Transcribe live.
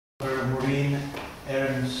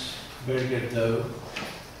Terence Berger,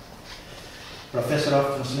 Professor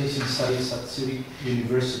of Translation Studies at Zurich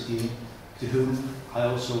University, to whom I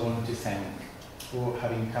also want to thank for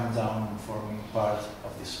having come down and forming part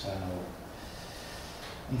of this panel.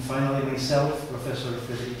 And finally, myself, Professor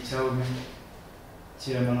Virgili,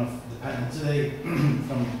 Chairman of the panel today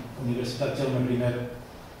from Universitat Rovira,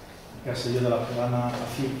 Castelló de la Plana, a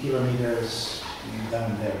few kilometers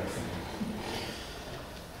down there, I think.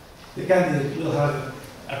 The candidate will have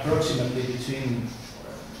approximately between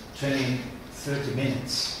 20-30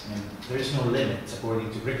 minutes. I mean, there is no limit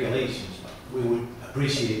according to regulations, but we would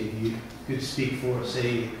appreciate if you could speak for,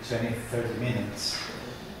 say, 20-30 minutes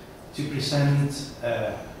to present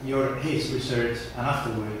his research, and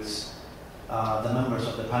afterwards the members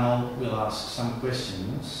of the panel will ask some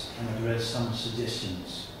questions and address some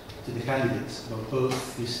suggestions to the candidates about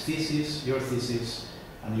both his thesis, your thesis,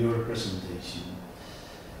 and your presentation.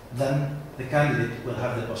 Then the candidate will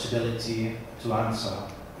have the possibility to answer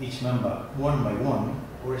each member one by one,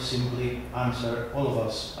 or simply answer all of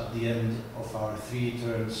us at the end of our 3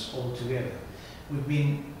 turns altogether. We've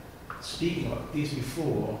been speaking about this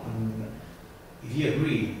before, and if you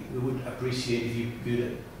agree, we would appreciate if you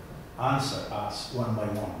could answer us one by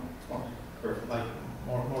one. Oh, perfect. Like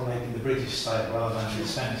more like in the British style rather than the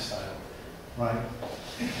Spanish style, right?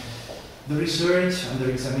 The research under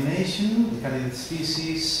examination, the candidate's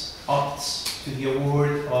thesis, opts to the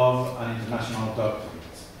award of an international doctorate.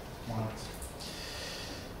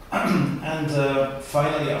 And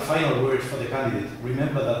finally, a final word for the candidate.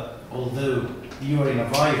 Remember that although you are in a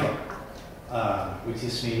viva, which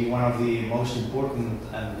is maybe one of the most important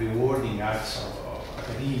and rewarding acts of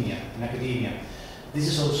academia, this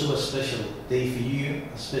is also a special day for you,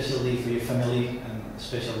 a special day for your family, and a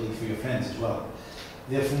special day for your friends as well.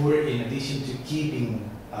 Therefore, in addition to keeping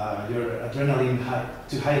your adrenaline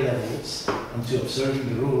to high levels and to observing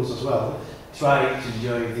the rules as well, try to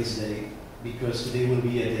enjoy this day, because today will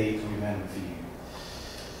be a day to remember for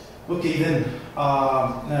you. Okay then,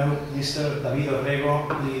 now Mr. David Orrego,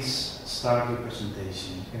 please start your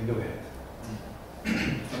presentation. You can go ahead.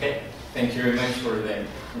 Okay, thank you very much for the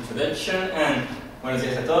introduction, and buenos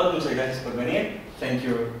días a todos, muchas gracias por venir. Thank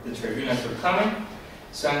you, the tribunal, for coming.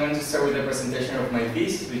 So I'm going to start with the presentation of my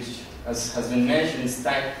thesis, which, as has been mentioned,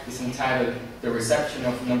 is entitled The Reception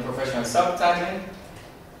of Non-Professional Subtitling.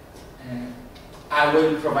 I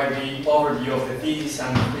will provide the overview of the thesis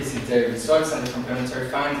and visit the results and the complementary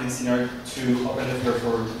findings in order to open the floor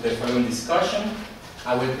for the following discussion.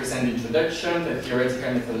 I will present the introduction, the theoretical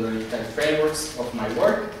and methodological frameworks of my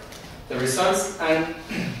work, the results, and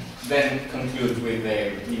then conclude with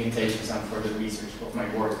the limitations and further research of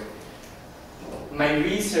my work. My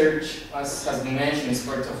research, as has been mentioned, is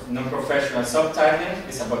part of non-professional subtitling.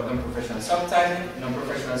 It's about non-professional subtitling.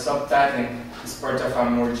 Non-professional subtitling is part of a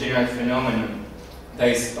more general phenomenon that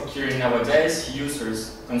is occurring nowadays.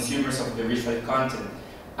 Users, consumers of the visual content,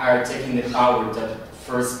 are taking the power that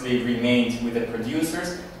firstly remained with the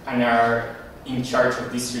producers and are in charge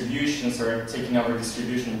of distributions or taking over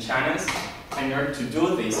distribution channels. And in order to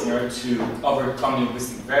do this, in order to overcome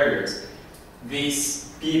linguistic barriers, these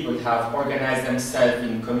people have organized themselves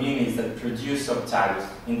in communities that produce subtitles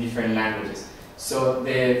in different languages. So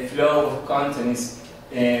the flow of content is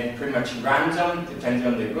pretty much random, depending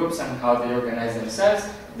on the groups and how they organize themselves.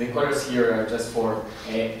 The colors here are just for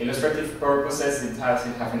illustrative purposes. It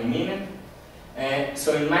doesn't have any meaning.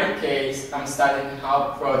 So in my case, I'm studying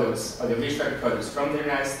how products, audiovisual products from the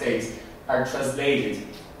United States, are translated,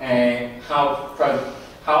 and how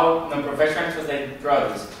non-professional translated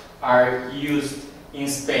products are used in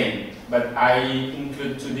Spain. But I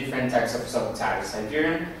include 2 different types of subtitles: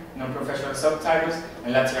 Iberian non-professional subtitles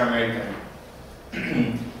and Latin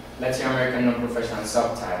American non-professional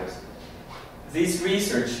subtitles. This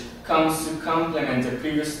research comes to complement the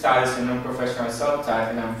previous studies in non-professional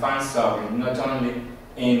subtitling and fan subbing, not only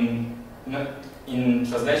in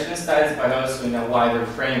translation studies, but also in a wider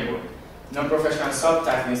framework. Non-professional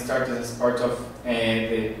subtitling started as part of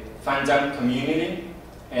the fandom community.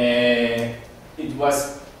 It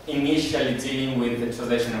was initially dealing with the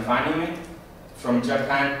translation of anime from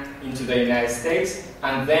Japan into the United States,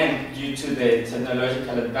 and then due to the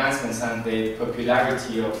technological advancements and the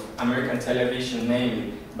popularity of American television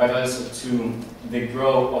mainly, but also to the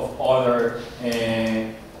growth of other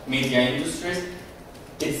media industries,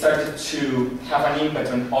 it started to have an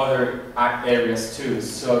impact on other areas too.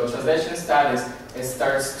 So translation studies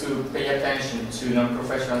starts to pay attention to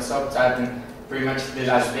non-professional subtitling pretty much the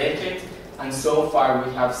last decade, and so far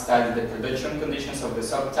we have studied the production conditions of the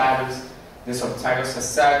subtitles as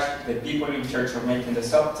such, the people in charge of making the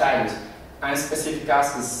subtitles, and specific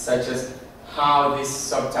aspects such as how these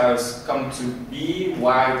subtitles come to be,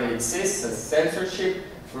 why they exist as censorship,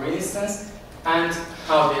 for instance, and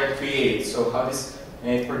how they are created. So how these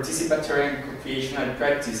participatory and co-creational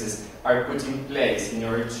practices are put in place in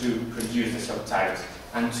order to produce the subtitles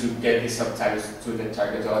and to get the subtitles to the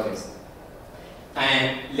target audience.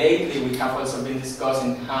 And lately we have also been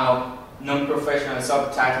discussing how non-professional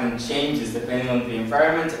subtitling changes depending on the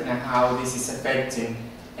environment and how this is affecting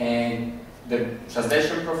the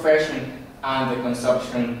translation profession and the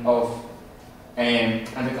consumption of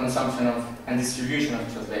and distribution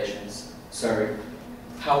of translations. Sorry.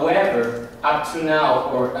 However, up to now,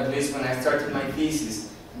 or at least when I started my thesis,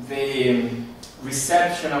 the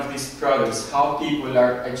reception of these products, how people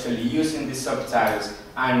are actually using these subtitles,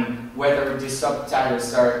 and whether these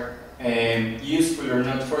subtitles are useful or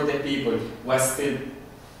not for the people, was still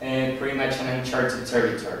pretty much an uncharted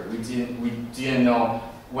territory. We didn't know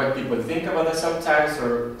what people think about the subtitles,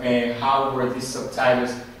 or how were these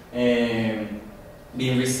subtitles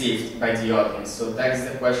being received by the audience. So that is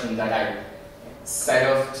the question that I set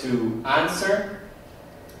off to answer.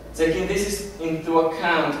 Taking this into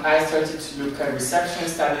account, I started to look at reception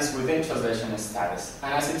studies within translation studies.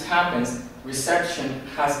 And as it happens, reception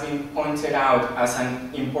has been pointed out as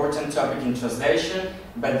an important topic in translation,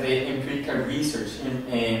 but the empirical research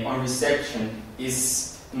on reception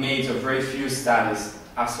is made of very few studies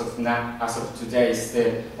as of today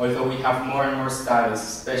still. Although we have more and more studies,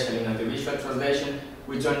 especially in audiovisual translation,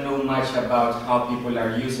 we don't know much about how people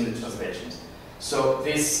are using the translations. So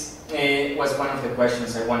this was one of the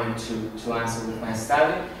questions I wanted to answer with my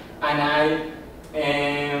study, and I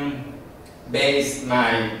based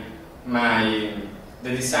the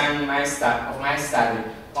design of my study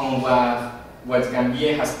on what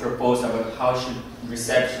Gambier has proposed about how should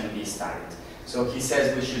reception be studied. So he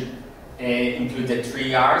says we should include the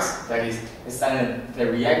 3 R's, that is, study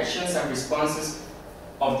the reactions and responses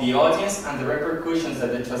of the audience and the repercussions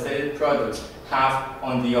that the translated products have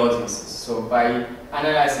on the audiences. So by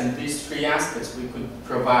analyzing these 3 aspects, we could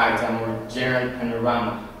provide a more general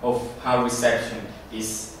panorama of how reception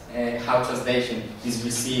is, how translation is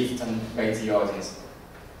received by the audience.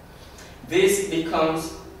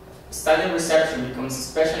 Studying reception becomes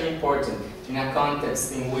especially important in a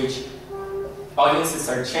context in which audiences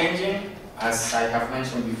are changing. As I have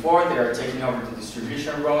mentioned before, they are taking over the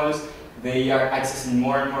distribution roles, they are accessing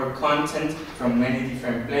more and more content from many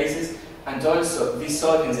different places, and also these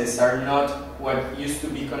audiences are not what used to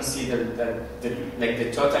be considered like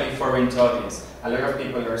the totally foreign audience. A lot of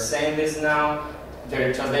people are saying this now.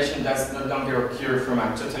 Their translation does no longer occur from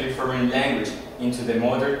a totally foreign language into the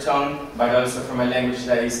mother tongue, but also from a language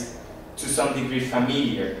that is to some degree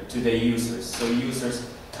familiar to the users. So users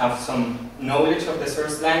have some knowledge of the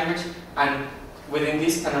source language, and within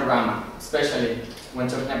this panorama, especially when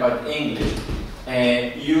talking about English,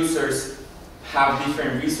 users have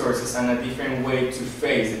different resources and a different way to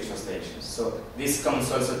face the translations. So this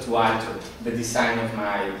comes also to alter the design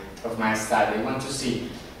of my study. I want to see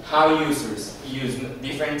how users use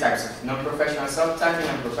different types of non-professional subtitling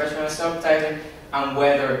and professional subtitling, and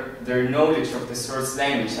whether their knowledge of the source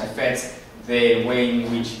language affects the way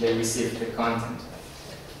in which they receive the content.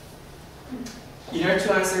 In order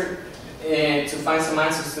to find some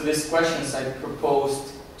answers to these questions, I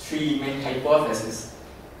proposed 3 main hypotheses.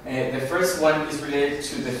 The first one is related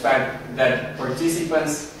to the fact that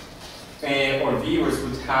participants or viewers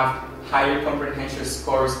would have higher comprehension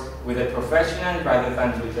scores with the professional rather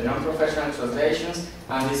than with the non-professional translations,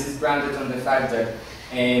 and this is grounded on the fact that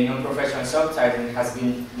non-professional subtitling has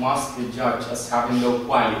been mostly judged as having low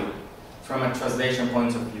quality from a translation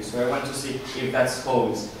point of view. So I want to see if that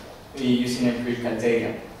holds using empirical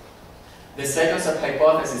data. The second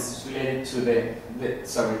hypothesis is related to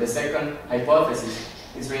the second hypothesis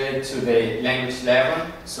is related to the language level.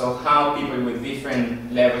 So how people with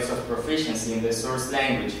different levels of proficiency in the source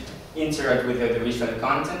language interact with the audiovisual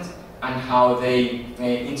content, and how they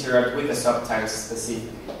interact with the subtitles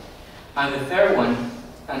specifically. And the third one,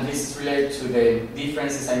 and this is related to the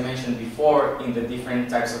differences I mentioned before in the different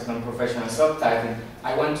types of non-professional subtitling,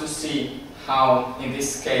 I want to see how, in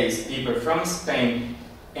this case, people from Spain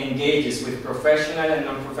engages with professional and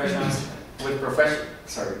non-professional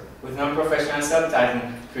with non-professional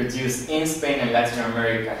subtitling produced in Spain and Latin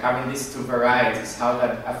America, having these 2 varieties, how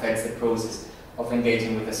that affects the process of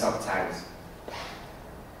engaging with the subtitles.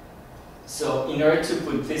 So in order to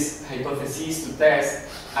put this hypothesis to test,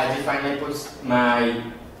 I defined my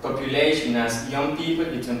population as young people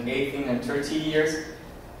between 18 and 30 years,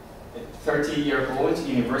 30-year-old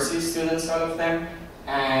university students, all of them,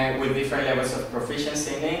 with different levels of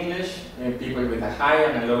proficiency in English, people with a high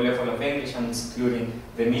and a low level of English, and excluding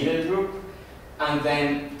the middle group. and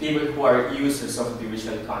then people who are users of the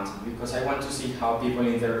visual content, because I want to see how people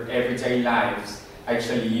in their everyday lives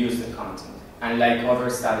actually use the content. Unlike other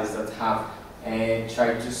studies that have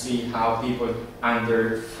tried to see how people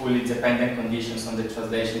under fully dependent conditions on the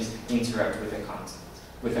translations interact with the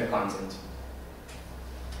content.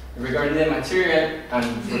 Regarding the material,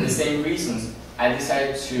 and for the same reasons, I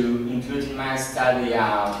decided to include in my study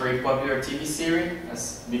a very popular TV series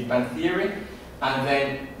as Big Bang Theory. And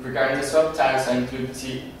then regarding the subtitles, I include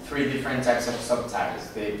three different types of subtitles.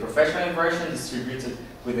 The professional version distributed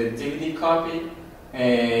with a DVD copy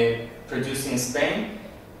produced in Spain.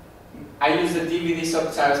 I use the DVD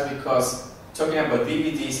subtitles because talking about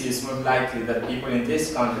DVDs, it is more likely that people in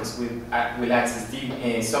this context will access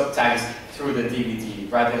subtitles through the DVD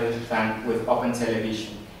rather than with open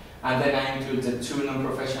television. And then I include the two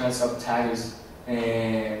non-professional subtitles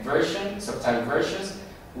subtitle versions.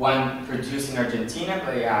 One produced in Argentina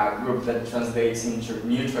by a group that translates into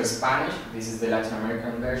neutral Spanish. This is the Latin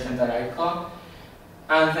American version that I call.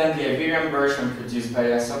 And then the Iberian version produced by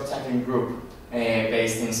a subtitling group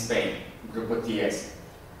based in Spain, Grupo TS.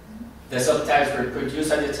 The subtitles were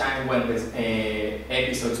produced at the time when the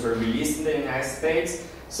episodes were released in the United States,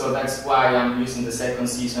 so that's why I'm using the second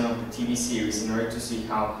season of the TV series in order to see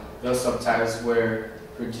how those subtitles were,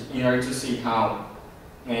 in order to see how,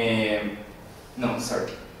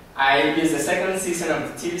 I used the second season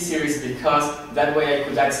of the TV series because that way I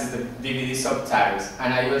could access the DVD subtitles,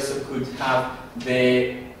 and I also could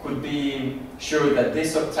be sure that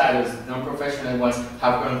these subtitles, the non-professional ones,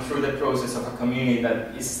 have gone through the process of a community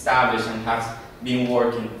that is established and has been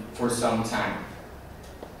working for some time.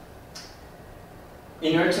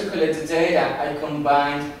 In order to collect the data, I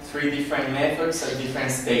combined three different methods at different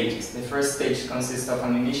stages. The first stage consists of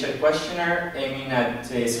an initial questionnaire aiming at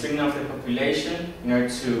the screening of the population in order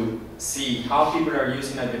to see how people are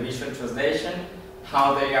using audiovisual translation,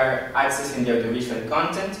 how they are accessing the audiovisual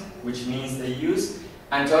content, which means they use,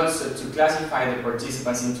 and also to classify the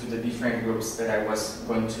participants into the different groups that I was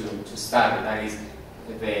going to study, that is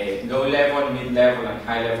the low level, mid level, and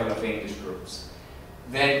high level of English groups.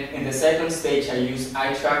 Then in the second stage I use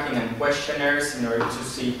eye tracking and questionnaires in order to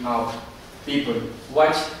see how people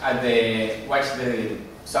watch the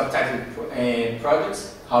subtitled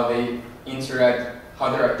products, how they interact, how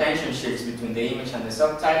their attention shifts between the image and the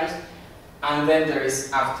subtitles. And then there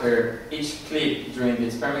is, after each clip during the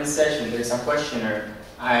experiment session, there is a questionnaire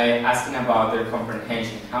asking about their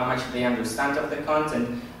comprehension, how much they understand of the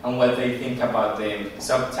content, and what they think about the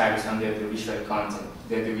subtitles and the audiovisual content,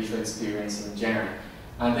 the audiovisual experience in general.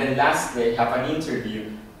 And then lastly, I have an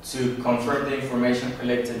interview to confirm the information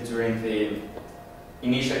collected during the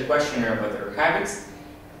initial questionnaire about their habits,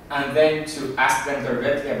 and then to ask them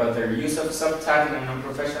directly about their use of subtitling and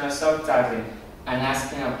non-professional subtitling, and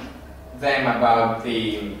asking them about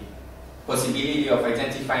the possibility of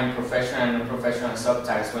identifying professional and non-professional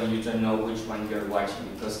subtitles when you don't know which one you're watching,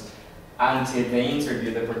 because until the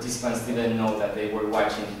interview, the participants didn't know that they were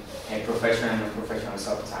watching professional and non-professional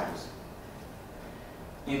subtitles.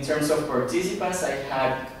 In terms of participants, I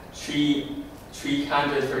had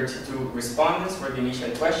 332 respondents for the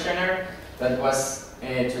initial questionnaire that was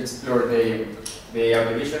to explore the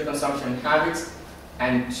audiovisual consumption habits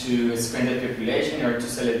and to screen the population in order to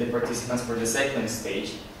select the participants for the second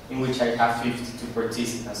stage, in which I have 52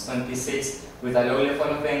 participants, 26 with a low level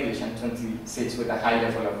of English and 26 with a high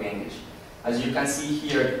level of English. As you can see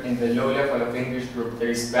here, in the low level of English group, there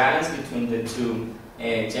is balance between the two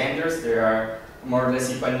genders. There are more or less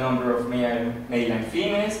equal number of male and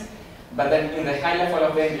females. But then in the high level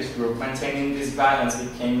of English group, maintaining this balance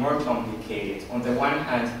became more complicated. On the one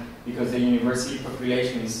hand, because the university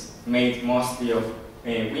population is made mostly of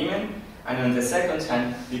women, and on the second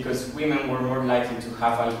hand, because women were more likely to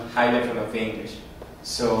have a high level of English.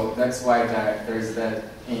 So that's why there is that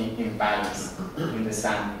imbalance in the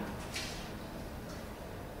sample.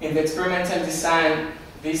 In the experimental design,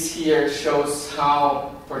 this here shows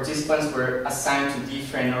how participants were assigned to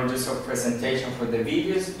different orders of presentation for the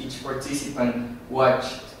videos. Each participant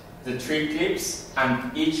watched the 3 clips,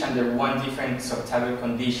 and each under one different subtitle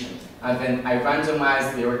condition. And then I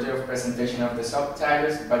randomized the order of presentation of the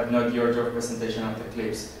subtitles, but not the order of presentation of the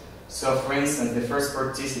clips. So for instance, the first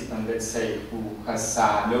participant, let's say, who has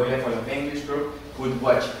a low level of English group, would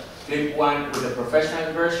watch clip 1 with the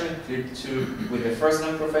professional version, clip 2 with the first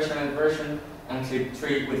non-professional version, and clip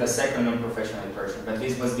 3 with the second non-professional version. But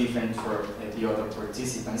this was different for the other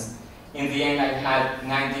participants. In the end, I had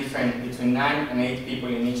between 9 and 8 people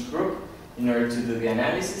in each group in order to do the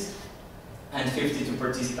analysis, and 52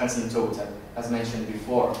 participants in total, as mentioned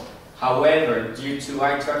before. However, due to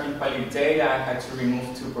eye tracking quality data, I had to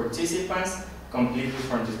remove 2 participants, completely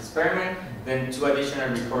from the experiment. Then 2 additional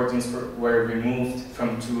recordings were removed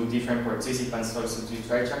from 2 different participants also due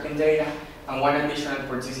to eye tracking data. And 1 additional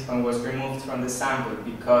participant was removed from the sample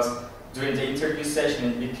because during the interview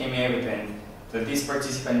session it became evident that this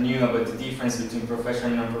participant knew about the difference between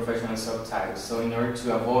professional and non-professional subtitles. So in order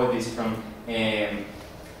to avoid this from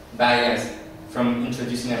bias, from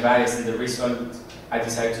introducing a bias in the result, I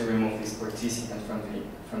decided to remove this participant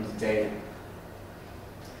from the data.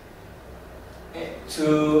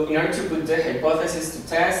 In order to put the hypothesis to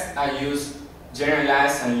test, I used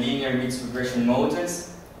generalized and linear mixed regression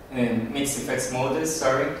models, mixed effects models,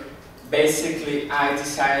 sorry. Basically, I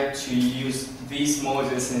decided to use these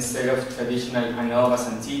models instead of traditional ANOVAs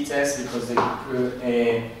and t-tests because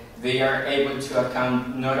they are able to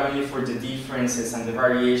account not only for the differences and the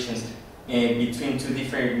variations between 2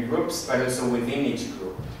 different groups, but also within each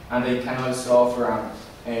group. And they can also offer,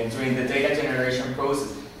 during the data generation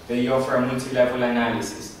process, they offer a multi-level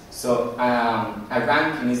analysis. So a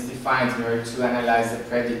ranking is defined in order to analyze the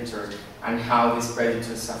predictors and how these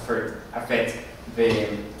predictors affect the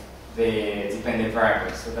dependent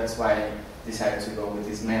variables. So that's why I decided to go with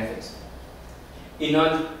these methods. In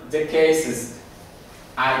all the cases,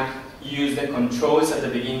 I use the controls at the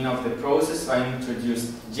beginning of the process. So I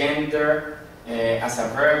introduced gender as a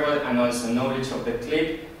variable and also knowledge of the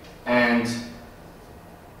clip and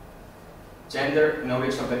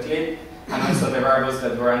also the variables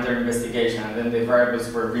that were under investigation, and then the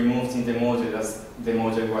variables were removed in the module as the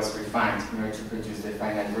module was refined in order to produce the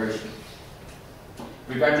final version.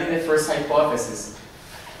 Regarding the first hypothesis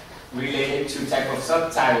related to type of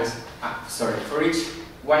subtitles, for each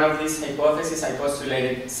one of these hypotheses I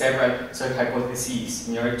postulated several sub-hypotheses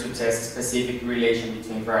in order to test a specific relation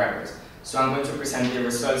between variables. So I'm going to present the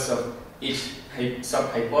results of each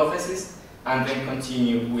sub-hypothesis and then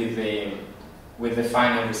continue with the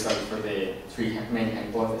final result for the 3 main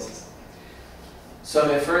hypotheses. So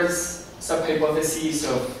the first sub-hypotheses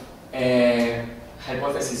of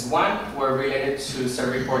hypothesis 1 were related to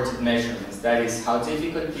self-reported measurements. That is, how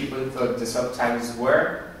difficult people thought the subtitles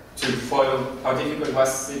were to follow, how difficult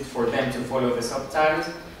was it for them to follow the subtitles,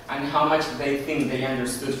 and how much they think they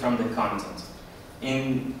understood from the content.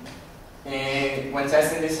 When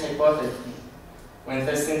testing this hypothesis, when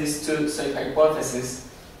testing these 2 hypotheses,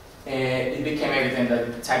 it became evident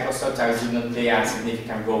that type of subtitles did not play a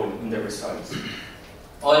significant role in the results.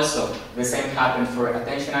 Also, the same happened for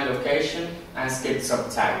attention allocation and skipped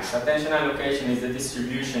subtitles. Attention allocation is the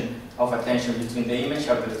distribution of attention between the image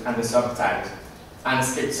and the subtitles. And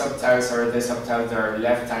skipped subtitles are the subtitles that are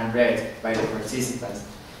left unread by the participants.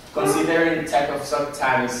 Considering the type of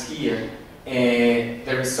subtitles here,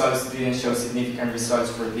 the results didn't show significant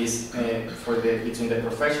results for this between the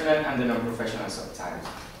professional and the non-professional subtitles.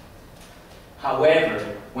 However,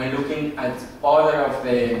 when looking at other of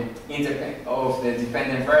the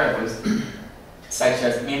dependent variables, such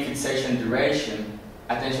as mean fixation duration,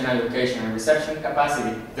 attention allocation, and reception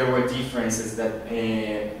capacity, there were differences that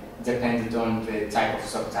depended on the type of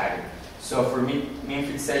subtitle. So for mean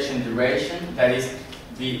fixation duration, that is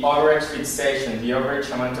the average fixation, the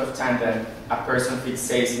average amount of time that a person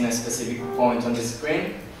fixates in a specific point on the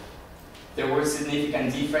screen, there were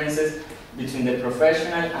significant differences between the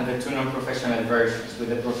professional and the 2 non-professional versions, with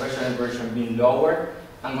the professional version being lower.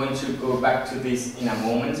 I'm going to go back to this in a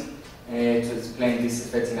moment to explain this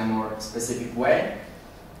effect in a more specific way.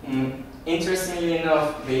 Interestingly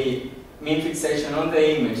enough, the mean fixation on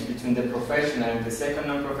the image between the professional and the second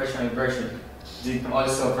non-professional version did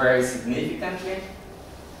also vary significantly.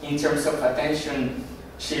 In terms of attention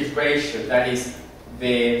shift ratio, that is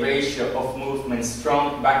the ratio of movements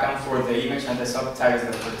from back and forth the image and the subtitles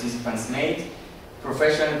that participants made,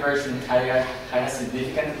 professional version had a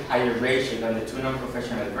significantly higher ratio than the 2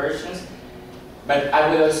 non-professional versions. But I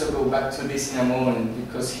will also go back to this in a moment,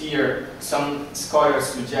 because here some scholars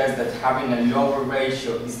suggest that having a lower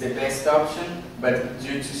ratio is the best option, but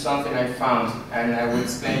due to something I found, and I will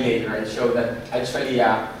explain later, I show that actually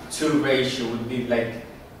a 2 ratio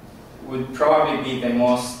would probably be the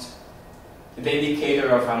indicator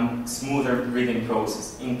of a smoother reading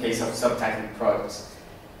process in case of subtitled products.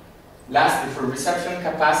 Lastly, for reception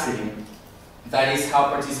capacity, that is how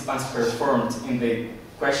participants performed in the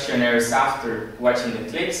questionnaires after watching the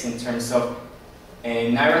clips in terms of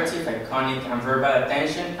narrative, iconic, and verbal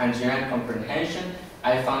attention, and general comprehension.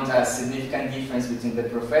 I found a significant difference between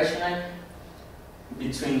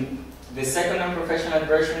the second non-professional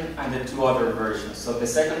version and the 2 other versions. So the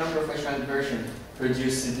second non-professional version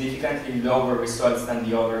produced significantly lower results than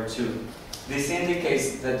the other 2. This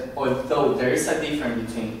indicates that although there is a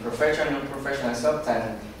difference between professional and non-professional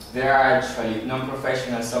subtitling, there are actually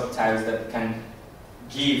non-professional subtitles that can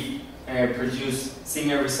produce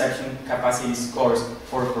similar reception capacity scores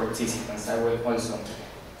for participants. I will also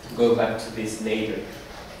go back to this later.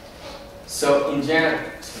 So in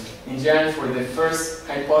general, for the first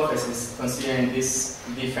hypothesis, considering these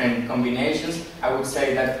different combinations, I would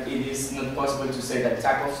say that it is not possible to say that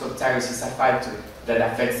type of subtitles is a factor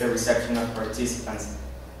that affects the reception of participants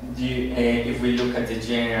if we look at the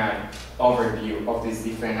general overview of these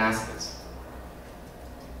different aspects.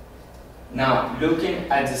 Now, looking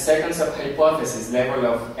at the second sub-hypothesis, level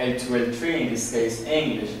of L2, L3, in this case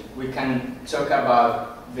English, we can talk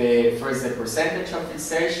about the percentage of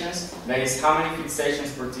fixations, that is how many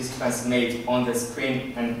fixations participants made on the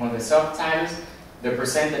screen and on the subtitles, the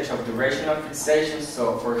percentage of duration of fixations,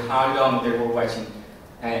 so for how long they were watching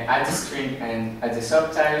at the screen and at the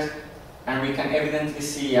subtitles, and we can evidently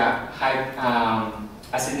see a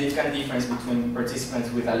significant difference between participants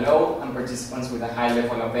with a low and participants with a high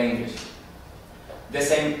level of English.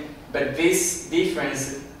 But this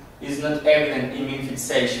difference is not evident in mean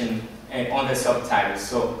fixation on the subtitles.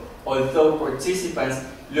 So although participants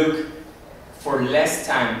look for less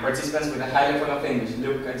time, participants with a high level of English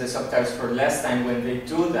look at the subtitles for less time, when they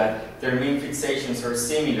do that, their mean fixations are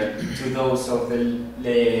similar to those of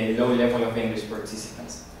the low level of English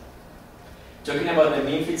participants. Talking about the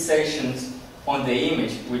mean fixations on the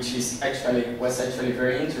image, which was actually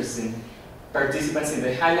very interesting, participants in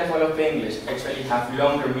the high level of English actually have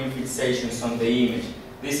longer mean fixations on the image.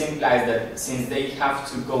 This implies that since they have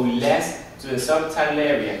to go less to the subtitle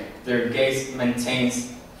area, their gaze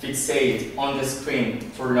maintains fixated on the screen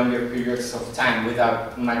for longer periods of time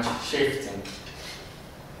without much shifting.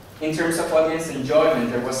 In terms of audience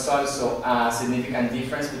enjoyment, there was also a significant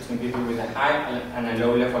difference between people with a high and a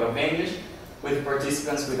low level of English, with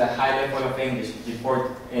participants with a high level of English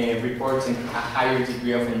reporting a higher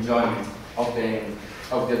degree of enjoyment of the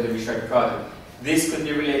audiovisual product. This could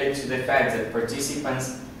be related to the fact that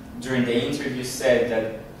participants during the interview said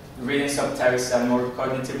that reading subtitles is a more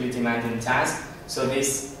cognitively demanding task, so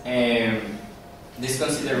these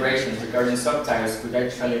considerations regarding subtitles could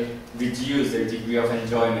actually reduce their degree of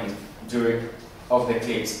enjoyment of the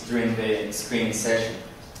clips during the screening session.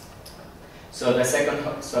 So the second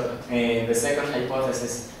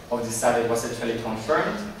hypothesis of the study was actually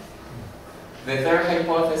confirmed. The third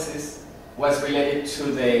hypothesis was related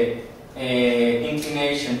to the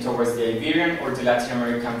inclination towards the Iberian or the Latin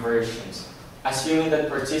American versions. Assuming that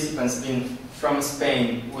participants being from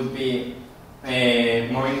Spain would be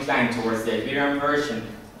more inclined towards the Iberian version,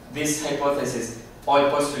 this hypothesis all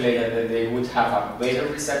postulated that they would have a better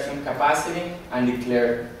reception capacity and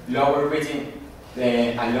declare a lower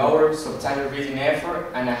subtitle reading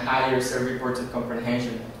effort and a higher self-reported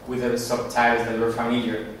comprehension with the subtitles that were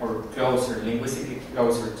familiar or closer, linguistically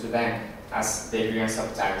closer to them as the Iberian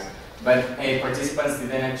subtitles. But participants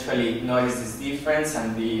didn't actually notice this difference,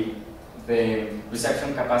 and the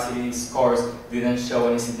reception capacity scores didn't show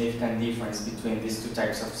any significant difference between these two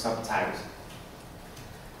types of subtitles.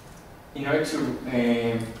 In order to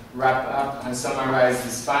wrap up and summarize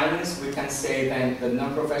these findings, we can say then that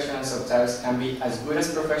non-professional subtitles can be as good as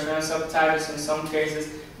professional subtitles in some cases,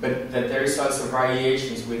 but that there is also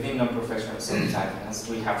variations within non-professional subtitles, as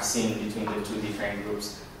we have seen between the two different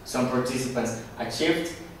groups. Some participants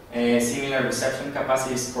achieved similar reception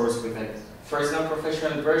capacity scores with the first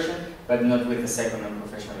non-professional version, but not with the second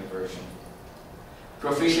non-professional version.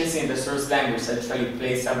 Proficiency in the source language actually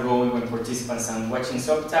plays a role when participants are watching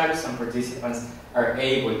subtitles, and participants are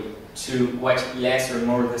able to watch less or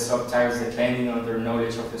more of the subtitles depending on their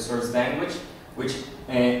knowledge of the source language, which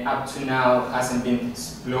up to now hasn't been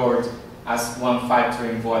explored as one factor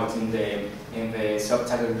involved in the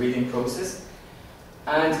subtitle reading process.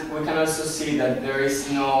 And we can also see that there is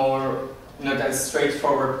not a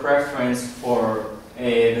straightforward preference for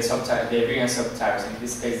the Iberian subtitles. In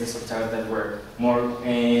this case, the subtitles that were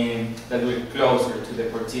closer to the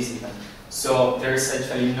participant. So there is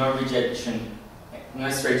actually no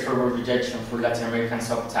straightforward rejection for Latin American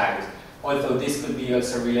subtitles. Although this could be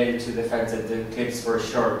also related to the fact that the clips were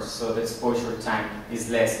short, so the exposure time is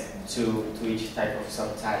less to each type of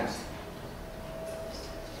subtitles.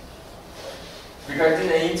 Regarding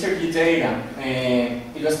the interview data,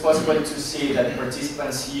 it was possible to see that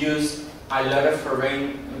participants used a lot of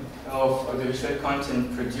audiovisual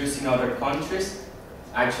content produced in other countries.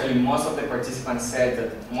 Actually, most of the participants said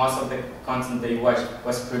that most of the content they watched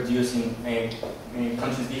was produced in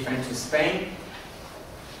countries different to Spain.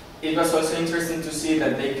 It was also interesting to see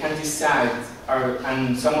that they can decide,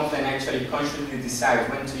 and some of them actually consciously decide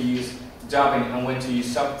when to use dubbing and when to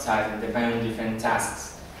use subtitling depending on different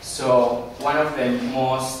tasks. So one of the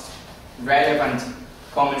most relevant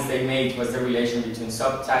comments they made was the relation between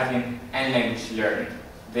subtitling and language learning.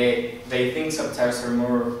 They think subtitles are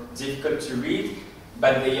more difficult to read,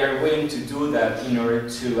 but they are willing to do that in order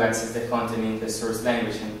to access the content in the source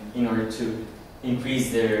language and in order to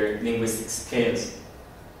increase their linguistic skills.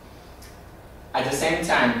 At the same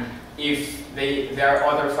time, if there are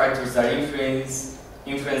other factors that influence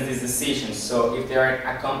these decisions, so if they are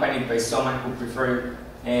accompanied by someone who prefers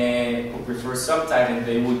subtitling,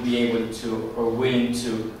 they would be able to or willing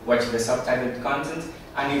to watch the subtitled content.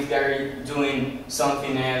 And if they're doing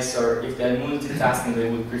something else or if they're multitasking, they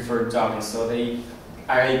would prefer dubbing. So they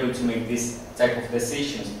are able to make this type of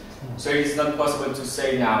decisions. So it is not possible to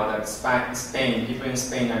say now that people in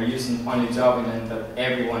Spain are using only dubbing and that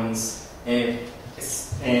everyone is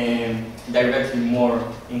directly more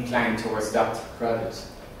inclined towards dubbed products.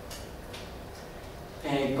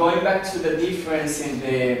 Going back to the difference in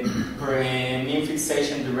the mean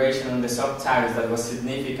fixation duration on the subtitles that was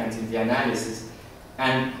significant in the analysis,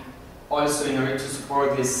 and also in order to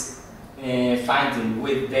support this finding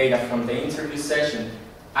with data from the interview session,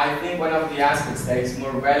 I think one of the aspects that is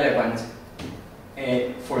more relevant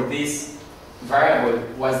for this variable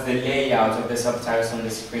was the layout of the subtitles on the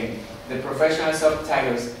screen. The professional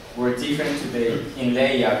subtitles were different in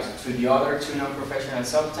layout to the other two non-professional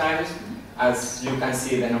subtitles. As you can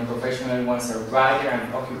see, the non-professional ones are brighter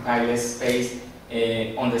and occupy less space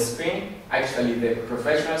on the screen. Actually, the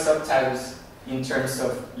professional subtitles, in terms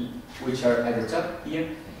of, which are at the top here,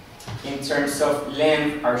 in terms of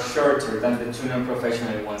length are shorter than the two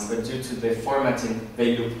non-professional ones, but due to the formatting,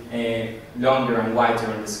 they look longer and wider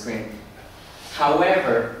on the screen.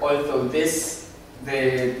 However, although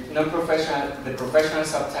the professional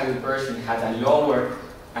subtitle version had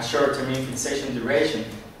a shorter mean fixation duration,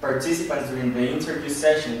 participants during the interview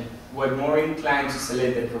session were more inclined to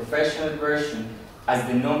select the professional version as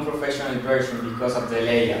the non-professional version because of the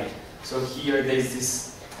layout. So here there's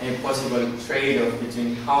this possible trade-off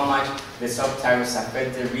between how much the subtitles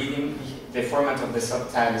affect the format of the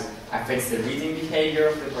subtitles affects the reading behavior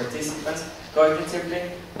of the participants cognitively,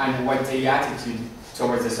 and what the attitude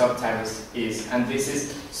towards the subtitles is. And this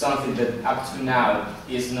is something that up to now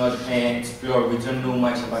is not explored. We don't know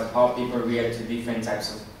much about how people react to different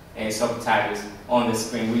types of subtitles on the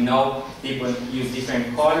screen. We know people use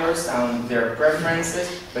different colors and their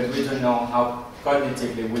preferences, but we don't know how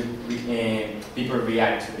cognitively people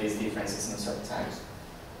react to these differences in subtitles.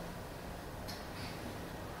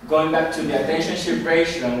 Going back to the attention shift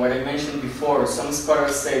ratio and what I mentioned before, some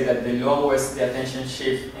scholars say that the lowest the attention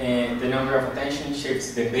shift, the number of attention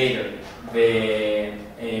shifts, the better the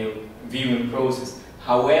viewing process.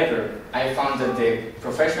 However, I found that the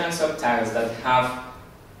professional subtitles that have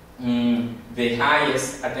the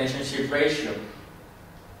highest attention shift ratio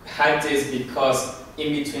had this because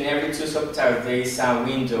in between every two subtitles there is a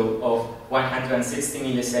window of 160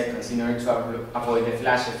 milliseconds in order to avoid the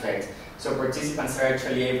flash effect. So participants are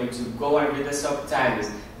actually able to go and read the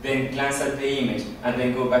subtitles, then glance at the image, and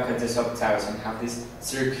then go back at the subtitles and have this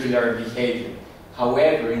circular behavior.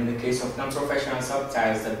 However, in the case of non-professional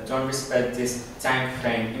subtitles that don't respect this time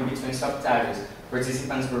frame in between subtitles,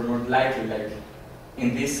 participants were more likely, like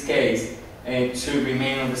in this case, to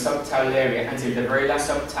remain on the subtitle area until the very last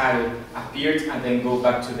subtitle appeared and then go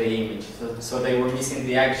back to the image. So they were missing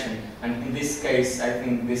the action. And in this case, I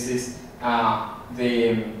think this is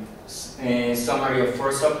the summary of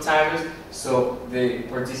 4 subtitles. So the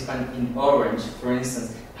participant in orange, for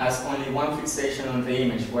instance, has only one fixation on the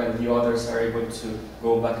image while the others are able to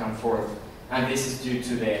go back and forth. And this is due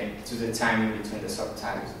to the timing between the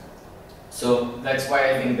subtitles. So that's why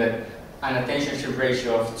I think that an attention shift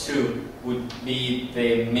ratio of 2 would be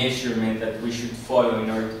the measurement that we should follow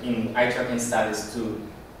in eye tracking studies to,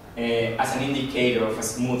 as an indicator of a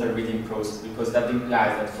smoother reading process, because that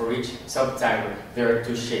implies that for each subtitle there are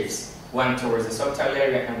 2 shifts, one towards the subtitle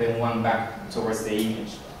area and then one back towards the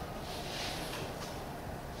image.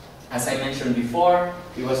 As I mentioned before,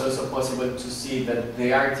 it was also possible to see that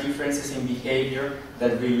there are differences in behavior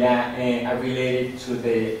that are related to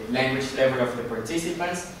the language level of the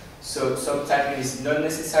participants. So subtitling is not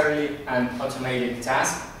necessarily an automated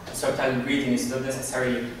task. Subtitle reading is not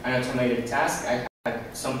necessarily an automated task. I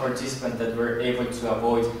had some participants that were able to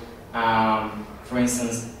avoid, for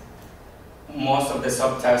instance, most of the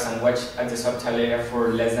subtitles and watch at the subtitle area for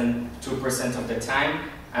less than 2% of the time,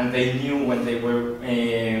 and they knew when they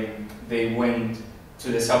went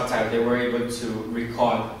to the subtitle, they were able to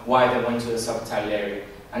recall why they went to the subtitle area.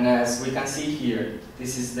 And as we can see here,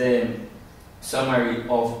 this is the summary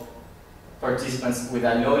of participants with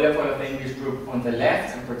a low level of English group on the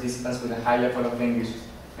left and participants with a high level of English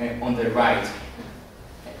on the right.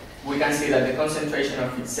 We can see that the concentration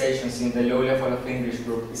of fixations in the low level of English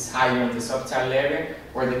group is higher in the subtitle area,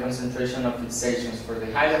 where the concentration of fixations for the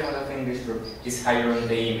high level of English group is higher on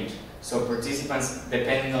the image. So participants,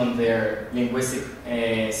 depending on their linguistic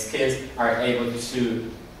skills, are able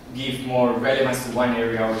to give more relevance to one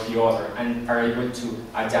area or the other, and are able to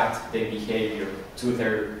adapt their behavior to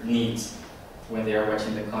their needs when they are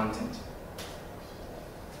watching the content.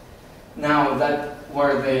 Now that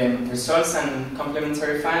were the results and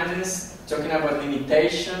complementary findings. Talking about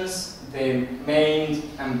limitations, the main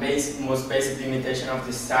and most basic limitation of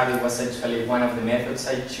the study was actually one of the methods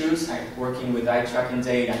I choose. Working with eye tracking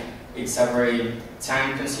data, it's a very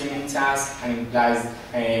time-consuming task and implies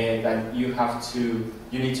that you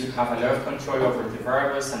need to have a lot of control over the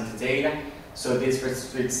variables and the data. So this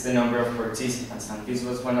restricts the number of participants, and this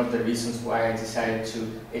was one of the reasons why I decided to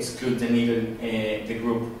exclude the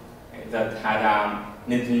group that had a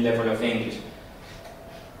middle level of English.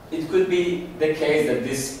 It could be the case that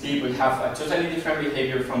these people have a totally different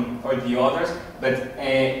behavior from all the others, but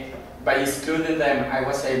by excluding them, I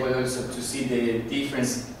was able also to see the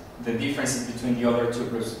differences between the other two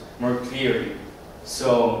groups more clearly.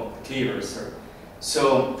 So this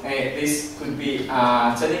could be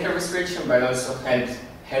a technical restriction, but also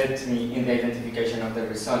helped me in the identification of the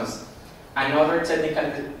results. Another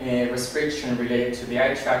technical restriction related to the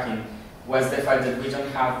eye tracking was the fact that we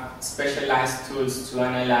don't have specialized tools to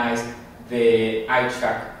analyze the eye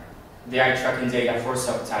tracking data for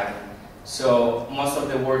subtitling. So most of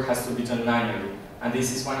the work has to be done manually, and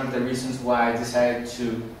this is one of the reasons why I decided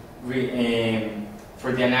to,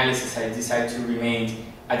 for the analysis, I decided to remain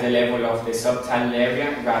at the level of the subtitle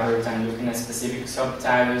area rather than looking at specific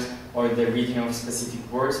subtitles or the reading of specific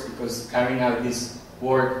words, because carrying out this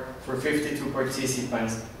work for 52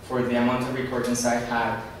 participants for the amount of recordings I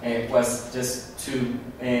had was just too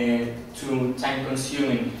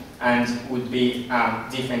time-consuming and would be a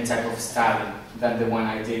different type of study than the one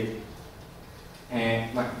I did.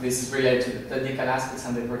 This is related to the technical aspects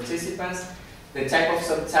and the participants. The type of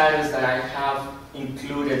subtitles that I have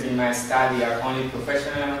included in my study are only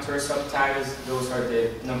professional amateur subtitles. Those are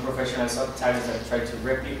the non-professional subtitles that try to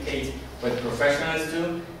replicate what professionals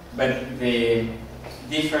do, but the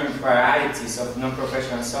different varieties of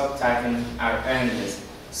non-professional subtitling are endless.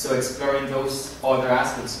 So exploring those other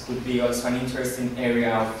aspects could be also an interesting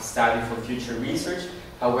area of study for future research.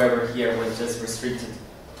 However, here we're just restricted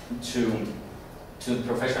to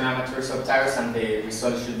professional amateur subtitles, and the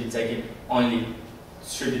results should be taken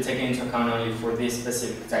into account only for this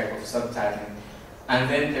specific type of subtitling. And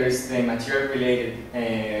then there is the material-related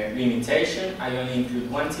limitation. I only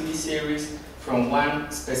include one TV series from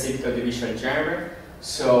one specific audiovisual genre.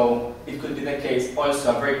 So it could be the case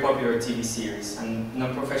also a very popular TV series, and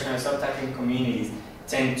non-professional subtitling communities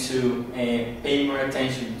tend to pay more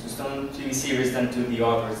attention to some TV series than to the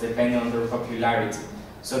others, depending on their popularity.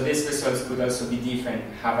 So these results could also be different.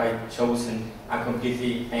 Have I chosen a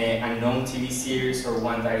completely unknown TV series or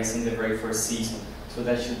one that is in the very first season? So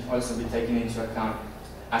that should also be taken into account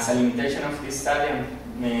as a limitation of this study and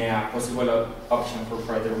a possible option for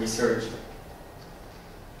further research.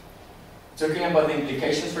 Talking about the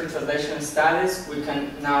implications for translation studies, we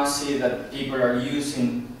can now see that people are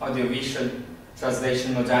using audiovisual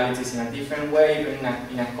translation modalities in a different way, even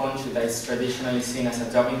in a country that is traditionally seen as a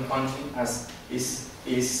dubbing country, as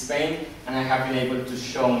is Spain, and I have been able to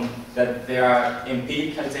show that there are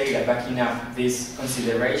empirical data backing up these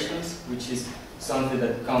considerations, which is something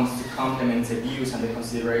that comes to complement the views and the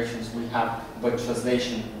considerations we have about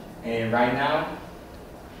translation right now.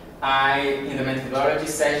 In the methodology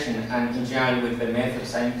section and in general with the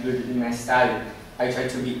methods I included in my study, I tried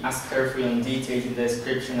to be as careful and detailed in the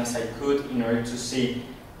description as I could in order to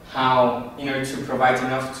provide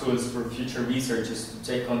enough tools for future researchers to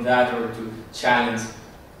take on that or to challenge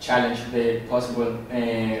the possible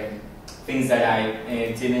things that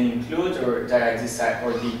I didn't include or that I decided,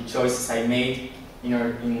 or the choices I made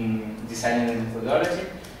in designing the methodology.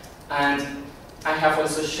 And I have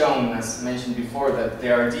also shown, as mentioned before, that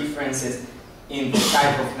there are differences in the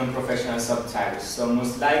type of non-professional subtitles. So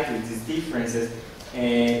most likely these differences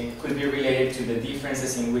could be related to the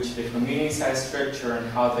differences in which the communities are structured and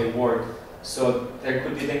how they work. So there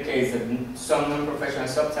could be the case that some non-professional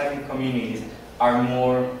subtitling communities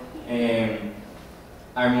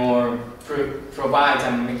provide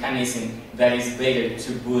a mechanism that is better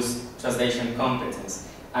to boost translation competence.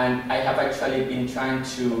 And I have actually been trying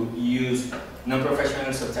to use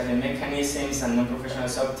non-professional subtitling mechanisms and non-professional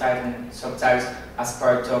subtitles as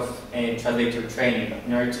part of translator training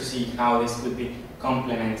in order to see how this could be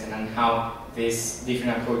complemented and how these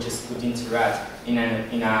different approaches could interact in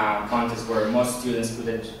a context where most students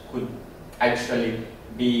could actually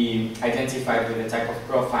be identified with the type of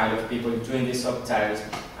profile of people doing the subtitles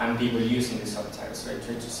and people using the subtitles, right?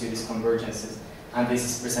 Try to see these convergences. And this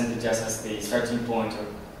is presented just as the starting point of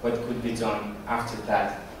what could be done after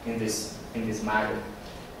that in this matter.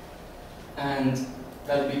 And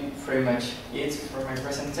that'll be pretty much it for my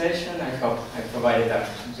presentation. I hope I provided a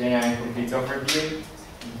general and complete overview.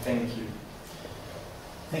 Thank you.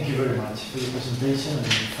 Thank you very much for your presentation, and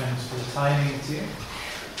thanks for the timing too.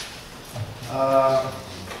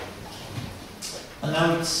 And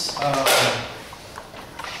now it's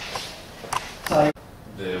time.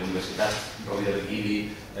 The Universitat Rovira Virgili,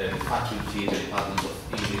 the faculty, the Department of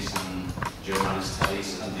English and German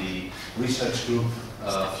Studies, and the research group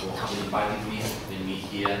for having invited me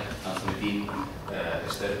here, and for the dean,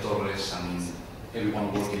 Esther Torres, and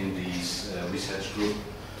everyone working in this research group.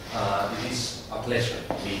 It is a pleasure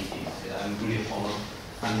being here. I'm really honored.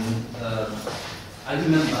 And I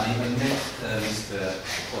remember I met Mr.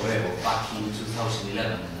 Orrego back in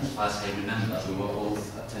 2011. As far as I remember, we were both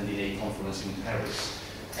attending a conference in Paris.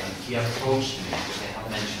 And he approached me because I have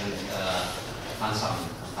mentioned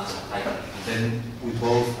Subtitling. And then we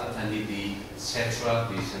both attended the CETRA,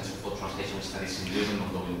 the Center for Translation Studies in Leuven,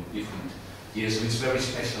 although in different years. So it's very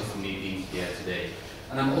special for me being here today.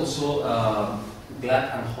 And I'm also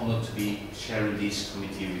glad and honored to be sharing this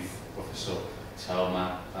committee with Professor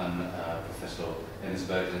Salma and Professor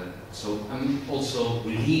Ensberger. So I'm also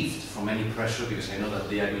relieved from any pressure because I know that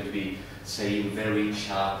they are going to be saying very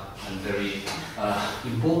sharp and very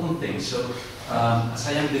important things. So as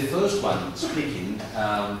I am the first one speaking,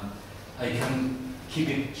 I can keep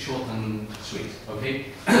it short and sweet, okay?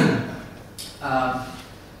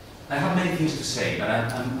 I have many things to say, but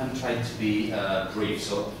I'm trying to be brief.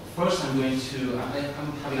 So first I'm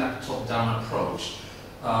having a top-down approach.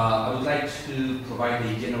 I would like to provide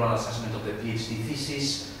a general assessment of the PhD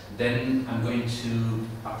thesis. Then I'm going to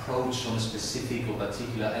approach some specific or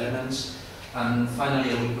particular elements. And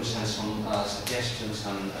finally, I will present some suggestions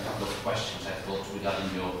and a couple of questions I thought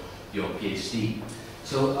regarding your PhD.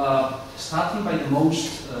 So starting by the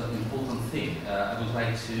most important thing, I would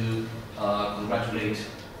like to congratulate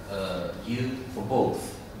you for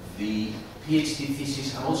both the PhD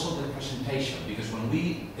thesis and also the presentation, because when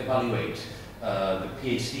we evaluate the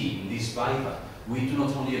PhD in this Viva, we do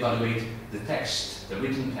not only evaluate the text, the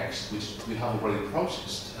written text, which we have already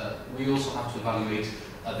processed, we also have to evaluate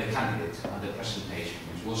the candidate and the presentation,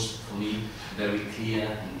 which was for me very clear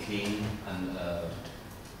and clean and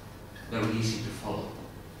very easy to follow.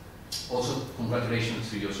 Also, congratulations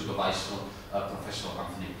to your supervisor, Professor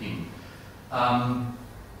Anthony Pym.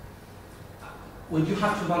 When you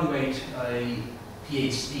have to evaluate a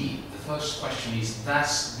PhD, the first question is,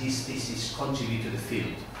 does this thesis contribute to the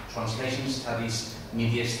field? Translation studies,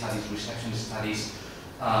 media studies, reception studies,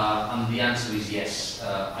 and the answer is yes.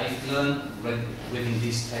 I've learned reading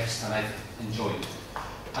this text and I've enjoyed it.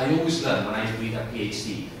 I always learn when I read a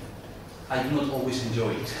PhD. I do not always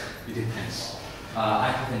enjoy it, it depends.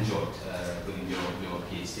 I have enjoyed reading your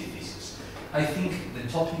PhD thesis. I think the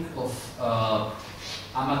topic of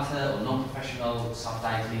amateur or non-professional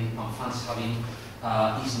subtitling and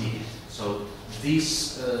fan-subbing is needed. So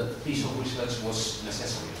this piece of research was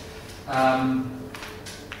necessary.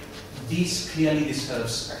 This clearly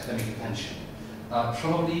deserves academic attention.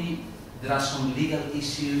 Probably there are some legal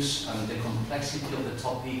issues and the complexity of the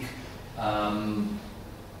topic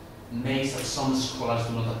makes that some scholars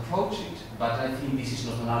do not approach it, but I think this is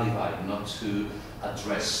not an alibi not to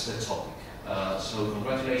address the topic. So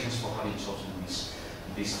congratulations for having chosen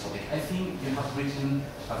this topic. I think you have written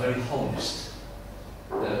a very honest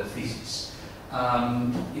thesis.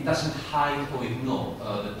 It doesn't hide or ignore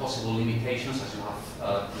the possible limitations as you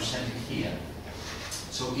have presented here.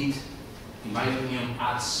 So it, in my opinion,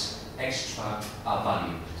 adds extra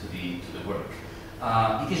value to the work.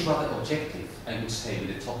 It is rather objective, I would say,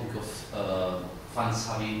 with the topic of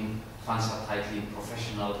fan-subbing, fan-subtitling,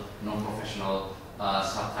 professional, non-professional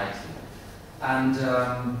subtitling. And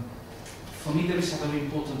for me, there is a very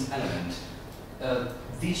important element.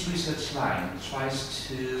 This research line tries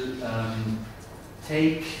to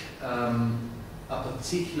take a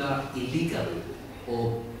particular illegal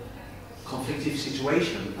or conflictive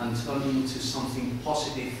situation and turn it into something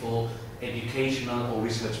positive for educational or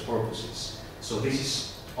research purposes. So this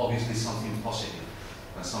is obviously something positive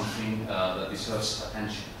and something that deserves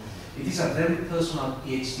attention. It is a very personal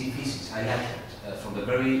PhD thesis. I like it from the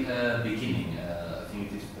very beginning. I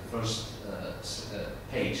think it is the first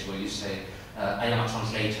page where you say, I am a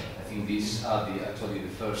translator. I think these are actually the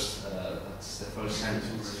first, that's the first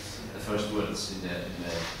sentence, the first words in the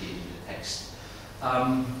text.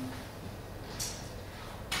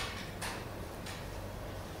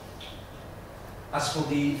 As for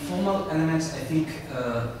the formal elements, I think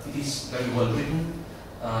it is very well written.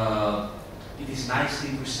 It is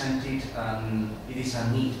nicely presented, and it is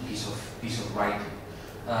a neat piece of writing.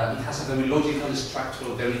 It has a very logical structure,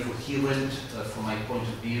 very coherent from my point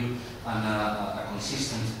of view, and a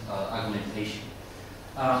consistent argumentation.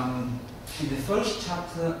 In the first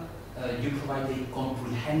chapter, you provide a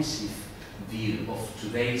comprehensive view of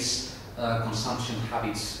today's consumption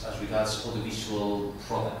habits as regards audiovisual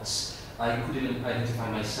products. I couldn't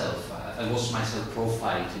identify myself. I was myself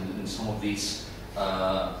profiled in some of these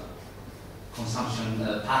consumption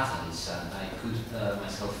patterns, and I could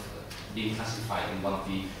myself be classified in one of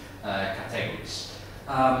the categories.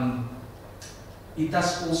 It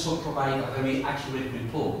does also provide a very accurate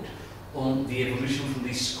report on the evolution from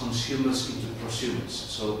these consumers into prosumers.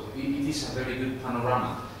 So it is a very good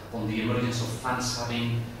panorama on the emergence of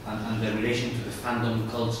fan-subbing and the relation to the fandom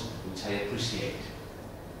culture, which I appreciate.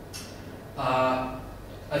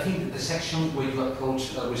 I think the section where you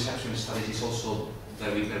approach reception studies is also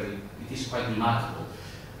it is quite remarkable.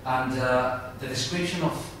 And the description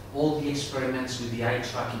of all the experiments with the eye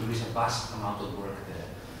tracking, there is a vast amount of work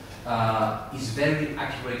there, is very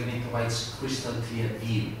accurate, and it provides crystal clear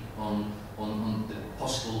view on the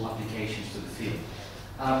possible applications to the field.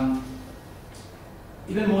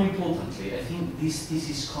 Even more importantly, I think this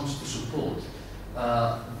thesis comes to support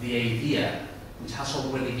the idea, which has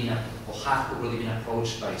already been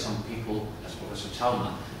approached by some people, as Professor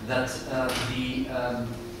Chalma, that the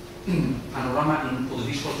panorama in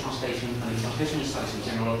audiovisual translation and in translation studies in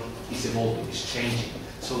general is evolving, is changing.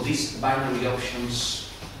 So these binary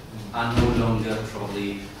options are no longer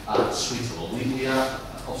probably suitable. We are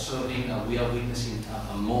observing, we are witnessing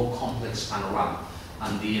a more complex panorama,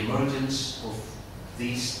 and the emergence of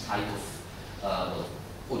these type of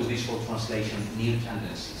audiovisual translation new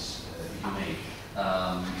tendencies, if you may,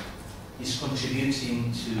 is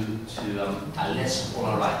contributing to a less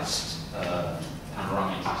polarized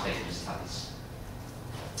panorama in translation studies.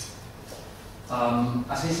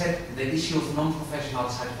 As I said, the issue of non-professional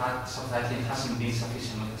subtitling hasn't been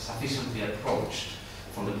sufficiently approached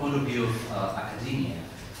from the point of view of academia,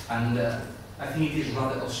 and I think it is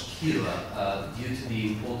rather obscure due to the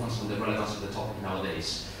importance and the relevance of the topic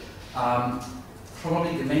nowadays.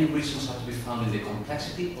 Probably the main reasons are to be found in the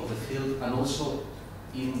complexity of the field, and also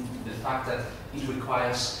in the fact that it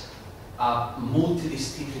requires a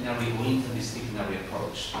multidisciplinary or interdisciplinary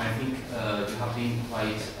approach. And I think you have been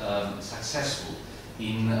quite successful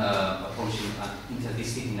in approaching an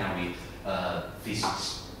interdisciplinary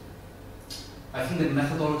thesis. I think the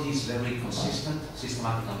methodology is very consistent,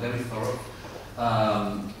 systematic, and very thorough.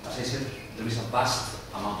 As I said, there is a vast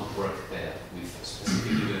amount of work there, with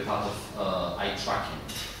specifically the part of eye tracking.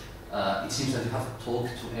 It seems that you have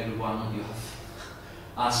talked to everyone, you have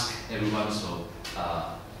asked everyone, so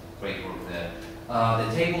great work there.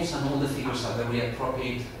 The tables and all the figures are very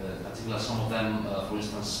appropriate, particularly some of them, for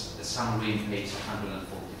instance, the summary in page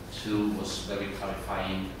 142 was very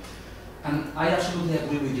clarifying. And I absolutely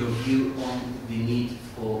agree with your view on the need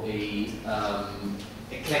for a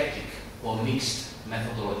eclectic or mixed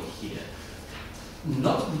methodology here.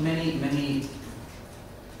 Not many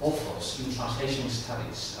authors in translation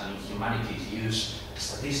studies and in humanities use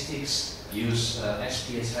statistics, use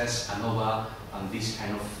SPSS, ANOVA, and this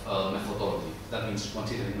kind of methodology. That means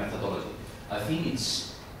quantitative methodology. I think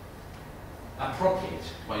it's appropriate,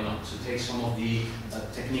 why not, to take some of the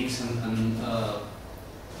techniques and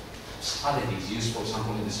strategies used, for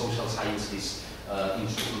example, in the social sciences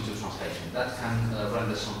into translation. That can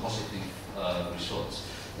render some positive results.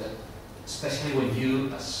 Especially when you,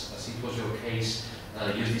 as it was your case,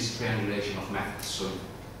 use this triangulation of methods. So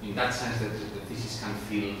in that sense, the thesis can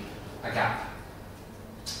fill a gap.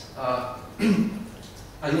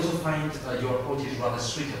 I also find your approach is rather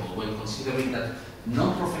suitable when considering that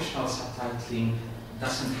non-professional subtitling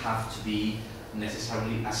doesn't have to be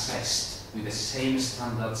necessarily assessed with the same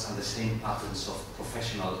standards and the same patterns of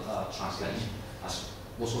professional translation, as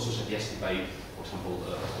was also suggested by, for example,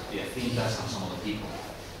 the Afintas and some other people.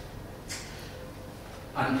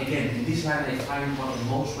 And again, in this line, I find one of the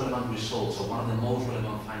most relevant results, or one of the most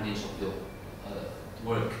relevant findings of your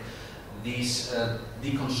work, this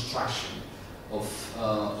deconstruction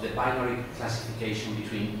of the binary classification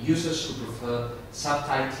between users who prefer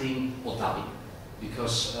subtitling or dubbing.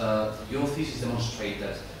 Because your thesis demonstrates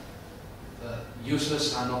that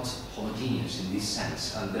users are not homogeneous in this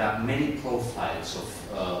sense, and there are many profiles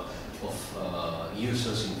of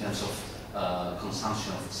users in terms of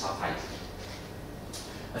consumption of subtitling.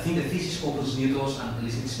 I think the thesis opens new doors and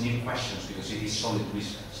elicits new questions because it is solid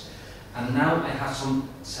research. And now I have some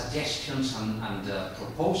suggestions and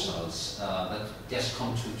proposals that just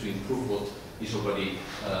come to improve what is already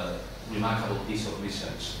a remarkable piece of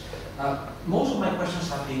research. Most of my questions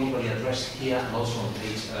have been already addressed here and also on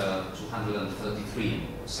page 233,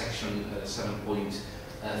 section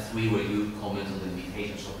 7.3, where you comment on the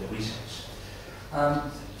limitations of the research.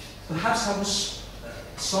 Perhaps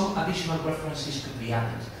some additional references could be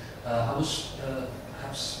added.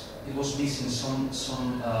 Perhaps it was missing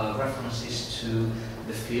some references to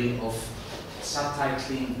the field of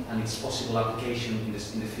subtitling and its possible application in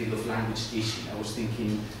the field of language teaching. I was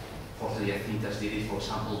thinking, probably I think that's did it, for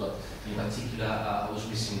example, but in particular I was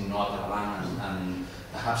missing Noah Tarragona and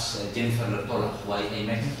perhaps Jennifer Lertola, who I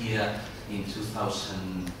met here in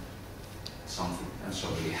 2000 something, I'm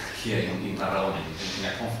sorry, here in Tarragona in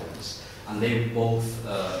a conference. And they both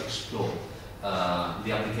explore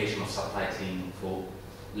the application of subtitling for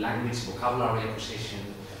language, vocabulary acquisition,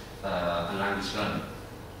 and language learning.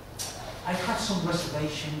 I had some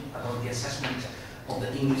reservation about the assessment of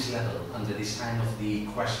the English level and the design of the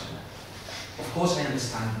questionnaire. Of course, I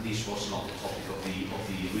understand this was not the topic of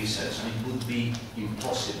the research, and it would be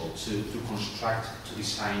impossible to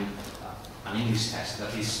design an English test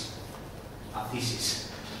that is a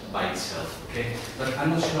thesis by itself, okay? But I'm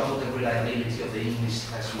not sure about the reliability of the English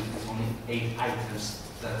test with only 8 items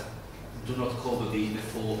that do not cover the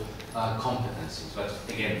 4 competencies. But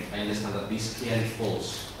again, I understand that this clearly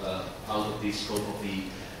falls out of the scope of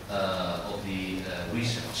the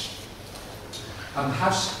research.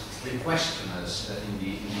 Perhaps the questionnaires in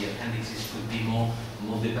the appendices could be more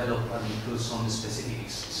developed and include some specific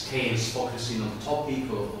scales focusing on the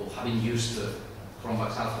topic or having used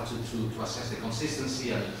Cronbach's alpha to assess the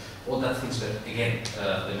consistency and all that things. But again,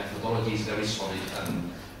 the methodology is very solid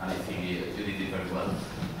and I think you did it very well.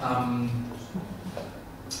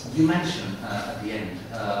 You mentioned at the end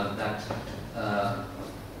that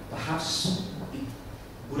perhaps it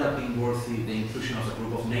would have been worthy the inclusion of a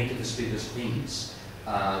group of native speakers of English.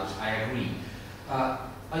 I agree.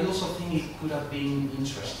 I also think it could have been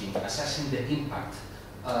interesting assessing the impact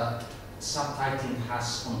subtitling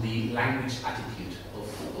has on the language attitude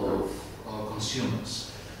of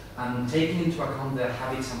consumers, and taking into account their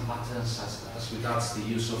habits and patterns as regards the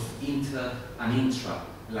use of inter and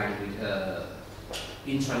intra-language,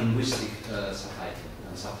 intra-linguistic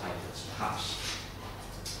subtitles, perhaps.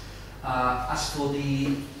 As for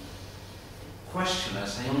the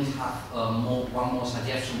questionnaires, I only have one more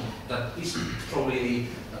suggestion that is probably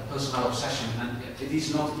a personal obsession, and it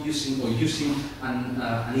is not using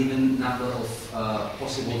an even number of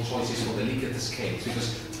possible choices for the Likert scales,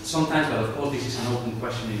 because sometimes, well, of course, this is an open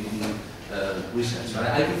question in research, but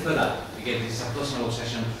I prefer that. Again, this is a personal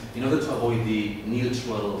obsession in order to avoid the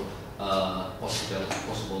neutral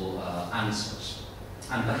possible answers.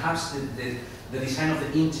 And perhaps the design of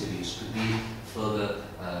the interviews could be further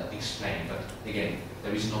explained, but again,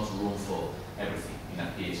 there is not room for everything in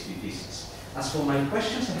a PhD thesis. As for my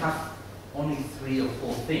questions, I have only 3 or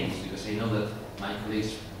 4 things, because I know that my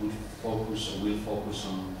colleagues would focus or will focus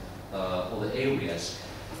on other areas.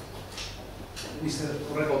 Mr.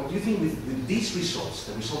 Orrego, do you think with these results,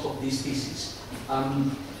 the result of this thesis,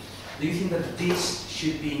 do you think that this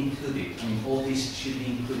should be included, all this should be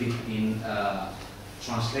included in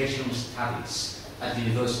translation studies at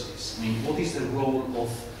universities? What is the role of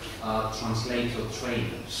translator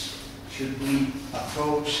trainers? Should we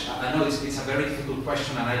approach, I know it's a very difficult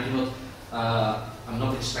question, and I do not, I'm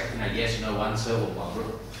not expecting a yes/no answer,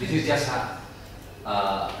 or this is just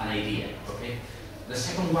an idea, okay? The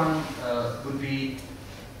second one would be,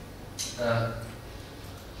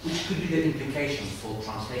 which could be the implications for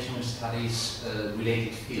translation studies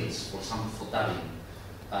related fields, for example for dubbing,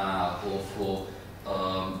 or for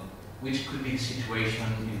which could be the situation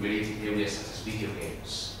in related areas such as video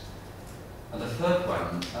games. And the third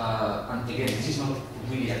one, and again, this is not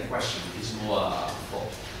really a question, it's more a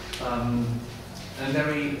thought. I'm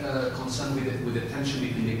very concerned with the tension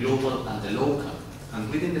between the global and the local. And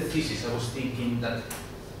within the thesis, I was thinking that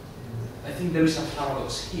I think there is a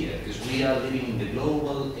paradox here, because we are living in the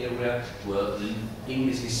global area where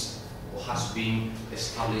English is or has been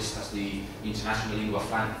established as the international lingua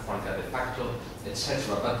franca de facto,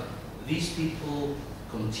 etc. But these people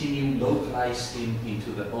continue localizing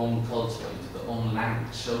into their own culture, into their own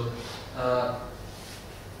language. So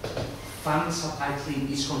fan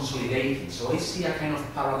subtitling is consolidating. So I see a kind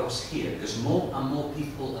of paradox here, because more and more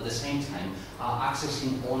people at the same time are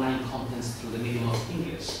accessing online contents through the medium of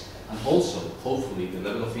English. And also, hopefully, the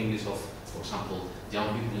level of English of, for example,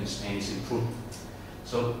 young people in Spain is improving.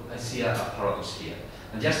 So I see a paradox here.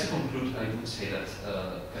 And just to conclude, I would say that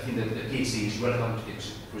I think that the PhD is relevant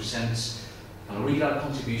because it presents an original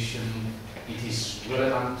contribution. It is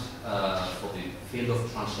relevant for the field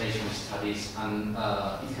of translation studies, and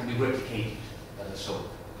it can be replicated, so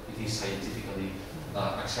it is scientifically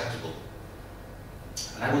acceptable.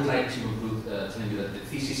 And I would like to conclude telling you that the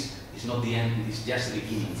thesis is not the end, it is just the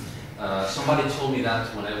beginning. Somebody told me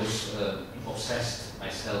that when I was obsessed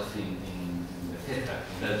myself in the theatre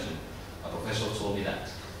in Belgium. A professor told me that,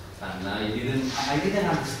 and I didn't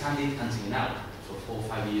understand it until now, so 4 or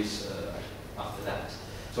 5 years after that.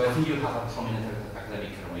 So I think you have a prominent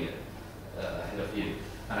academic career ahead of you,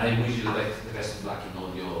 and I wish you the best of luck in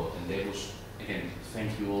all your endeavors. Again,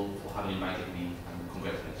 thank you all for having invited me, and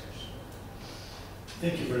congratulations.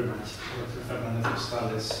 Thank you very much, Dr. Fernando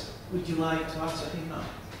Gonzalez. Would you like to answer him now?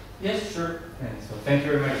 Yes, sure. And so thank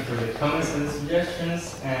you very much for the comments and the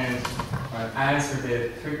suggestions, and I answered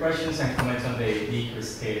the 3 questions and comment on the Likert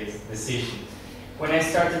scale decision. When I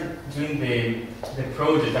started doing the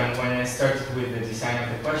project and when I started with the design of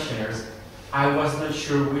the questionnaires, I was not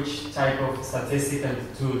sure which type of statistical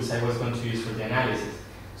tools I was going to use for the analysis.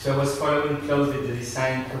 So I was following closely the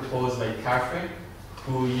design proposed by Catherine,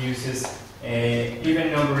 who uses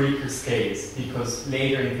even number Likert scales, because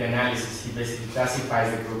later in the analysis he basically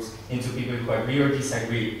classifies the groups into people who agree or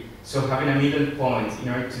disagree. So having a middle point in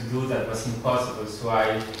order to do that was impossible, so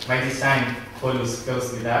my design follows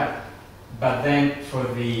closely that. But then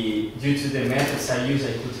due to the methods I use,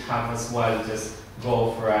 I could have as well just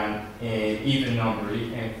go for an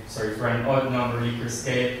for an odd number Likert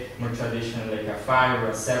scale, more traditional like a 5 or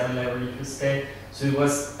a 7 level Likert scale. So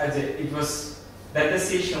that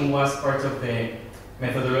decision was part of the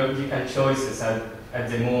methodological choices at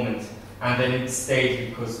the moment, and then it stayed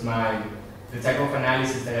because the type of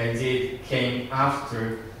analysis that I did came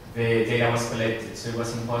after the data was collected, so it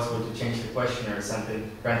was impossible to change the questionnaires and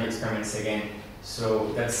then run the experiments again.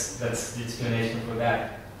 So that's the explanation for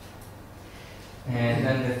that. And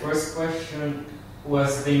then the first question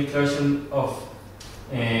was the inclusion of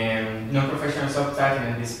non-professional subtitling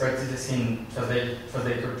and these practices in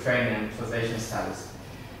translator training and translation studies.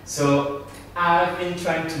 So I've been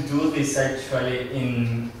trying to do this actually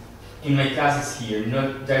in my classes here,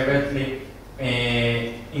 not directly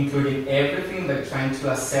including everything, but trying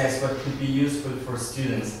to assess what could be useful for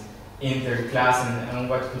students in their class and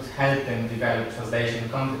what could help them develop translation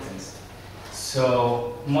competence.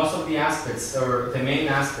 So most of the aspects, or the main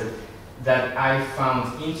aspect that I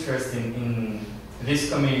found interesting in these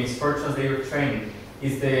communities for translator training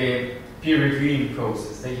is the peer reviewing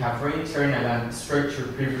process. They have very internal and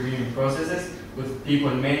structured peer reviewing processes with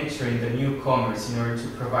people mentoring the newcomers in order to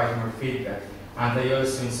provide more feedback. And they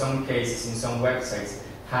also, in some cases, in some websites,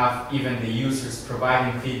 have even the users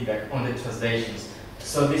providing feedback on the translations.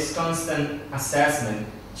 So this constant assessment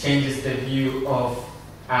changes the view of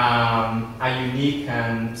a unique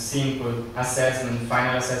and simple assessment,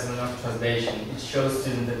 final assessment of translation. It shows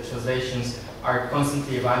students that translations are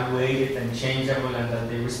constantly evaluated and changeable, and that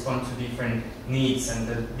they respond to different needs, and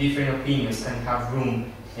that different opinions can have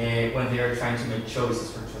room when they are trying to make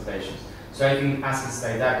choices for translations. So I think aspects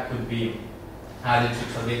like that could be added to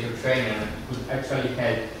translator training and could actually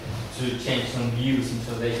help to change some views in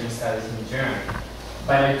translation studies in general.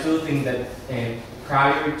 But I do think that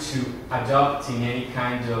prior to adopting any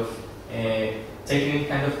kind of, taking any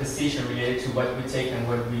kind of decision related to what we take and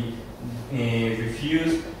what we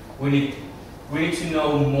refuse, we need to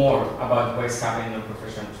know more about what is happening in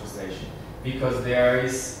professional translation, because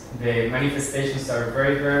the manifestations are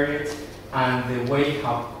very varied, and the way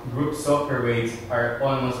how groups operate are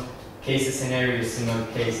almost case scenarios in all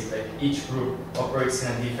cases. Like each group operates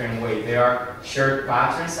in a different way. There are shared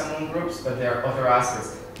patterns among groups, but there are other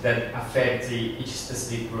aspects that affect each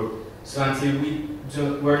specific group. So until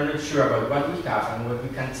we're not sure about what we have and what we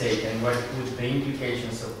can take and what would the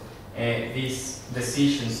implications of these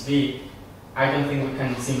decisions be, I don't think we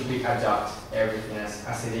can simply adopt everything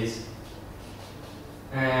as it is.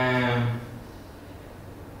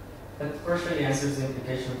 That partially answers the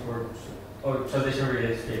implication for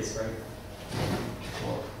translation-related fields, right?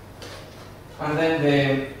 And then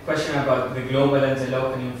the question about the global and the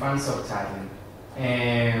local in fan subtitling.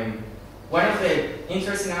 One of the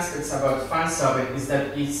interesting aspects about fan subbing is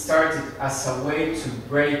that it started as a way to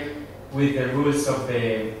break with the rules of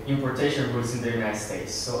the importation rules in the United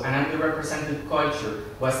States. So an underrepresented culture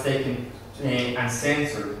was taken and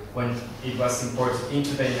censored when it was imported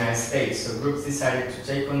into the United States. So groups decided to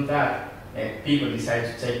take on that, people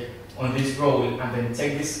decided to take on this role and then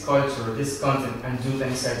take this culture, this content, and do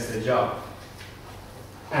themselves the job.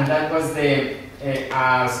 And that was the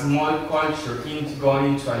small culture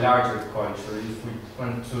going into a larger culture, if we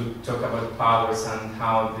want to talk about powers and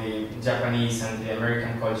how the Japanese and the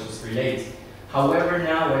American cultures relate. However,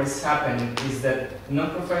 now what is happening is that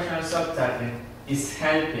non-professional subtitling is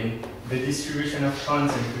helping the distribution of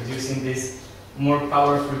content, producing this more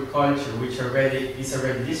powerful culture, which is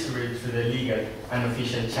already distributed through the legal and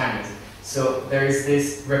official channels. So there is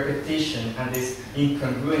this repetition and this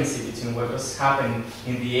incongruency between what was happening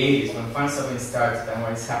in the 80s when fansubbing started and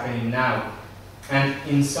what is happening now. And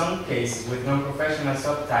in some cases, with non-professional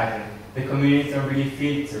subtitling, the community don't really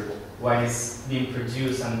filter what is being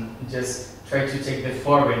produced and just try to take the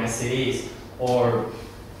foreign as it is, or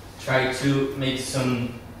try to make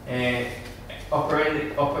some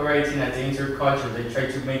operating at the interculture. They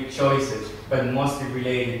try to make choices, but mostly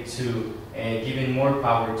related to giving more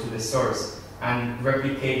power to the source and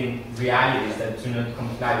replicating realities that do not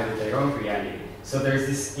comply with their own reality. So there's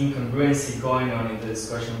this incongruency going on in the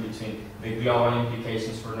discussion between the global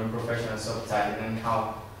implications for non-professional subtitling and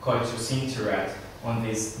how cultures interact on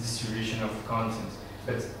this distribution of content.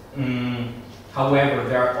 But however,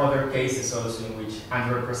 there are other cases also in which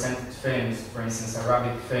underrepresented films, for instance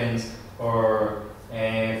Arabic films or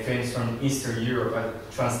films from Eastern Europe, are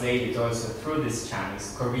translated also through these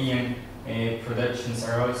channels. Korean productions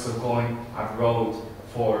are also going abroad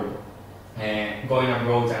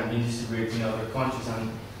and being distributed in other countries,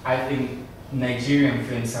 and I think Nigerian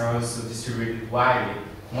films are also distributed widely,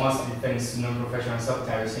 mostly thanks to non-professional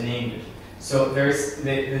subtitles in English. So there's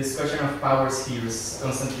the discussion of powers here is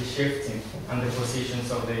constantly shifting, and the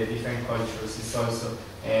positions of the different cultures is also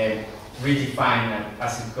redefined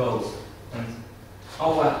as it goes.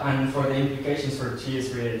 And for the implications for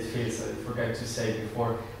TS-related fields, I forgot to say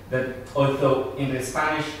before that although in the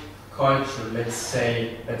Spanish culture, let's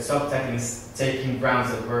say that subtitling is taking grounds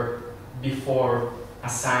that were before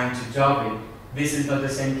assigned to dubbing, this is not the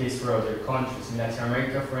same case for other countries. In Latin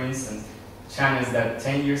America, for instance, channels that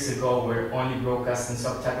 10 years ago were only broadcasting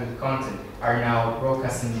subtitled content are now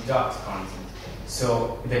broadcasting dubbed content.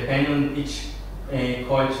 So depending on each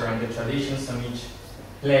culture and the traditions of each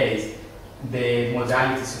place, the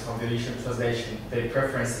modalities of audiovisual translation, the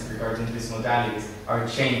preferences regarding these modalities are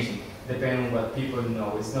changing depending on what people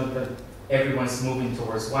know. It's not that everyone's moving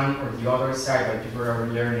towards one or the other side, but people are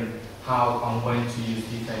learning how and when to use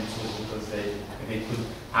different tools because they could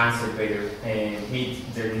answer better and meet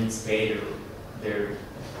their needs better, their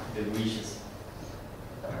wishes.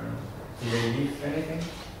 Did I leave anything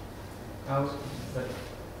out? But,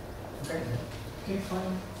 okay. Okay,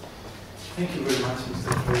 fine. Thank you very much, Mr.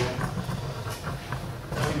 Orrego.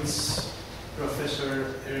 It's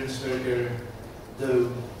Professor Ernstberger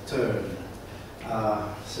turn.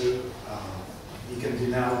 You can do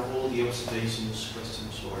now all the observations,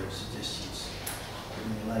 questions, or suggestions.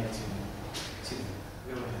 Would you like to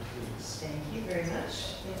go ahead, please? Thank you very much.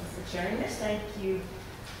 Thank you for chairing this. Thank you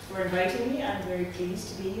for inviting me. I'm very pleased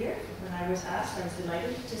to be here. When I was asked, I was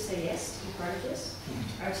delighted to say yes to be part of this.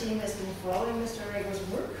 Our team has been following Mr. Orrego's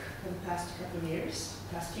work for the past couple of years,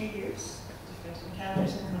 past few years, different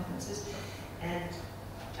encounters and conferences, and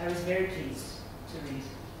I was very pleased to read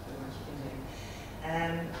the work you've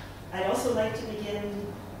been doing. I'd also like to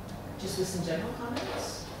begin just with some general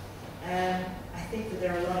comments. I think that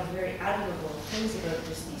there are a lot of very admirable things about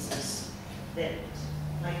this thesis that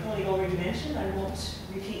my colleague already mentioned. I won't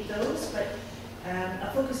repeat those, but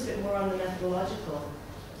I'll focus a bit more on the methodological.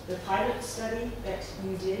 The pilot study that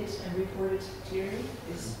you did and reported clearly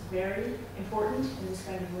is very important in this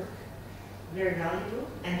kind of work, very valuable,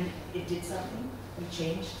 and it did something. We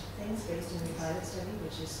changed things based on the pilot study,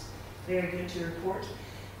 which is very good to report.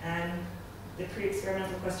 The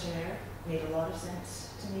pre-experimental questionnaire made a lot of sense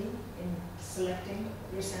to me in selecting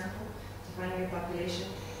your sample, defining your population.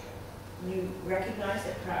 You recognize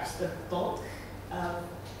that perhaps the bulk of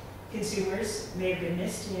consumers may have been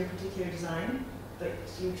missed in your particular design, but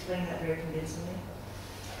you explained that very convincingly.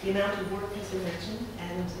 The amount of work has been mentioned,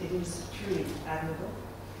 and it is truly admirable.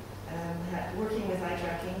 Working with eye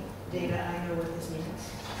tracking data, I know what this means.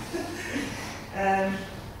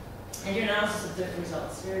 And your analysis of the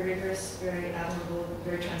results, very rigorous, very admirable,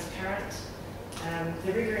 very transparent.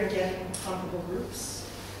 The rigor in getting comparable groups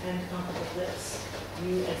and comparable flips.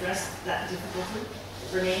 You addressed that difficulty.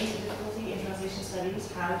 It remains a difficulty in translation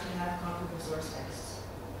studies, how to have comparable source texts.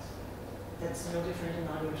 That's no different in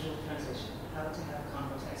audiovisual translation, how to have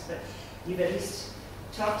comparable text. But you've at least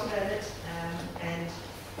talked about it, and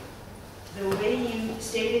the way you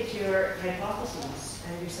stated your hypotheses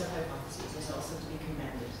and your sub-hypotheses is also to be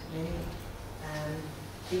commended. Many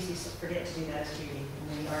theses forget to do that really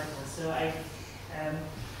in the articles. So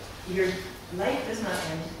your life does not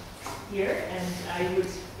end here, and I would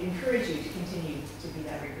encourage you to continue to be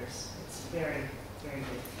that rigorous. It's very, very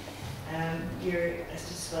good. Your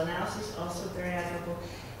statistical analysis also very admirable.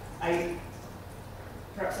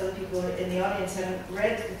 Perhaps other people in the audience haven't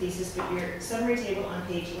read the thesis, but your summary table on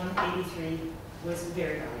page 183 was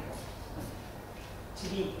very valuable. To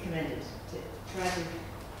be commended. To try to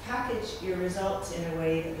package your results in a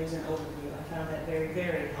way that there's an overview. I found that very,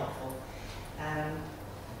 very helpful.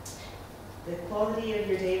 The quality of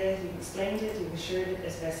your data, you've explained it, you've assured it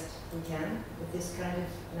as best we can with this kind of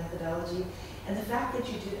methodology. And the fact that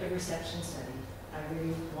you did a reception study, I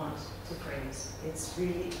really want to praise. It's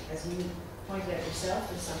really, as you pointed out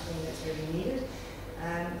yourself, is something that's really needed.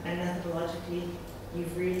 And methodologically,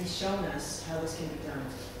 you've really shown us how this can be done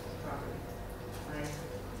properly. My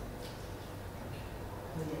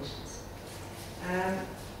congratulations.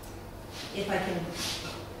 If I can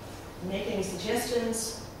make any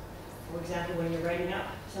suggestions, for example, when you're writing up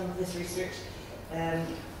some of this research,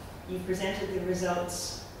 you presented the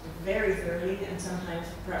results very thoroughly, and sometimes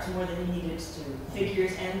perhaps more than you needed to.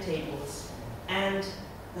 Figures and tables, and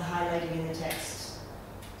the highlighting in the text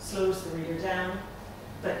slows the reader down,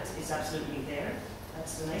 but it's absolutely there.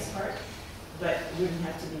 That's the nice part, but wouldn't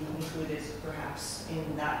have to be included perhaps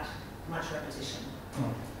in that much repetition.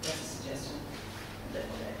 That's a suggestion.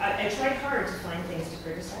 I tried hard to find things to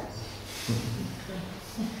criticize.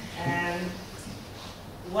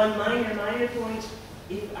 One minor point,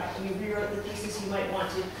 if you rewrote the thesis, you might want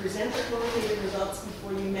to present the qualitative results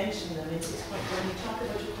before you mention them. In 6.1, you talk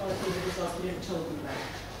about your qualitative results, but you haven't told them about it.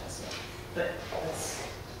 But that's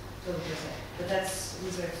totally percent. But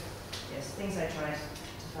these are, yes, things I tried to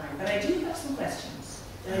find. But I do have some questions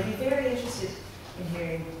that I'd be very interested in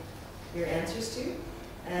hearing your answers to.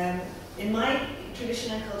 In my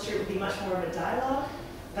tradition and culture, it would be much more of a dialogue,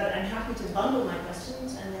 but I'm happy to bundle my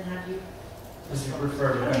questions and then have you. As you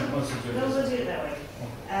prefer, we can also do No, this. we'll do it that way.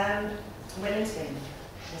 When in Spain,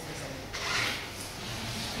 as they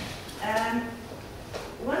say.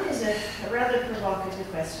 One is a rather provocative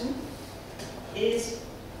question.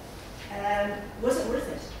 Was it worth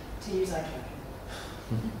it to use eye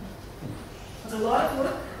tracking? It's a lot of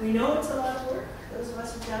work. We know it's a lot of work. Those of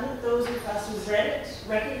us who've done it, those of us who've read it,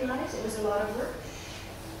 recognize it was a lot of work.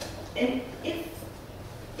 And if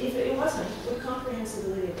it wasn't, would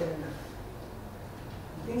comprehensibility have been enough?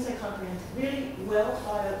 Things like really well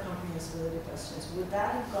thought out comprehensibility questions, would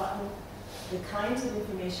that have gotten the kinds of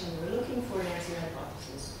information we're looking for in answering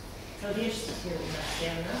hypotheses? So I'll be interested to hear what you have to say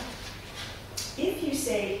on that. If you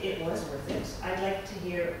say it was worth it, I'd like to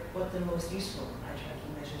hear what the most useful eye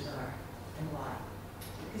tracking measures are and why.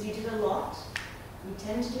 Because you did a lot. We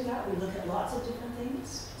tend to do that. We look at lots of different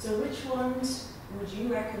things. So which ones would you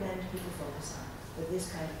recommend people focus on with this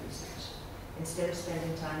kind of research instead of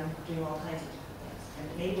spending time doing all kinds of different things? And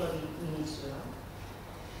maybe we need to do it.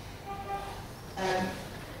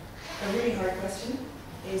 A really hard question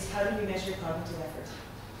is, how do you measure cognitive effort?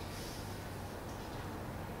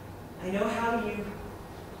 I know how you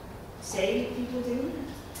say people do,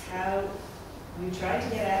 how you try to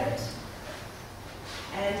get at it,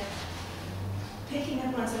 and picking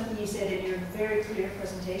up on something you said in your very clear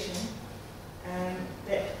presentation,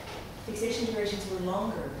 that fixation durations were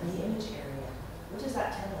longer in the image area. What does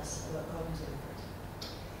that tell us about cognitive effort?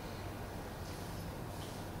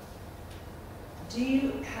 Do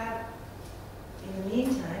you have, in the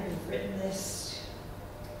meantime, you've written this,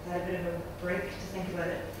 had a bit of a break to think about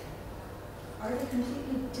it, are there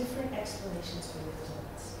completely different explanations for your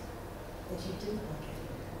results that you didn't look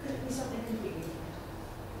at? Could it be something completely different?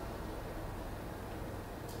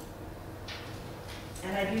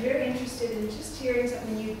 And I'd be very interested in just hearing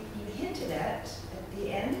something you hinted at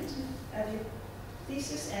the end of your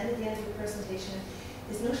thesis and at the end of your presentation,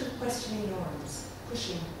 this notion of questioning norms,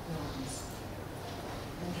 pushing norms,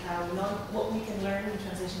 and how what we can learn in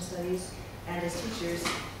translation studies and as teachers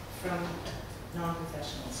from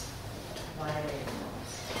non-professionals. A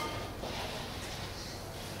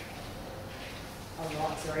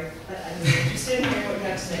lot, sorry, but I'm really interested in hearing what you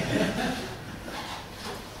have to say.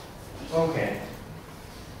 Okay.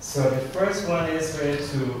 So the first one is related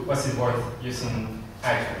to, was it worth using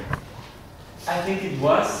eye tracking? I think it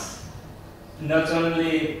was, not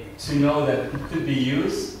only to know that it could be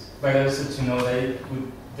used, but also to know that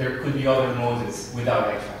there could be other modes without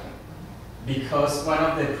eye tracking. Because one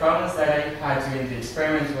of the problems that I had during the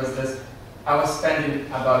experiment was that I was spending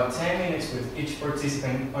about 10 minutes with each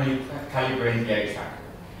participant only calibrating the eye tracker.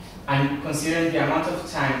 And considering the amount of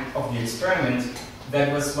time of the experiment,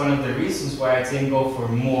 that was one of the reasons why I didn't go for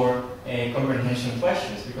more comprehension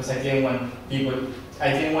questions, because I didn't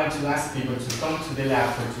want to ask people to come to the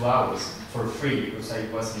lab for 2 hours for free, because I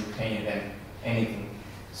wasn't paying them anything.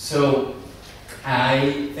 So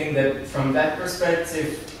I think that from that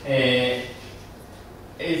perspective,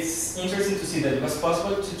 it's interesting to see that it was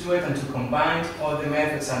possible to do it and to combine all the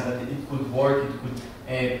methods, and that it could work, it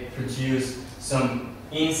could produce some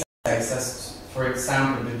insights as, for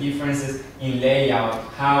example, the differences in layout,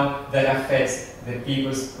 how that affects the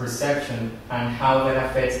people's perception and how that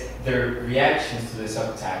affects their reactions to the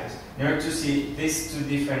subtitles. In order to see these two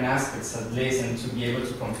different aspects at least and to be able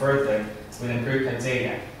to convert them with empirical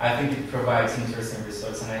data, I think it provides interesting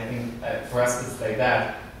results, and I think for aspects like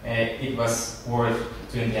that, it was worth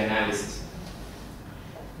doing the analysis.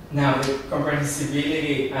 Now, the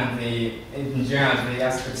comprehensibility and in general, the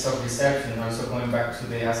aspects of reception, also going back to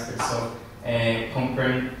the aspects of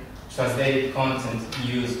comparing translated content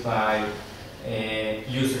used by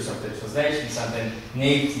users of the translations and then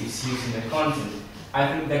natives using the content. I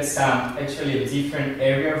think that's actually a different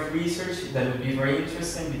area of research that would be very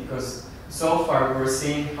interesting, because so far we're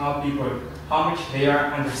seeing how much they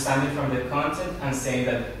are understanding from the content and saying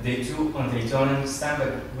that they do and they don't understand,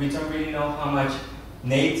 but we don't really know how much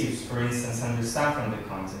natives, for instance, understand from the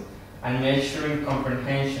content, and measuring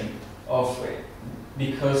comprehension of it,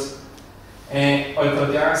 because although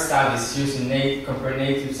there are studies using compare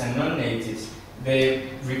natives and non-natives, the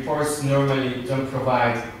reports normally don't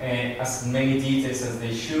provide as many details as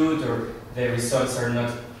they should, or the results are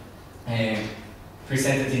not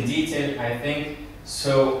presented in detail, I think.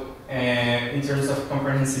 So in terms of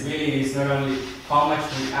comprehensibility, it's not only how much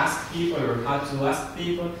we ask people or how to ask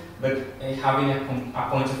people, but having a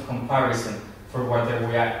point of comparison for what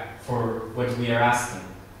we are asking.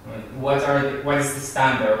 What is the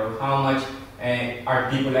standard, or how much are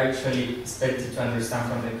people actually expected to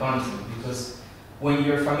understand from the content? Because when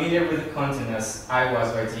you're familiar with the content, as I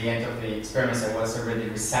was by the end of the experiments, I was already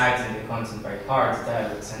reciting the content by heart,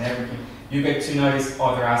 dialogues and everything, you get to notice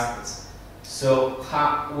other aspects. So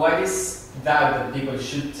what is that people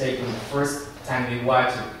should take on the first time they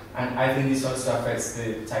watch it? And I think this also affects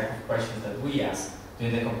the type of questions that we ask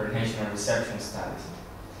during the comprehension and reception studies.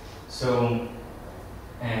 So,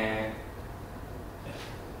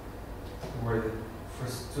 were the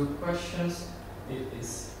first two questions? It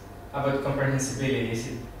is about comprehensibility.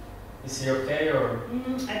 Is it okay, or?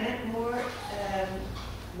 I meant more,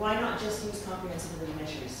 why not just use comprehensibility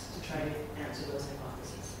measures to try to answer those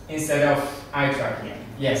hypotheses? Instead of eye tracking? Yeah.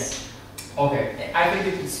 Yes. Okay. I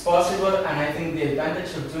think it is possible, and I think the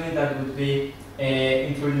advantage of doing that would be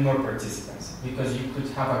including more participants, because you could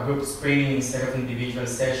have a group screening instead of individual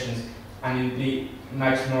sessions, and it would be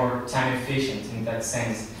much more time efficient in that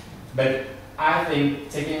sense. But I think,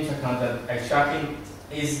 taking into account that eye tracking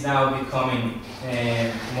is now becoming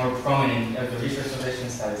more prominent at the research translation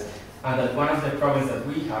studies, and that one of the problems that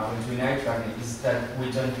we have when doing eye tracking is that we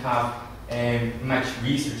don't have much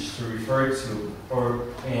research to refer to, or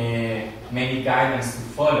many guidelines to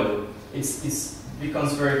follow. It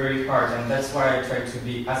becomes very, very hard, and that's why I try to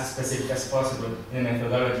be as specific as possible in the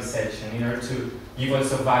methodology section in order to give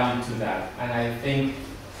also value to that. And I think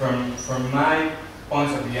from my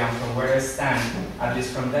point of view and from where I stand, at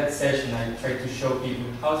least from that session, I try to show people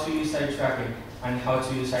how to use eye tracking and how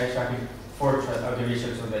to use eye tracking for the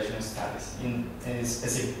research translation studies in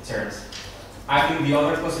specific terms. I think the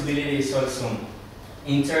other possibility is also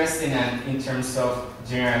interesting, and in terms of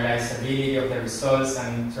generalizability of the results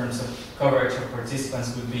and in terms of coverage of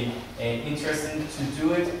participants would be interesting to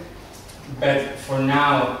do it. But for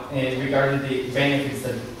now, regarding the benefits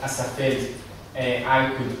that as a field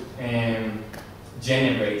I could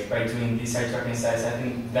generate by doing these eye tracking studies, I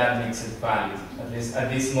think that makes it valid, at least at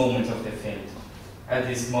this moment of the field, at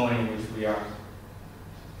this moment in which we are.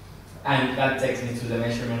 And that takes me to the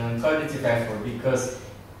measurement and cognitive effort, because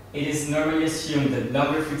it is normally assumed that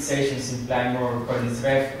longer fixations imply more cognitive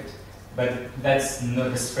effort, but that's not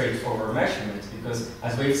a straightforward measurement, because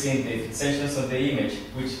as we've seen, the fixations of the image,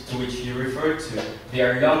 to which you refer to, they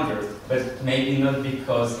are longer, but maybe not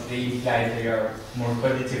because they imply they are more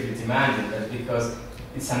cognitively demanding, but because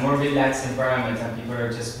it's a more relaxed environment and people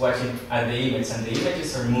are just watching at the image, and the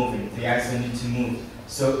images are moving, the eyes don't need to move.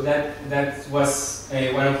 So that was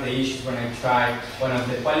one of the issues when I tried one of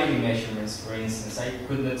the quality measurements, for instance. I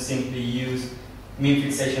could not simply use mean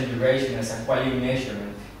fixation duration as a quality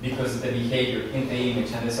measurement, because the behavior in the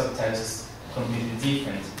image and the subtitles is completely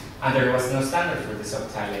different, and there was no standard for the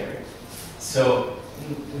subtitle area. So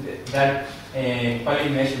that quality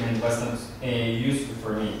measurement was not useful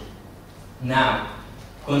for me. Now,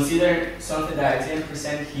 Consider something that I didn't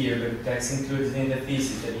present here, but that's included in the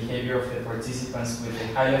thesis, the behavior of the participants with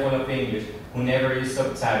a high level of English who never use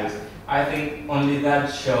subtitles. I think only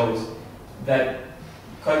that shows that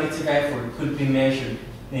cognitive effort could be measured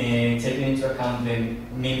taking into account the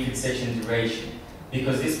mean fixation duration.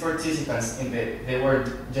 Because these participants, there were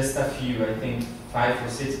just a few, I think 5 or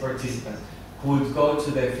 6 participants, who would go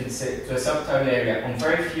to a subtitle area on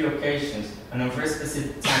very few occasions and on very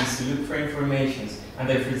specific times to look for information, and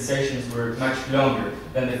their fixations were much longer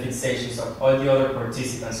than the fixations of all the other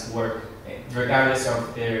participants who were, regardless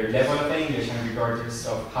of their level of English and regardless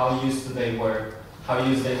of how used they were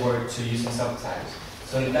to using subtitles.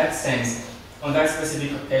 So in that sense, on that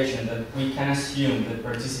specific occasion, that we can assume that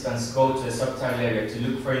participants go to the subtitle area to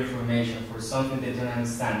look for information for something they don't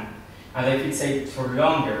understand, and they fixate for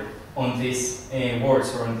longer on these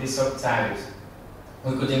words or on these subtitles,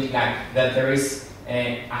 we could imply that there is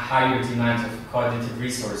a higher demand of cognitive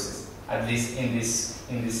resources, at least in these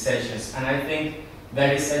sessions. And I think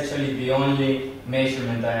that is actually the only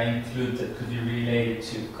measurement that I include that could be related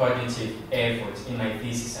to cognitive effort in my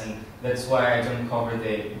thesis, and that's why I don't cover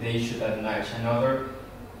the issue that much. Another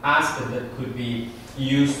aspect that could be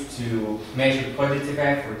used to measure cognitive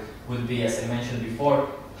effort would be, as I mentioned before,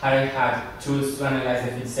 had I had tools to analyze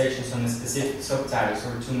the fixations on the specific subtitles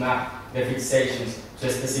or to map the fixations to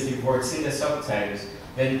specific words in the subtitles,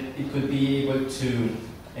 then it could be able to,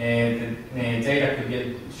 the data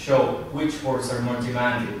could show which words are more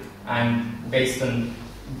demanded, and based on,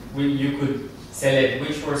 you could select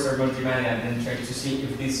which words are more demanded and then try to see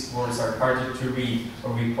if these words are harder to read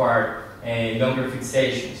or require longer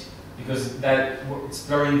fixations, because that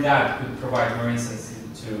exploring that could provide more insights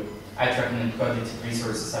into eye tracking and cognitive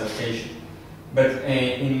resources allocation. But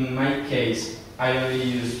in my case, I only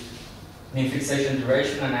use mean fixation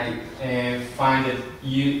duration, and I found that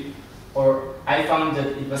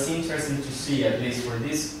it was interesting to see, at least for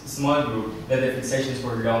this small group, that the fixations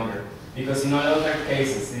were longer. Because in all other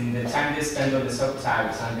cases, in the time they spend on the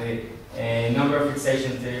subtitles and the number of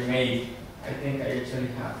fixations they made, I think I actually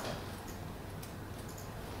have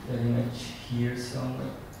the image here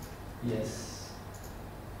somewhere. Yes.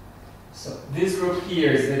 So this group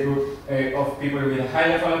here is the group of people with a high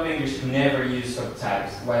level of English who never use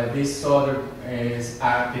subtitles, while this other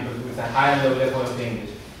are people with a high low level of English.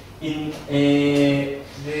 In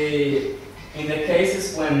the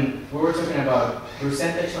cases when we were talking about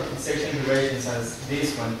percentage of fixation durations as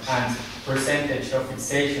this one and percentage of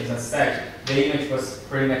fixations as such, the image was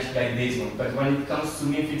pretty much like this one. But when it comes to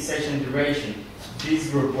mean fixation duration, this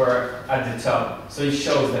group were at the top. So it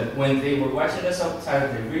shows that when they were watching the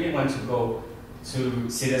subtitles, they really want to go to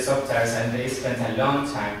see the subtitles, and they spent a long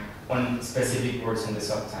time on specific words in the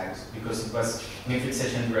subtitles, because it was mean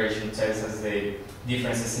fixation duration tells us the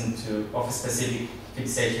differences of specific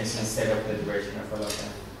fixations instead of the duration of all of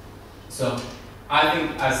them. So I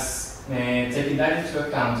think, as taking that into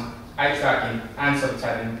account, eye tracking and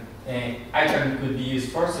subtitling, eye tracking could be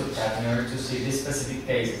used for subtitling in order to see these specific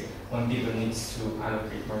cases when people need to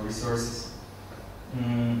allocate more resources.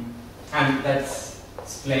 And that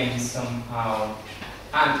explains somehow,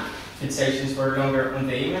 and fixations were longer on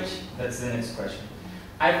the image. That's the next question.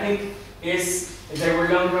 I think they were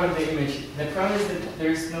longer on the image. The problem is that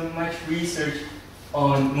there's not much research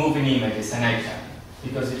on moving images and eye tracking,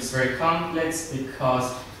 because it's very complex,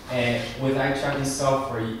 because with eye tracking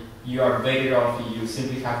software you are better off, you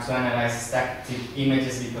simply have to analyze static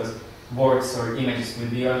images because words or images will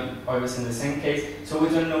be always in the same case, so we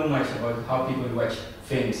don't know much about how people watch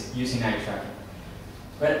films using eye tracking.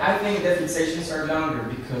 But I think the fixations are longer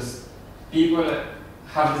because people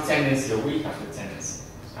have the tendency, or we have the tendency,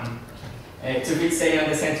 to fixate on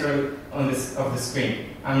the center of the screen.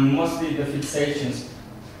 And mostly the fixations,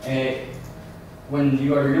 when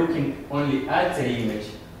you are looking only at the image,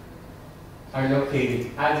 are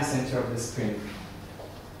located at the center of the screen.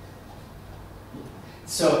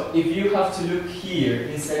 So if you have to look here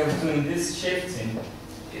instead of doing this shifting,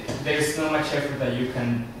 there's not much effort that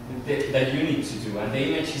you need to do, and the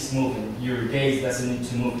image is moving. Your gaze doesn't need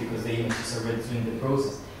to move because the image is already doing the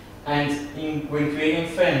process. And when creating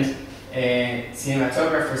films,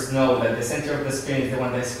 cinematographers know that the center of the screen is the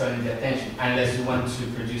one that's calling the attention, unless you want to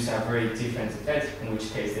produce a very different effect, in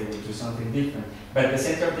which case they will do something different. But the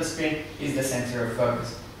center of the screen is the center of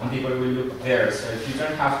focus, and people will look there. So if you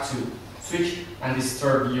don't have to switch and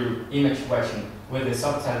disturb your image watching with the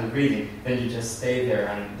subtitle reading, then you just stay there,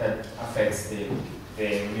 and that affects the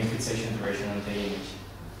mean fixation duration on the image.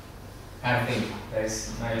 I think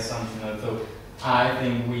that's my assumption, although I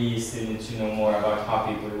think we still need to know more about how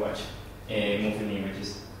people watch moving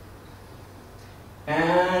images.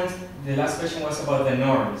 And the last question was about the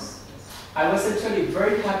norms. I was actually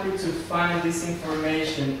very happy to find this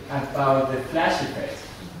information about the flash effect,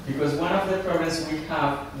 because one of the problems we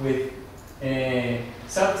have with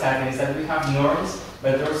subtitling is that we have norms,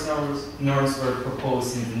 but those norms were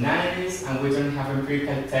proposed in the 90s, and we don't have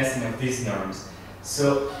empirical testing of these norms.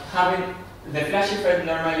 So having the flash effect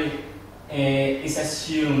normally is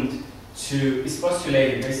assumed to, is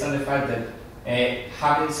postulated based on the fact that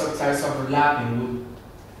having subtitles overlapping would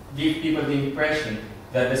give people the impression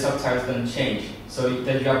that the subtitles don't change, so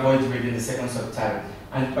that you avoid reading the second subtitle.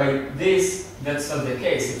 And by this, that's not the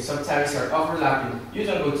case. If subtitles are overlapping, you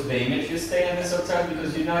don't go to the image, you stay on the subtitle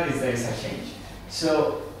because you notice there is a change.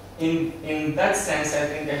 So in that sense, I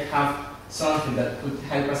think I have something that could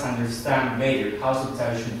help us understand better how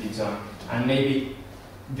subtitles should be done. And maybe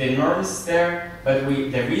the norm is there, but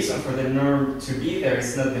the reason for the norm to be there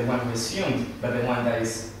is not the one we assumed, but the one that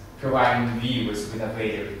is providing viewers with a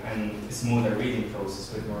better and smoother reading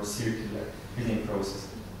process, with more circular reading process.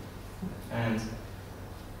 And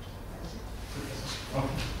oh,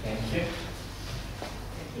 thank you.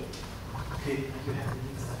 Okay, you have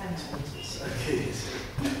okay.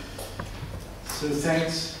 So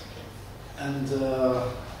thanks, and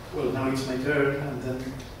well, now it's my turn, and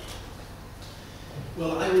then.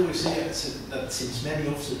 Well, I always say that since many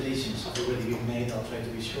observations have already been made, I'll try to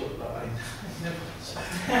be short, but I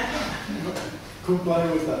never comply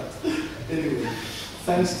with that. Anyway,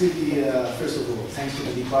 thanks to the, first of all, thanks to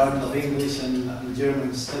the Department of English and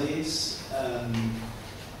German Studies.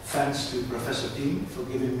 Thanks to Professor Tim for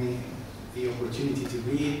giving me the opportunity to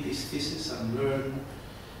read this thesis and learn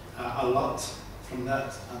a lot from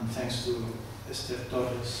that. And thanks to Esther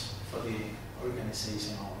Torres for the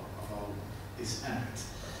organization of all this act.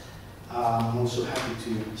 I'm also happy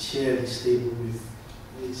to share this table with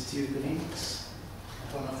these two colleagues.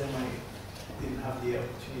 One of them I didn't have the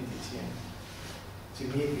opportunity to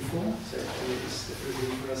meet before, so it's the first day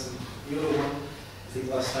for us. And the other one, I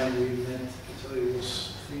think last time we met each other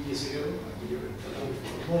was 3 years ago,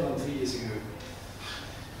 more than 3 years ago.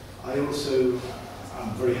 I also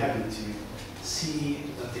am very happy to see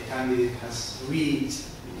that the candidate has reached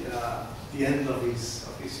the end of his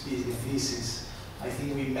PhD thesis. I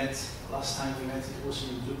think we met, last time we met, it was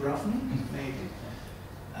in Dubrovnik, maybe.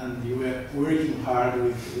 And you were working hard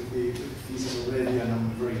with the thesis already, and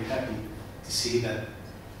I'm very happy to see that,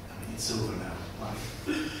 I mean, it's over now. Right?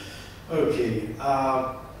 Okay.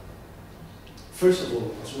 First of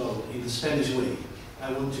all, as well, in the Spanish way,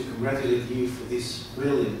 I want to congratulate you for this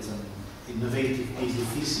brilliant and innovative PhD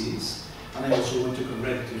thesis, and I also want to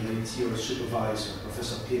congratulate your supervisor,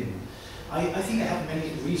 Professor Pin. I think I have many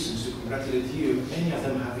reasons to congratulate you. Many of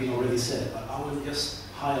them have been already said, but I will just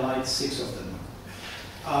highlight 6 of them.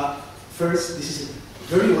 First, this is a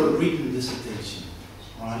very well written dissertation,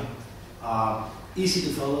 right? Easy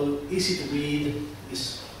to follow, easy to read,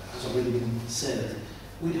 has already been said,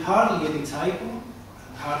 with hardly any typo,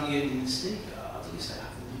 and hardly any mistake. At least I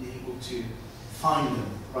haven't been able to find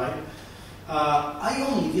them, right? The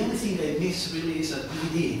only thing I miss really is a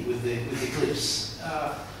DVD with the clips.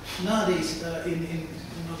 Nowadays, in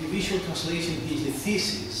the visual translation PhD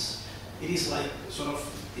thesis, it is like sort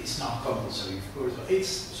of, it's not compulsory, of course, but it's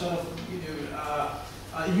sort of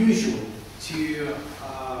usual to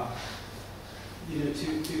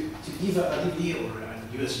to give a DVD or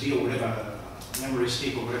a USB or whatever, a memory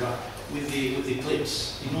stick or whatever, with the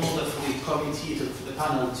clips, in order for the committee, for the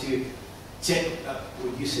panel to check that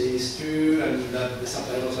what you say is true and that the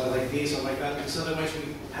subtitles are like this or like that, because otherwise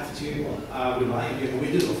we have to rely on you.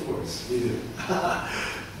 We do, of course, we do.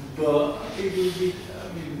 But it will be,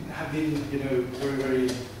 have been, very, very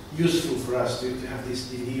useful for us to have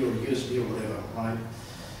this DVD or USB or whatever, right?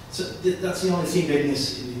 So that's the only thing I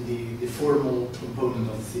miss in the formal component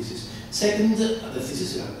of the thesis. Second, the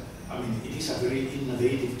thesis, it is a very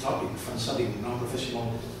innovative topic from studying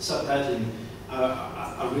non-professional subtitling.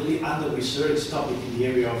 A really under-researched topic in the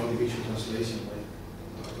area of audiovisual translation, like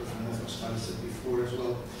Dr. Fernandez said before as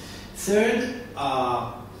well. Third,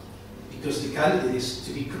 because the candidate is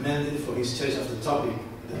to be commended for his choice of the topic,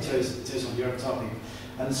 the choice of your topic,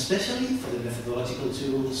 and especially for the methodological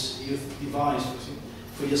tools you've devised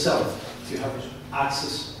for yourself to have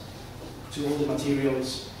access to all the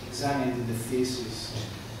materials examined in the thesis.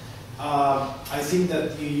 I think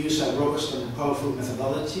that you use a robust and powerful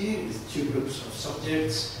methodology with 2 groups of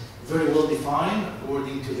subjects, very well defined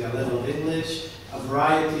according to their level of English, a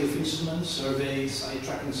variety of instruments, surveys, eye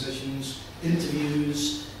tracking sessions,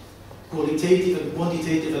 interviews, qualitative and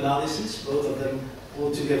quantitative analysis, both of them all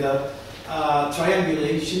together,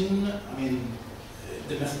 triangulation.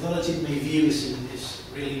 The methodology in my view is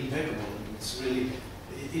really impeccable.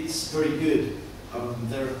 it's very good.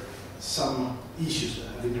 There are some issues that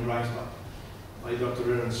have been raised by Dr.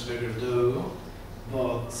 Ernst-Berger though,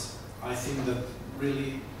 but I think that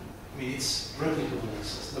really, I mean, it's replicable,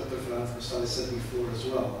 as Dr. Fernández said before as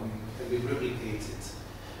well. I mean, it can be replicated,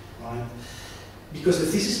 right? Because the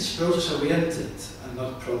thesis is process-oriented and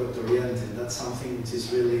not product-oriented. That's something which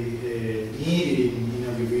is really needed in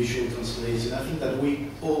audiovisual translation. I think that we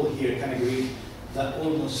all here can agree that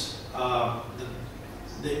almost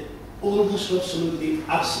the almost absolutely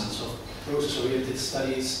absence of process-oriented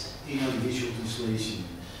studies in audiovisual translation.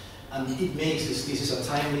 And it makes this thesis a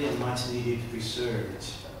timely and much needed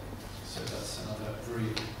research. So that's another very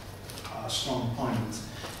strong point.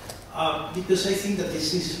 Because I think that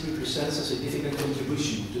this thesis represents a significant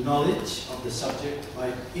contribution to knowledge of the subject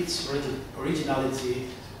by its originality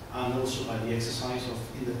and also by the exercise of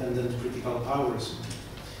independent critical powers.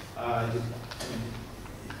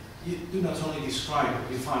 You do not only describe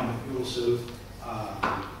what you find, but you also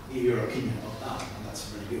give your opinion about that, and that's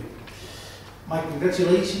very good. My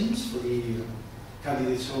congratulations for the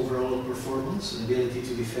candidate's overall performance and ability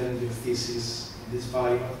to defend your thesis in this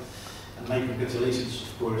bio. And my congratulations,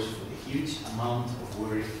 of course, for the huge amount of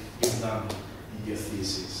work you've done in your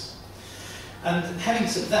thesis. And having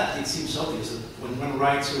said that, it seems obvious that when one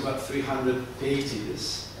writes over 300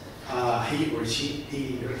 pages, he or she,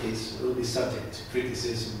 he in your case, will be subject to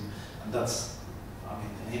criticism, and that's, I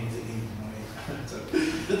mean, the name of the game.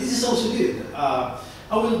 But this is also good.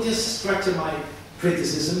 I will just structure my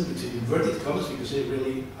criticism between inverted commas because I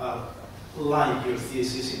really like your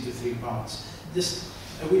thesis into 3 parts. Just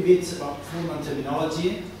a wee bit about form and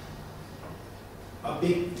terminology, a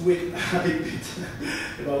big bit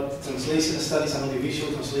about translation studies and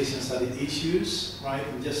audiovisual translation study issues, right?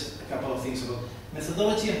 And just a couple of things about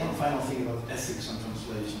methodology and one final thing about ethics and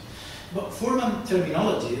translation. But form and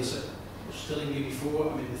terminology, as I was telling you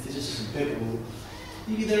before, I mean, the thesis is impeccable.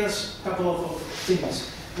 Maybe there's a couple of things.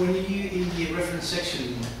 When you, in the reference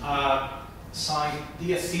section, cite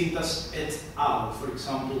Diaz-Cintas et al., for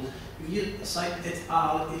example, if you cite et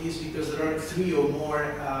al., it is because there are 3 or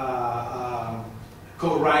more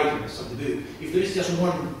co-writers of the book. If there is just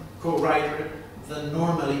one co-writer, then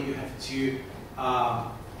normally you have to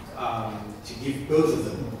give both of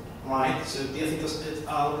them, right? So Diaz-Cintas et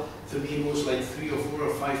al., for me, was like 3 or 4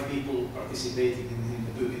 or 5 people participating in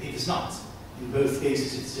the book. It is not. In both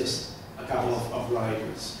cases, it's just a couple of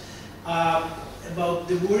writers. About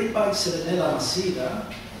the work by Serenella Macida,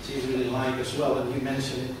 which I really like as well, and you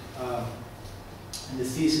mentioned it in the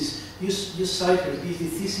thesis. You cite her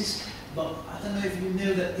thesis, but I don't know if you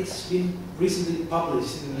know that it's been recently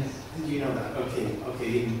published. Did you know that?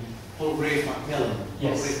 Okay. In Orrego Carmona.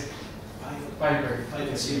 Yes.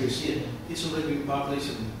 Private series. Yeah. It's already been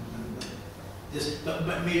published.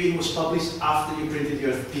 But maybe it was published after you printed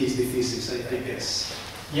your PhD thesis, I guess.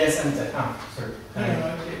 Yes, and sorry.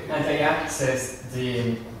 And I accessed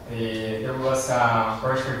there was a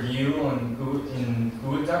first review in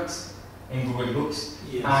Google Docs, in Google Books,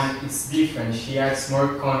 yes. And it's different. She adds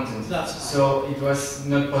more content, so it was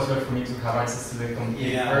not possible for me to have access to the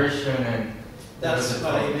complete version. And that's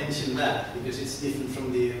why I mentioned that, because it's different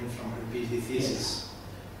from her PhD thesis,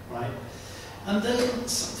 right? And then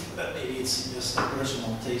something that maybe it's just a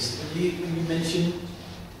personal taste. When you mention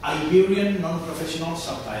Iberian non-professional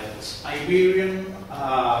subtitles, Iberian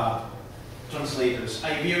translators,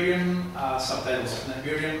 Iberian subtitles, and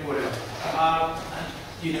Iberian whatever. And,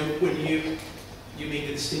 you know, when you make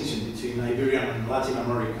the distinction between Iberian and Latin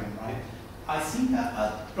American, right? I think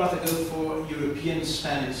I'd rather go for European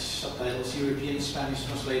Spanish subtitles, European Spanish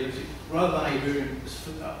translators, rather than Iberian.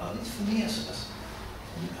 At least for me,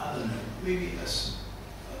 I don't know, maybe as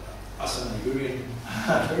an Iberian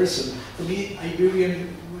person, for me,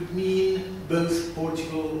 Iberian would mean both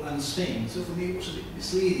Portugal and Spain. So for me, it was a bit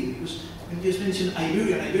misleading, because when you just mentioned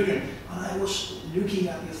Iberian, and I was looking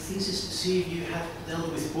at your thesis to see if you had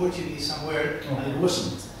dealt with Portuguese somewhere, and it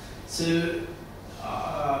wasn't. So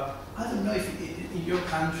I don't know if in your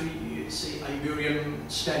country you say Iberian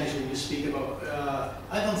Spanish when you speak about.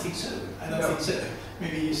 I don't think so. Think so.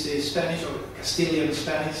 Maybe you say Spanish or Castilian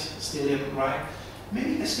Spanish, Castilian, right?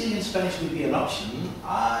 Maybe Castilian Spanish would be an option.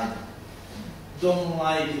 I don't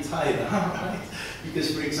like it either, right?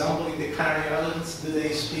 Because, for example, in the Canary Islands, do they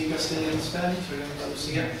speak Castilian Spanish or in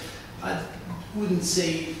Andalusia? I wouldn't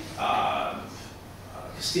say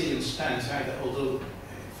Castilian Spanish either, although,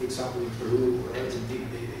 for example, in Peru or Argentina,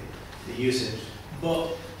 they use it.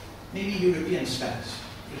 But maybe European Spanish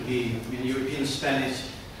would be, European Spanish.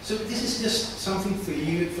 So this is just something for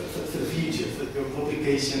you, for the future, for your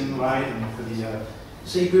publication, right? And for the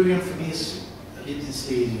Iberian for me is a bit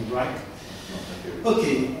misleading, right?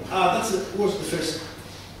 Okay, was the first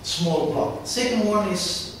small block. Second one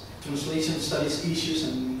is translation studies issues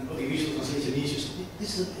and audiovisual translation issues.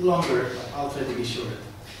 This is longer, but I'll try to be short.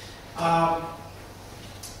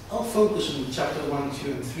 I'll focus on chapter 1,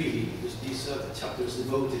 2, and 3, because these are the chapters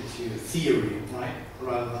devoted to theory, right?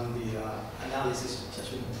 Rather than the analysis, which has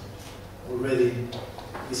been already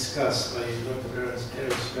discussed by Dr.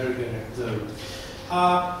 Ernst Berger.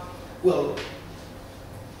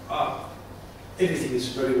 Everything is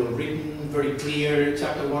very well written, very clear.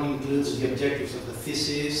 Chapter 1 includes the objectives of the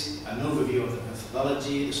thesis, an overview of the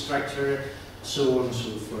methodology, the structure, so on and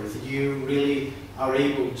so forth. You really are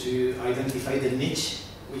able to identify the niche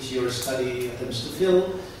which your study attempts to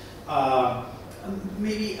fill.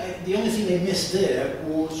 The only thing I missed there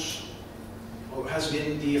was, or has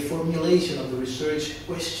been, the formulation of the research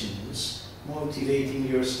questions motivating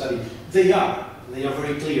your study. They are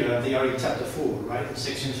very clear. They are in chapter 4, right? In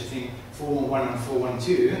sections, I think, 4.1 and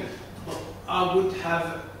 4.12. But I would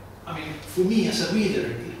have, for me as a reader,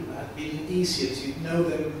 it would have been easier to know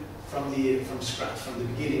them from scratch, from the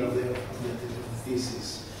beginning of the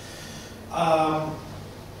thesis.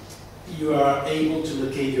 You are able to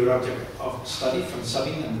locate your object of study from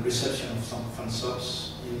subbing and the reception of some fan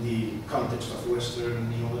subs in the context of Western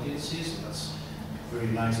new audiences. That's very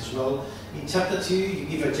nice as well. In chapter 2, you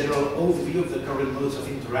give a general overview of the current modes of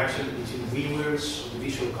interaction between viewers,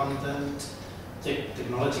 visual content,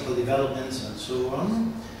 technological developments, and so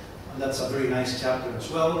on. And that's a very nice chapter as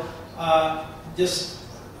well. This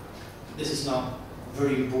is not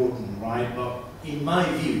very important, right? But in my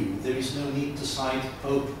view, there is no need to cite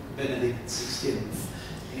Pope Benedict XVI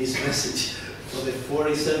in his message for the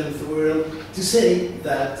 47th world to say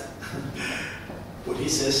that what he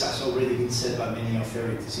says has already been said by many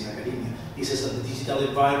authorities in academia. He says that the digital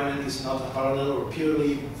environment is not a parallel or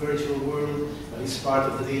purely virtual world, but is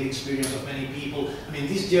part of the daily experience of many people.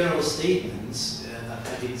 These general statements that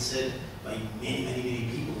have been said by many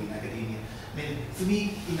people in academia. For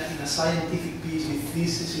me, in a scientific piece with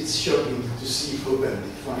thesis, it's shocking to see Pope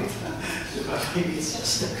Benedict, right? But maybe it's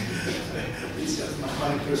just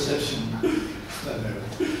my perception. I don't know.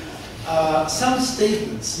 Some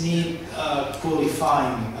statements need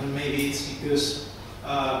qualifying, and maybe it's because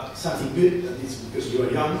something good, and it's because you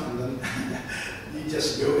are young, and then you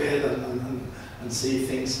just go ahead and say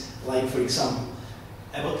things like, for example,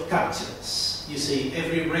 about captchas. You say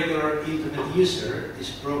every regular internet user is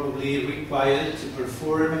probably required to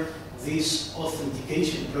perform this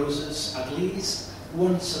authentication process at least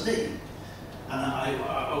once a day. And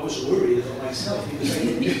I was worried about myself because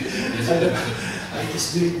I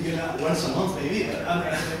just do it once a month maybe.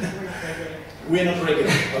 We're not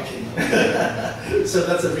regular. Okay. So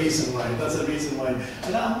that's a reason why.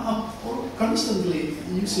 And I'm constantly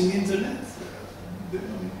using internet.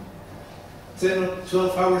 10 or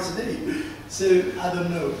 12 hours a day. So I don't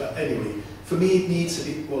know, but anyway, for me it needs a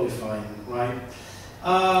bit qualifying, right?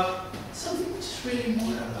 Something which is really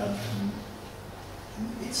more,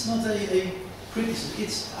 it's not a criticism,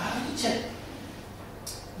 it's, I have to check.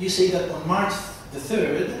 You say that on March the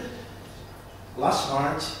 3rd, last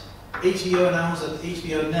March, HBO announced that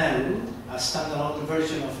HBO Now, a standalone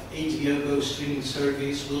version of HBO Go streaming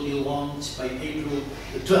service, will be launched by April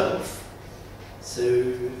the 12th.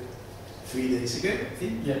 So, 3 days ago, I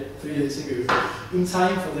think? Yeah, 3 days ago. In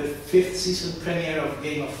time for the 5th season premiere of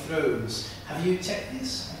Game of Thrones. Have you checked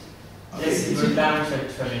this? Okay. Yes, it was launched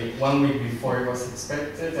actually 1 week before it was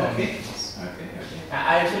expected. Okay.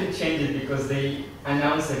 I actually changed it because they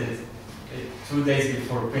announced it 2 days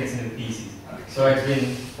before printing the pieces. Okay. So I've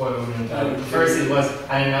been following it. First it was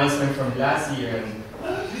an announcement from last year. And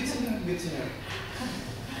good to know.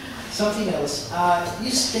 Something else. You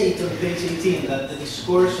state on page 18 that the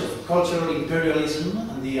discourse of cultural imperialism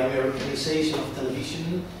and the Americanization of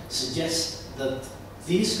television suggests that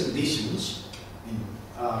these conditions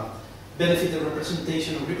benefit the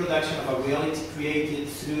representation and reproduction of a reality created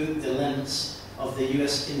through the lens of the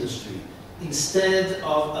US industry, instead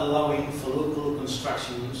of allowing for local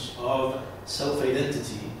constructions of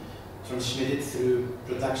self-identity transmitted through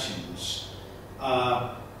productions.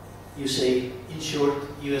 You say, in short,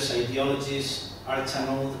 US ideologies are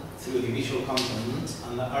channeled through the visual content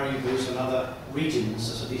and are imposed on other regions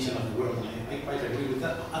as a vision of the world. And I quite agree with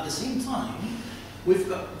that. But at the same time, we've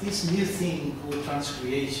got this new thing called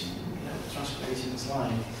transcreation. Transcreation is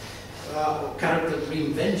like character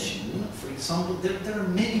reinvention. For example, there are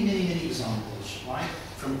many examples, right?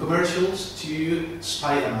 From commercials to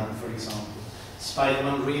Spider-Man, for example.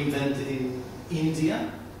 Spider-Man reinvented in India.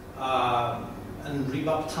 And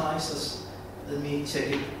rebaptized as, let me check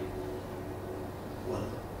it, well,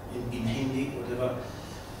 in Hindi, whatever,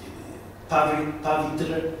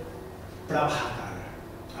 Pavitra Prabhakar.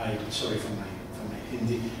 I'm sorry for my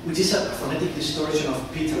Hindi, which is a phonetic distortion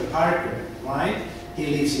of Peter Parker, right? He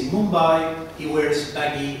lives in Mumbai, he wears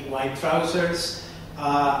baggy white trousers,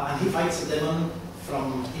 and he fights a demon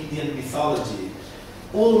from Indian mythology.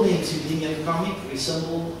 All names in the Indian comic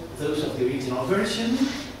resemble those of the original version,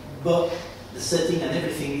 but the setting and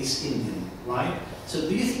everything is Indian, right? So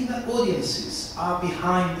do you think that audiences are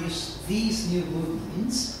behind these new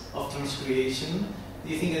movements of transcreation? Do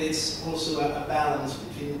you think that it's also a balance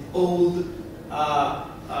between old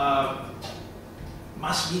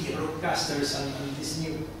mass media broadcasters and this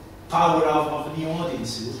new power of new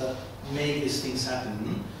audiences that make these things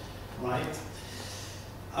happen, right?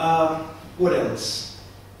 What else?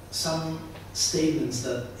 Some statements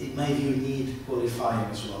that, in my view, need qualifying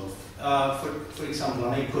as well. For example,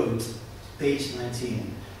 and I quote, page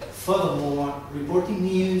 19. Furthermore, reporting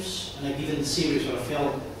news on a given series or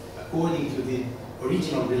film according to the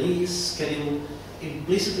original release schedule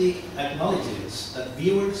implicitly acknowledges that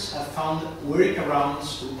viewers have found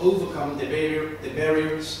workarounds to overcome the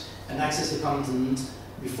barriers and access the content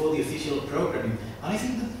before the official programming. And I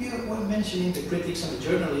think that you were mentioning the critics and the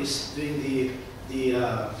journalists doing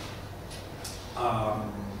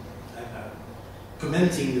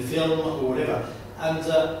commenting the film or whatever. And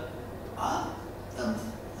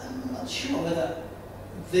I'm not sure whether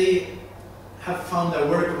they have found a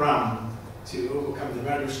workaround to overcome the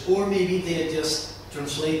barriers, or maybe they're just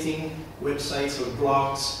translating websites or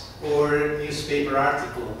blogs or newspaper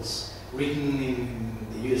articles written in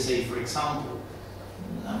the USA, for example.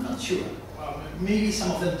 I'm not sure. Maybe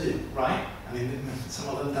some of them do, right? I mean, some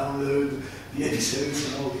of them download the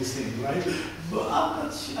episodes and all these things, right? But I'm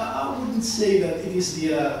not sure. I wouldn't say that it is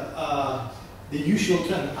the usual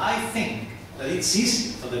trend. I think that it's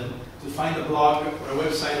easy for them to find a blog or a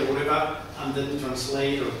website or whatever, and then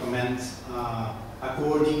translate or comment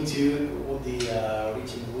according to what the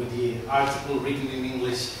article written in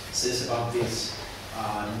English says about this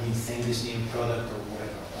new thing, this new product or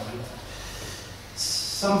whatever. Right?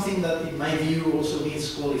 Something that, in my view, also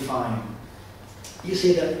needs qualifying. You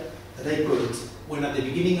say that I quote, when at the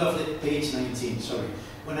beginning of the page 19, sorry,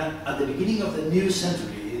 when at the beginning of the new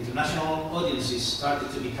century, international audiences started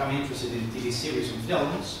to become interested in TV series and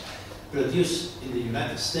films produced in the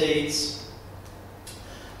United States.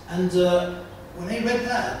 And when I read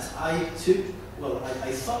that, I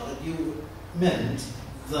thought that you meant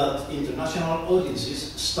that international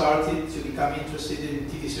audiences started to become interested in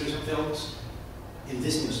TV series and films in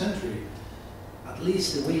this new century, at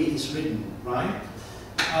least the way it is written, right?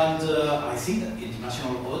 And I think that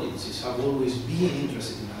international audiences have always been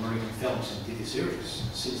interested in American films and TV series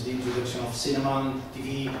since the introduction of cinema and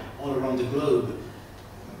TV all around the globe.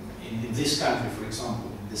 In this country, for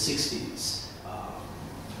example, in the 60s,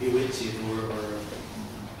 Bewitched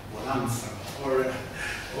or Anthem,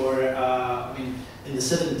 or I mean, in the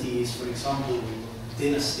 70s, for example,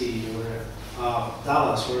 Dynasty or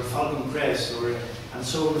Dallas or Falcon Crest and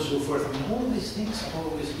so on and so forth. I mean, all these things have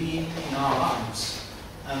always been in our lives,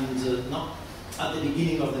 and not at the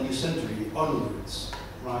beginning of the new century onwards,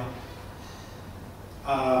 right?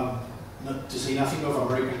 Not to say nothing of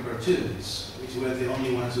American cartoons, which were the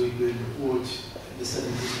only ones we could watch in the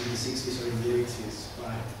 70s and the 60s or in the 80s,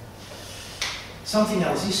 right? Something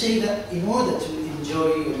else, you say that in order to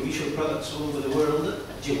enjoy audiovisual products all over the world,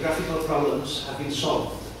 geographical problems have been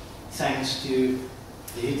solved, thanks to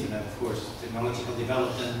the internet, of course, technological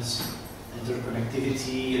developments,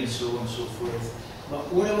 interconnectivity, and so on and so forth.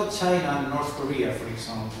 But what about China and North Korea, for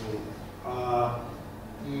example?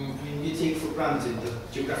 I mean, you take for granted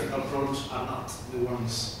that geographical problems are not the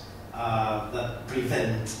ones that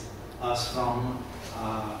prevent us from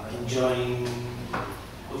enjoying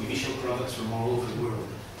audiovisual products from all over the world,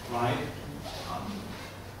 right?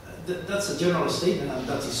 That's a general statement, and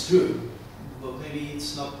that is true, but maybe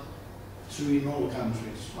it's not true in all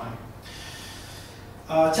countries, right?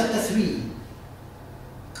 Chapter 3,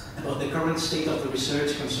 about the current state of the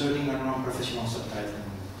research concerning non-professional subtitling.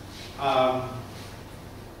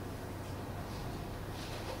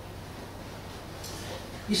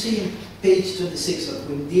 You see in page 26 that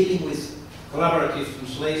when dealing with collaborative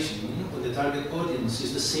translation, when the target audience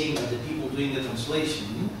is the same as the people doing the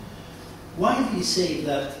translation, why do you say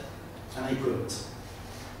that, and I quote,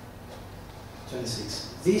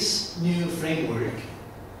 26, this new framework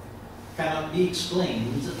cannot be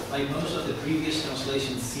explained by most of the previous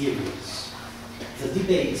translation theories. The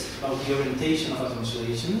debate about the orientation of a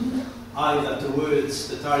translation, either towards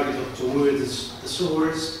the target or towards the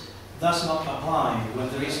source, does not apply when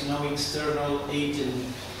there is no external agent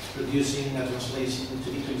producing a translation to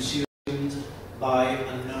be consumed by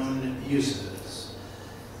unknown users.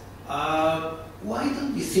 Why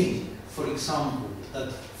don't you think, for example, that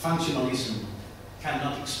functionalism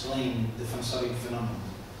cannot explain the fan-subbing phenomenon?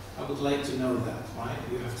 I would like to know that, right?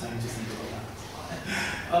 You have time to think about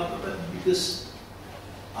that. But because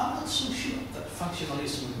I'm not so sure that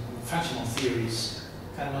functionalism, functional theories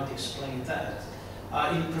cannot explain that.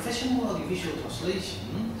 In professional audiovisual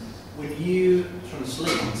translation, when you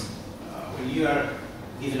translate, when you are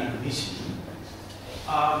given a commission,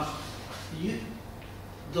 you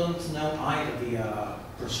don't know either the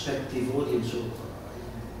prospective audience or,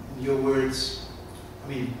 in your words, I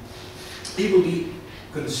mean, it will be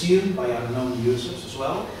consumed by unknown users as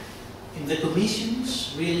well. In the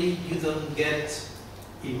commissions, really, you don't get,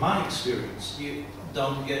 in my experience, you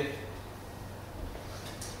don't get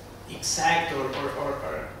exact or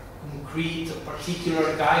concrete or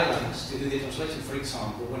particular guidelines to do the translation. For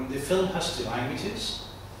example, when the film has two languages,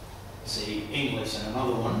 say English and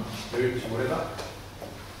another one, Turkish or whatever,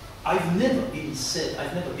 I've never been said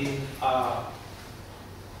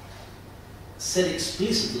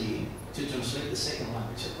explicitly to translate the second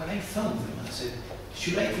language. When I filmed them, I said,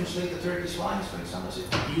 should I translate the Turkish lines, for example? I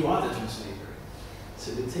said, you are the translator.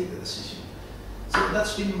 So they take the decision. So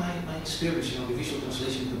that's been my experience in audiovisual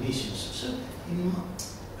translation commissions. So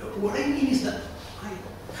what I mean is that I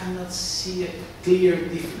cannot see a clear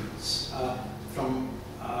difference from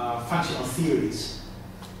functional theories.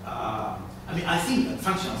 I mean, I think that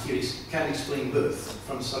functional theories can explain both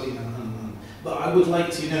from subbing and but I would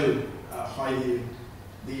like to know why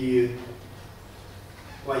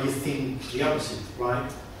you think the opposite,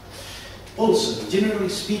 right? Also, generally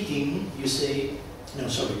speaking, you say, no,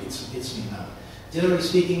 sorry, it's me now. Generally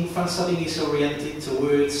speaking, fan-subbing is oriented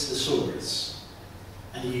towards the source,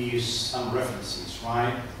 and you use some references,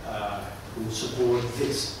 right, who support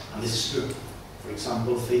this, and this is true. For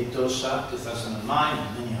example, Feitosa, 2009,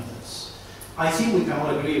 and many others. I think we can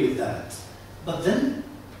all agree with that. But then,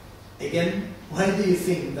 again, why do you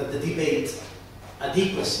think that the debate,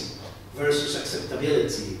 adequacy versus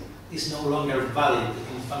acceptability, is no longer valid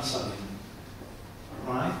in fan-subbing,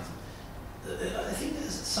 right? I think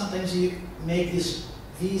sometimes you make these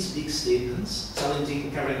big statements,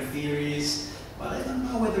 challenging current theories, but I don't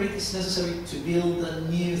know whether it is necessary to build a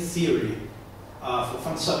new theory for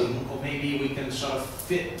fan-subbing, or maybe we can sort of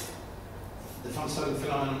fit the fan-subbing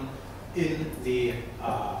phenomenon in the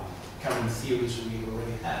current theories we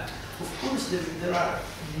already have. Of course, there are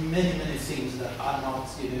many things that are not,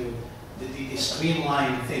 the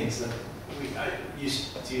streamlined things that I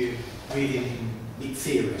used to read in big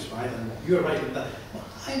theories, right? And you're right in that. Well,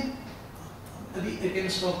 I'm a bit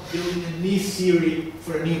against building a new theory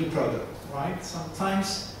for a new product, right?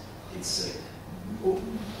 Sometimes it's,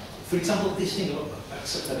 for example, this thing of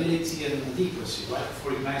acceptability and adequacy, right? For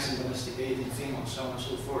recognizing, domesticating things, and so on and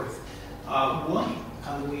so forth. Why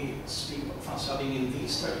can we speak of fan-subbing in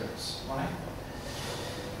these terms, right?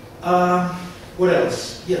 What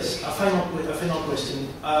else? Yes, a final question.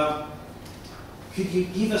 Could you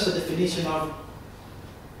give us a definition of,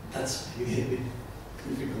 that's a bit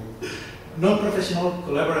difficult, non-professional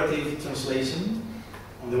collaborative translation,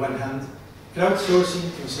 on the one hand,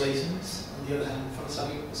 crowdsourcing translations, on the other hand,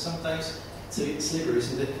 fan-subbing? Sometimes it's a bit slippery,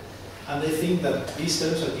 isn't it? And they think that these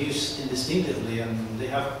terms are used indistinctively and they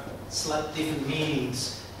have slightly different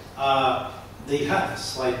meanings. They have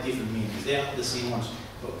slightly different meanings. They are the same ones.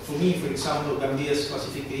 But for me, for example, Gambia's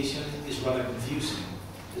classification is rather confusing.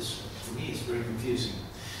 For me, it's very confusing.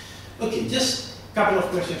 Okay, just a couple of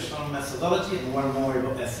questions on methodology and one more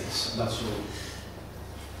about ethics, and that's all.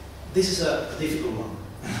 This is a difficult one.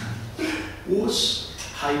 Was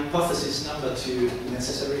hypothesis number 2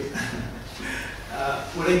 necessary?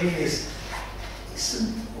 What I mean is,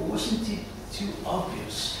 wasn't it too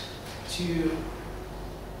obvious to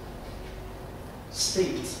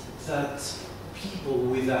state that people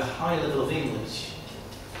with a high level of English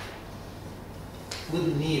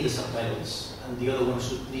wouldn't need the subtitles and the other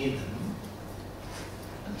ones would need them?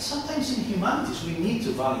 And sometimes in humanities we need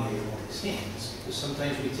to validate all these things, because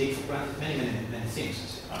sometimes we take for granted many things and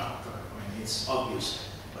say, I mean, it's obvious.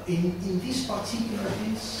 But in this particular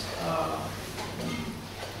case,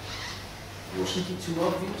 wasn't it too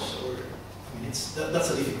obvious? Or, I mean, that's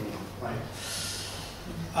a difficult one, right?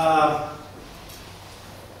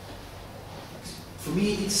 For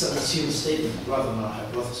me, it's an assumed statement rather than a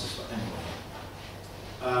hypothesis, but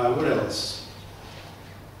anyway. What else?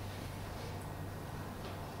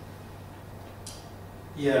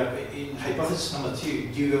 Yeah, in hypothesis number 2,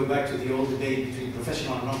 you go back to the old debate between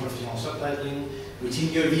professional and non-professional subtitling, which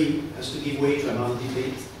in your view has to give way to another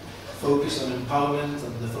debate focused on empowerment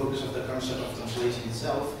and the focus of the concept of translation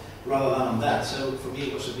itself, rather than on that. So for me,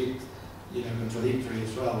 it was a bit contradictory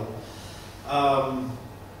as well.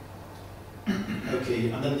 Okay,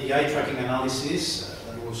 and then the eye tracking analysis,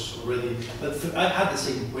 that was already, but I had the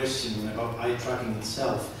same question about eye tracking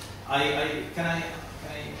itself. Can I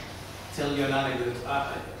tell you an anecdote?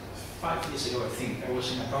 5 years ago, I think, I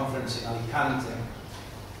was in a conference in Alicante,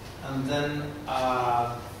 and then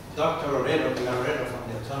Dr. Orrego Carmona from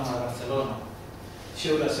the Autónoma de Barcelona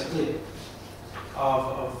showed us a clip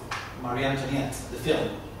of Marie Antoinette, the film,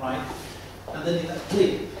 right? And then in that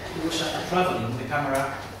clip, it was traveling, the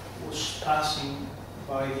camera was passing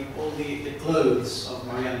by all the clothes of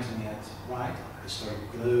Marie Antoinette, right?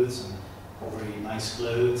 Historic clothes and very nice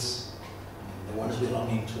clothes, the ones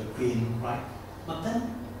belonging to a queen, right? But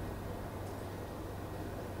then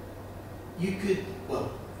you could,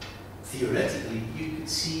 well, theoretically, you could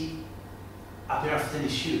see a pair of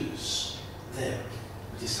tennis shoes there,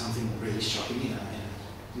 which is something really shocking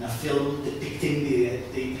in a film depicting the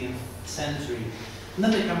 18th century. And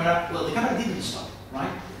then the camera didn't stop, right?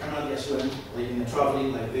 The camera just went like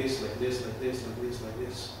traveling like this, like this, like this, like this, like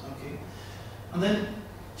this, okay? And then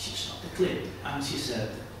she stopped the clip and she said,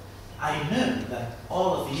 I know that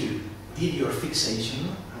all of you did your fixation,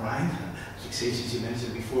 right? Fixation she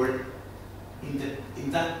mentioned before,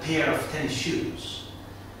 in that pair of tennis shoes.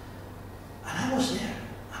 And I was there,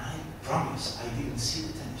 and I promise I didn't see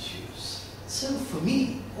the tennis shoes. So for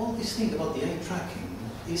me, all this thing about the eye tracking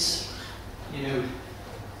is,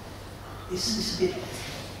 is a bit, I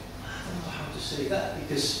don't know how to say that,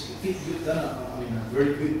 because you've done a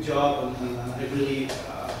very good job, and I really,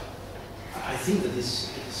 I think that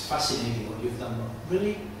this is fascinating what you've done. But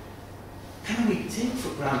really, can we take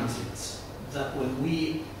for granted that when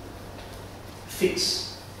we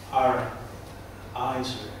fix our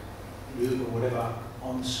eyes or look or whatever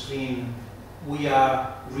on screen, we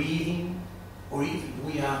are reading or even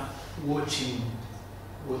we are watching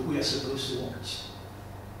what we are supposed to watch?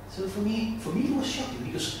 So for me it was shocking,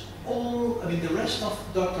 because the rest of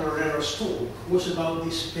Dr. Orrego's talk was about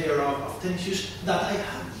this pair of tennis shoes that I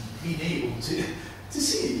hadn't been able to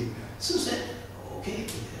see. So I said, okay,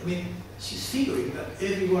 she's figuring that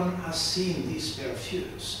everyone has seen this pair of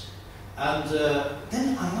shoes. And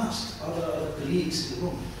then I asked other colleagues in the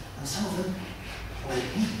room, and some of them, like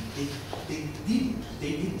me,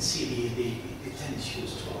 they didn't see the tennis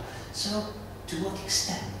shoes as well. So to what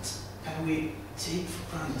extent can we take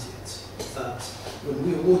for granted that when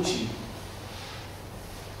we are watching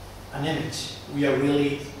an image, we are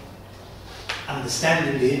really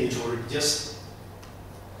understanding the image, or just,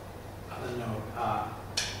 I don't know,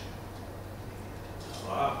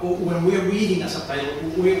 or when we are reading a subtitle,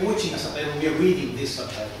 we are watching a subtitle, we are reading this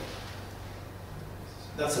subtitle.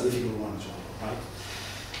 That's a difficult one as well, right?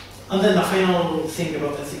 And then the final thing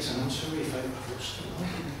about ethics, and I'm sorry if I was too long.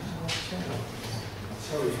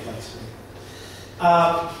 Sorry for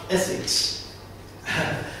that. Ethics.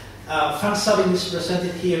 Fan-subbing is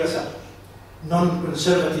presented here as a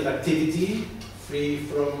non-conservative activity, free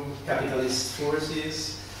from capitalist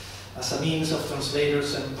forces, as a means of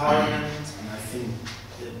translators' empowerment, and I think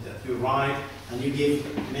that you're right, and you give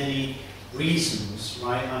many reasons,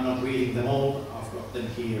 right? I'm not reading them all, I've got them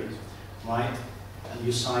here, right? And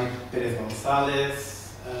you cite Pérez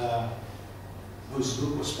González, whose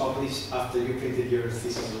book was published after you printed your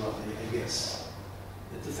thesis as well, I guess.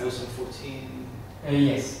 The 2014?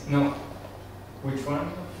 Yes. No. Which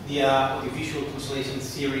one? The audiovisual translation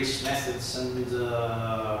theories, methods, and you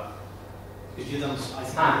don't, I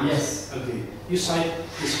think. Yes. Okay. You cite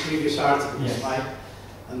this previous article, yes, right?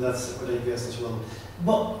 And that's what I guessed as well.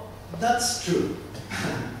 But that's true.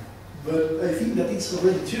 But I think that it's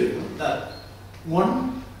already true that,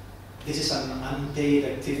 one, this is an unpaid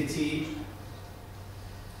activity.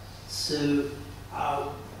 So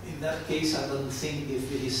in that case, I don't think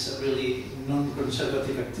if it is a really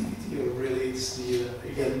non-conservative activity, or really it's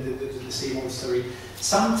again the same old story.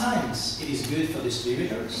 Sometimes it is good for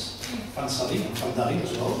distributors, fan-subbing and fan-dubbing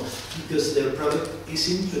as well, because their product is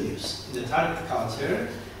introduced in the target culture,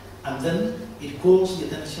 and then it calls the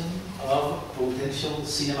attention of potential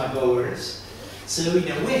cinema goers. So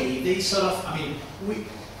in a way, they sort of,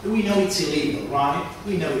 we know it's illegal, right?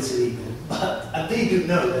 We know it's illegal, and they do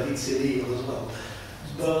know that it's illegal as well.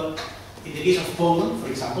 But in the case of Poland, for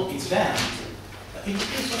example, it's banned. In the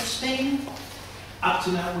case of Spain, up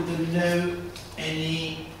to now we don't know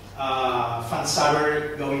any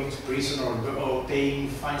fan-subber going to prison or paying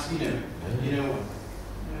fines. You know.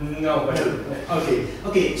 No, but no.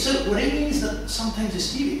 Okay. So what I mean is that sometimes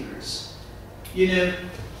distributors, don't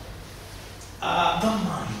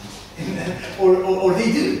mind, or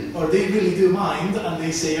they do, or they really do mind, and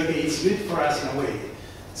they say, okay, it's good for us in a way.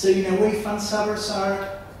 So in a way, fan-subbers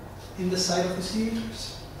are, in the side of the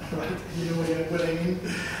theaters, right? You know what I mean?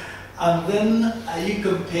 And then you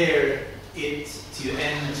compare it to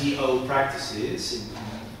NGO practices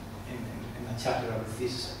in a chapter of the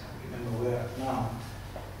thesis. I can't remember where now.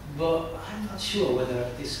 But I'm not sure whether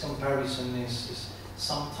this comparison is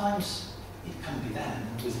sometimes it can be done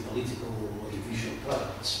with political or visual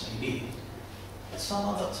products, maybe. But some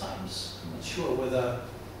other times, I'm not sure whether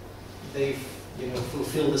they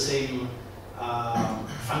fulfill the same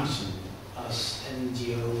function as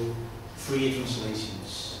NGO free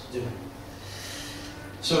translations do.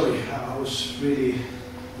 Sorry, I was really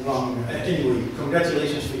wrong. Anyway,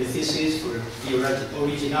 congratulations for your thesis, for your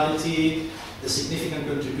originality, the significant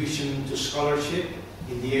contribution to scholarship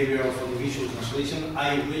in the area of audiovisual translation.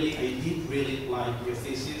 I did really like your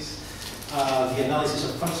thesis. The analysis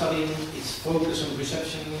of functioning, its focus on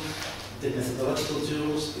reception, the methodological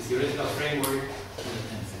tools, the theoretical framework, and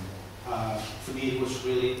everything. For me, it was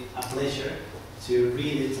really a pleasure to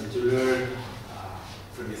read it and to learn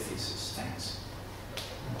from your thesis. Thanks.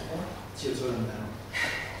 It's your turn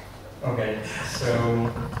now. Okay,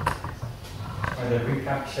 so for the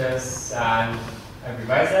recaptures, I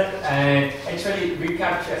revised that. And actually,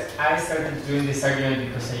 recaptures, I started doing this argument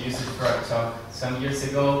because I used it for a talk some years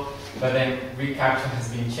ago. But then recapture has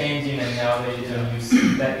been changing, and now they don't use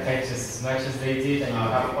that captures as much as they did, and you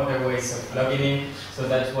have other ways of logging in. So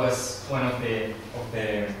that was one of the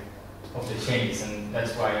changes, and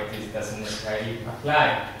that's why this doesn't necessarily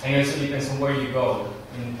apply. And it also depends on where you go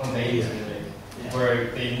on the internet, where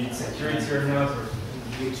they need security or not. Or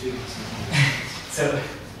YouTube. So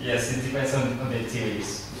yes, it depends on the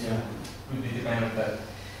activities. Yeah. Would be dependent on that.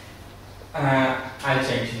 I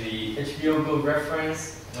changed the HBO Go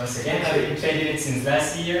reference. Once again, I've been changing it since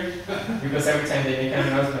last year because every time they make an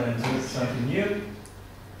announcement and do something new.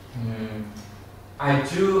 I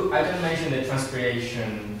don't mention the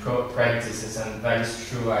transpiration practices, and that is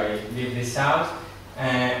true. I leave this out.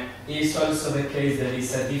 It's also the case that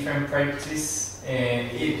it's a different practice.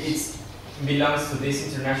 It belongs to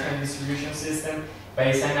this international distribution system, but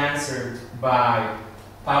it's answered by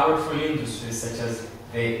powerful industries such as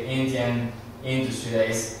the Indian industry that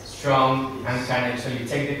is strong and can actually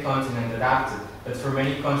take the content and adapt it. But for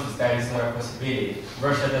many countries that is not a possibility.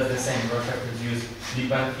 Russia does the same. Russia produced Big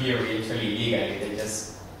Bang Theory actually illegally. They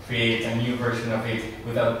just create a new version of it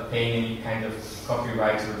without paying any kind of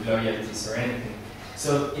copyright or royalties or anything.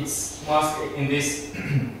 So it's mostly in this,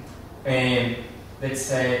 let's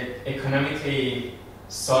say, economically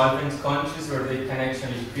solvent countries where they can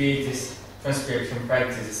actually create these transcription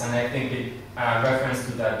practices. And I think a reference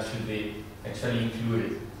to that should be actually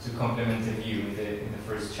included to complement the view in the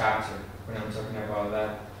first chapter when I'm talking about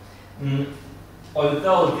that.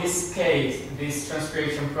 Although this case, this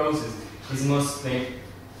transcription process is mostly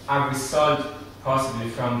a result possibly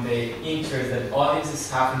from the interest that audiences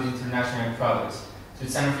have in the international products. So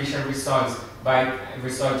it's an official result by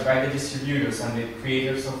the distributors and the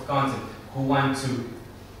creators of content who want to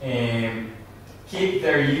keep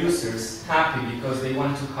their users happy because they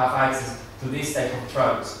want to have access to this type of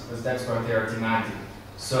products because that's what they are demanding.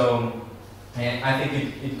 So I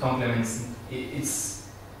think it complements. It's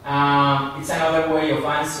another way of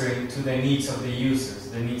answering to the needs of the users,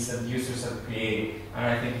 the needs that users have created, and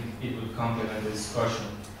I think it would complement the discussion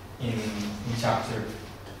in chapter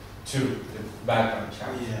 2, the background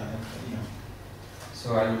chapter. Yeah.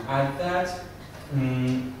 So I'll add that.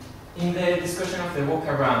 In the discussion of the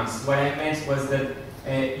walkarounds, what I meant was that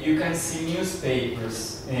you can see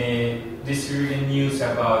newspapers distributing news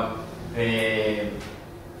about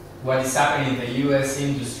what is happening in the US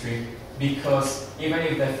industry, because even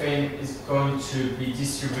if the film is going to be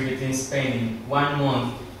distributed in Spain in 1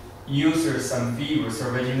 month, users and viewers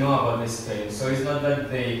already know about this film. So it's not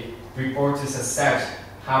that the reporters as such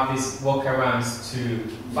have these walkarounds to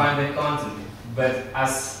find the content, but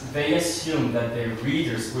as they assume that the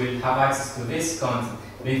readers will have access to this content,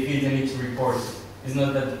 they feel the need to report it. It's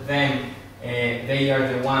not that they are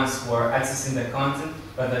the ones who are accessing the content,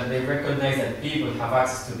 but that they recognize that people have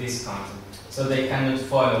access to this content. So they cannot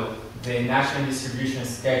follow the national distribution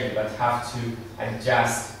schedule, but have to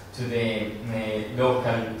adjust to the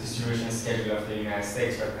local distribution schedule of the United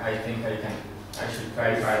States. But I think I should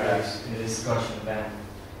clarify that in the discussion then,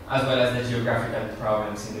 as well as the geographical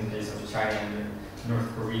problems in the case of China and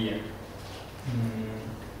North Korea.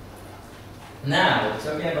 Now,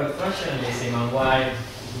 talking about functionalism and why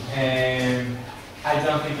I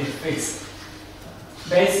don't think it fits.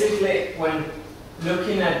 Basically, when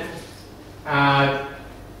looking at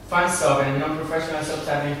fund sub and non-professional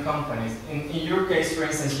subtitling companies, in your case, for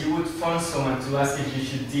instance, you would fund someone to ask if you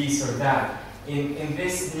should this or that, in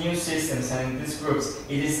these new systems and in these groups,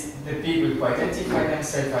 it is the people who identify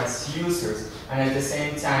themselves as users and at the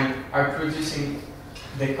same time are producing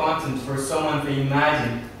the content for someone they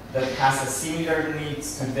imagine that has a similar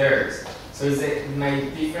needs to theirs. So my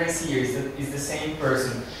difference here is that it's the same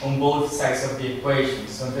person on both sides of the equation.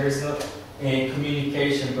 So there's not a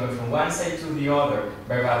communication going from one side to the other,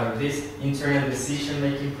 but rather this internal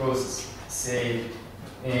decision-making process, say,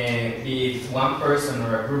 be it one person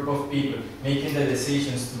or a group of people making the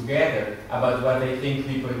decisions together about what they think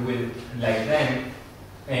people will like them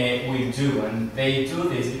will do. And they do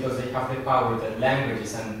this because they have the power that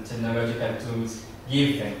languages and technological tools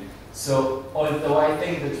give them. So although I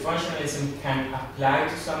think that functionalism can apply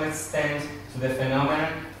to some extent to the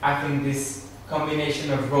phenomenon, I think this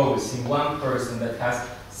combination of roles in one person that has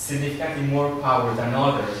significantly more power than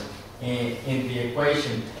others in the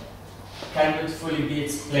equation cannot fully be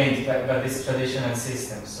explained by this traditional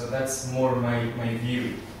system. So that's more my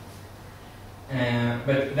view.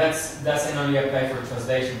 But that doesn't only apply for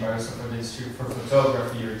translation, but also for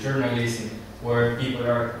photography or journalism, where people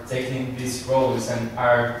are taking these roles and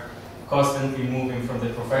are constantly moving from the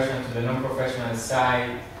professional to the non-professional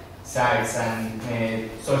sides, and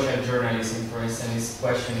social journalism, for instance, is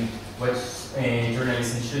questioning what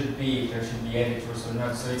journalism should be, if there should be editors or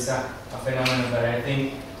not. So it's a phenomenon that I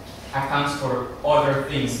think accounts for other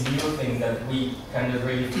things, new things that we cannot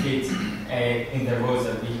really fit in the roles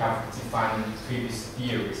that we have defined in previous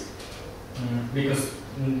theories. Because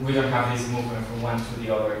we don't have this movement from one to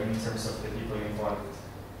the other in terms of the people involved.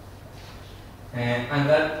 And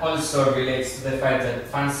that also relates to the fact that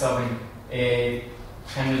fan-subbing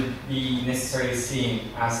cannot be necessarily seen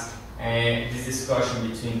as this discussion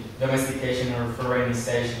between domestication or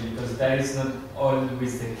foreignization, because that is not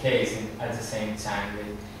always the case at the same time.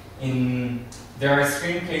 There are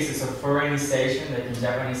extreme cases of foreignization, like in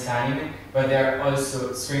Japanese anime, but there are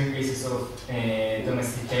also extreme cases of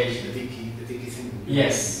domestication. The Viki thing.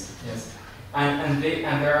 Yes, yes. And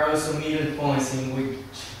there are also middle points in which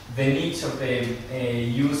the needs of the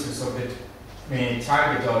users, of the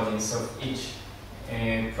target audience of each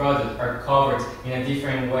product are covered in a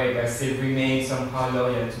different way, but still remain somehow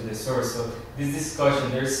loyal to the source. So this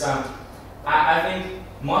discussion, there's some, I think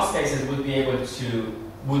most cases would be able to,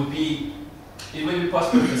 it would be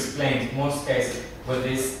possible to explain in most cases with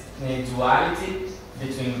this duality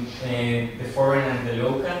between the foreign and the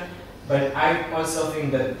local. But I also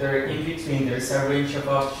think that there, in between, there's a range of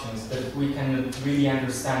options that we cannot really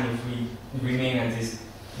understand if we remain at this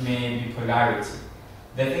bipolarity.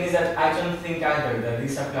 The thing is that I don't think either that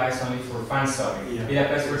this applies only for fan-subbing. Yeah. It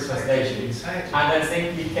applies for translation. Exactly. And that's the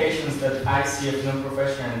implications that I see of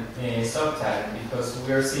non-professional subtitling, because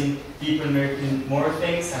we are seeing people making more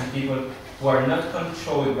things and people who are not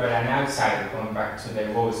controlled by an outsider, going back to the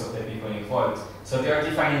roles of the people involved. So they are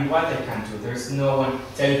defining what they can do. There's no one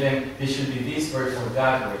telling them they should be this way or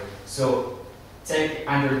that way. So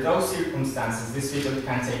under those circumstances, these people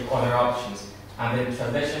can take other options. And the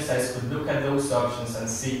translation sites could look at those options and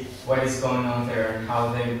see what is going on there and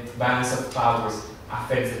how the balance of powers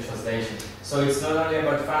affects the translation. So it's not only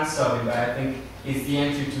about fan-subbing, but I think it's the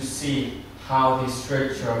entry to see how the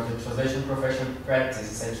structure of the translation profession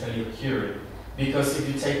practice is actually occurring. Because if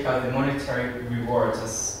you take out the monetary rewards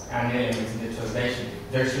as an element in the translation,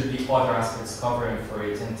 there should be other aspects covering for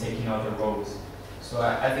it and taking other roles. So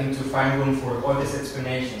I think to find room for all these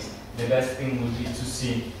explanations, the best thing would be to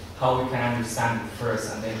see how we can understand it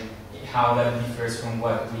first, and then how that differs from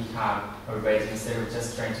what we have already, instead of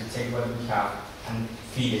just trying to take what we have and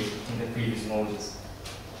feed it in the previous models.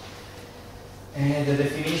 And the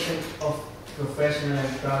definition of professional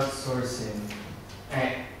and crowdsourcing.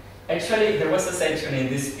 Actually, there was a section in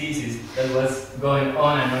this thesis that was going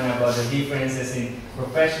on and on about the differences in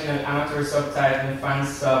professional, amateur subtitling,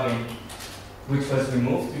 fan-subbing, which was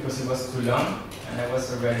removed because it was too long, and I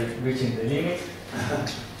was already reaching the limit.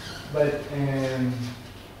 But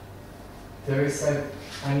there is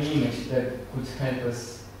an image that could help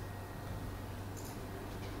us.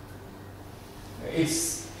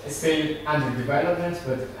 It's still under development,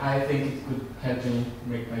 but I think it could help me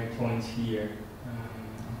make my point here.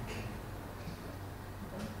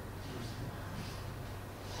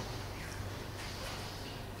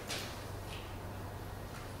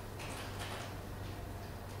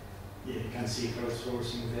 Yeah, you can see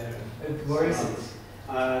crowdsourcing there. Where is it?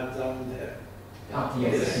 Down there. Ah,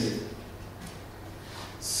 yes.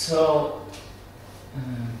 So,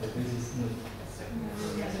 but this is not.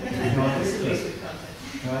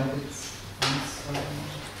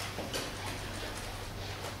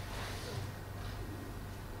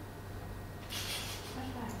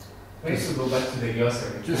 We need to go back to the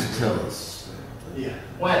glossary. Just tell us. Yeah.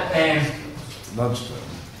 Well, Lunchtime.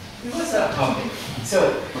 it was a hobby.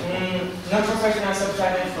 So, non-professional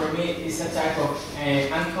subtitling for me is a type of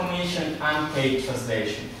uncommissioned, unpaid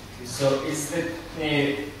translation. So, is the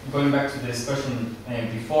going back to the discussion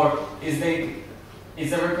before, is the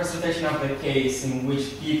representation of the case in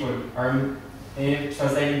which people are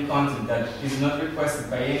translating content that is not requested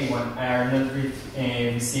by anyone, are not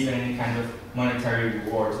receiving any kind of monetary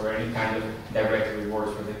rewards or any kind of direct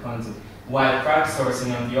rewards for the content. While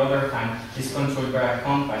crowdsourcing, on the other hand, is controlled by a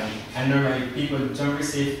company, and normally people don't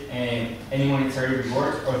receive any monetary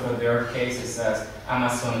reward, although there are cases as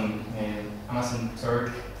Amazon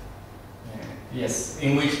Turk, yes,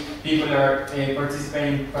 in which people are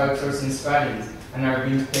participating in crowdsourcing strategies and are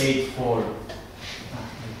being paid for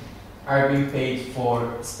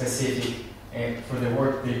specific for the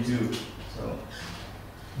work they do. So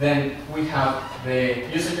then we have the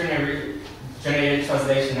user-generated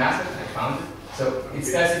translation aspect. I found it. So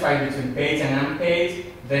it's classified between paid and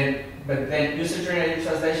unpaid. But then user-generated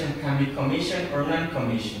translation can be commissioned or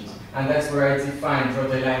non-commissioned, and that's where I draw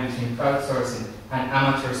the line between crowdsourcing and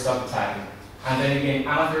amateur subtitling. And then again,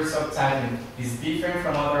 amateur subtitling is different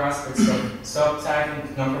from other aspects of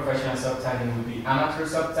subtitling. Non-professional subtitling would be amateur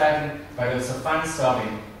subtitling, but also fan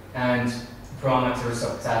subbing and pro-amateur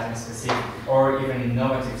subtitling specifically, or even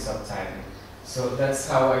innovative subtitling. So that's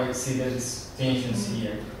how I see the distinctions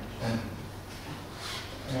here.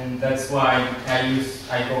 And that's why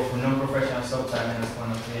I go for non-professional subtitling as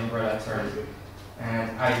one of the umbrella terms.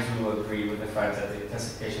 And I do agree with the fact that the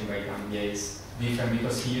classification by Gambier is different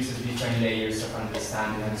because he uses different layers of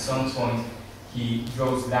understanding. At some point, he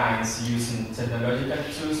draws lines using technological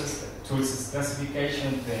tools as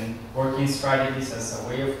classification, then working strategies as a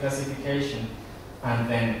way of classification, and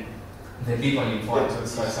then the people involved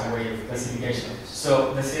also as a way of classification.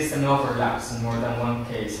 So the system overlaps in more than one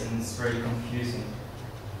case, and it's very confusing.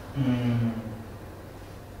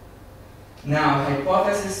 Now,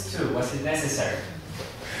 hypothesis 2, was it necessary?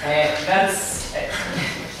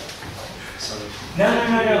 Sorry. No.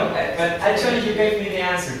 But actually, you gave me the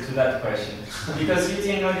answer to that question because you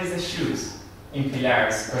didn't notice the shoes in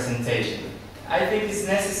Pilar's presentation. I think it's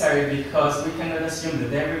necessary because we cannot assume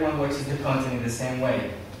that everyone watches the content in the same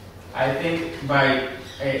way. I think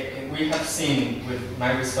we have seen with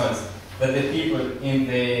my results that the people in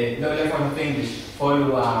the low level of English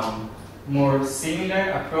follow a more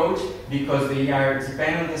similar approach because they are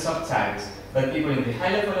dependent on the subtitles. But people in the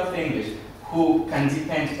high level of English who can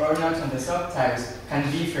depend or not on the subtitles can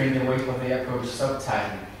differ in the way how they approach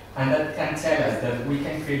subtitling. And that can tell us that we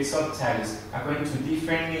can create subtitles according to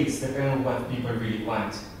different needs depending on what people really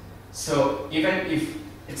want. So even if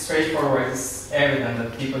it's straightforward, it's evident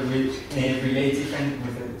that people relate different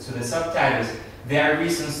to the subtitles, there are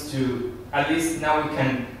reasons to, at least now we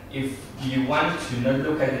can, if you want to, not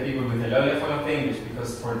look at the people with the low level of English,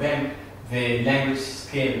 because for them, the language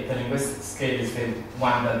scale, the linguistic scale is the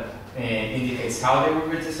one that indicates how they will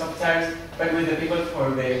read the subtitles, but with the people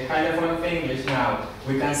for the high level of English now,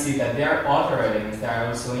 we can see that there are other elements that are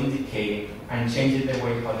also indicating and changing the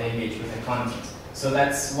way how they engage with the content. So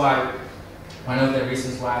that's why, one of the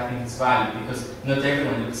reasons why I think it's valid, because not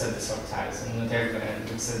everyone looks at the subtitles and not everyone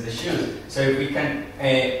looks at the shoes. So if we can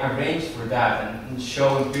arrange for that and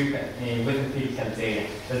show with empirical data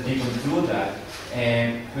that people do that,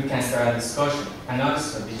 we can start a discussion. And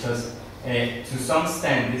also because to some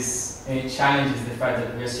extent this challenges the fact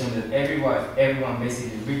that we assume that everyone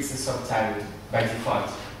basically reads the subtitle by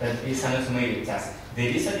default, that it's an automated task. There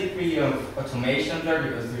is a degree of automation there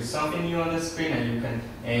because there's something new on the screen and you can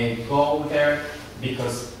go there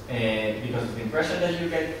because of the impression that you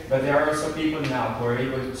get, but there are also people now who are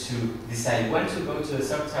able to decide when to go to the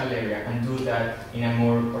subtitle area and do that in a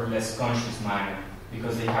more or less conscious manner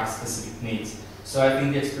because they have specific needs. So I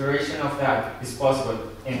think the exploration of that is possible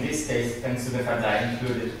in this case thanks to the fact that I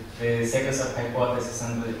included the second sub-hypothesis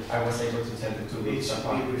and I was able to tell the two groups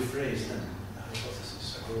apart. We rephrased the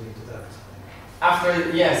hypothesis according to that. After,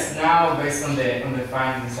 yes, now based on the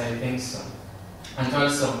findings, I think so. And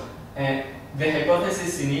also, the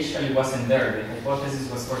hypothesis initially wasn't there. The hypothesis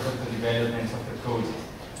was part of the development of the project.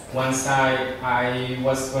 Once I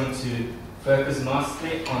was going to focus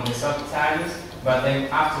mostly on the subtitles, but then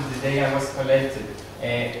after the data was collected,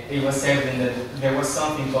 it was evident that there was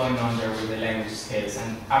something going on there with the language scales.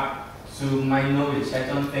 And up to my knowledge, I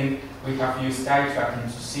don't think we have used eye tracking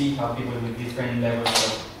to see how people with different levels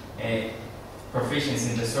of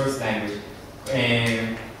proficiency in the source language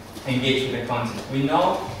engage with the content. We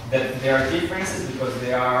know that there are differences because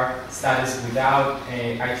there are studies without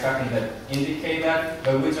eye tracking that indicate that,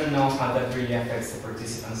 but we don't know how that really affects the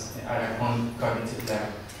participants at a cognitive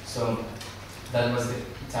level. So that was the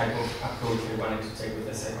type of approach we wanted to take with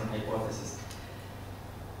the second hypothesis.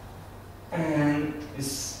 And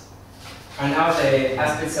now the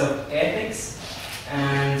aspects of ethics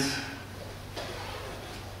and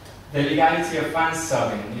the legality of fan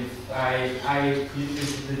subbing. If I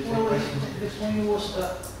well, the point was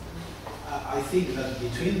that I think that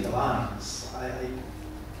between the lines, I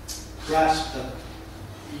grasp that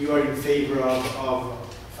you are in favor of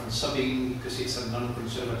fan subbing because it's a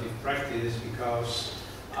non-conservative practice, because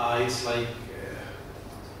it's like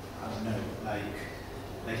I don't know,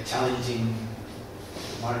 like challenging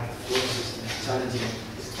market forces, challenging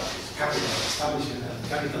capital establishment and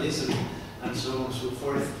capitalism, and so on and so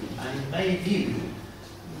forth. And in my view,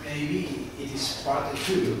 maybe it is partly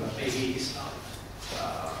true, but maybe it is not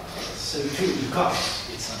so true, because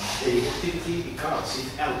it's an daily activity, because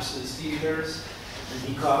it helps the distributors,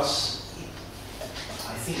 and because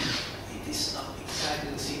I think it is not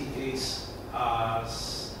exactly the same case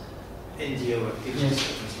as NGO activities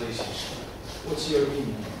for translation. What's your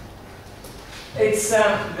opinion? It's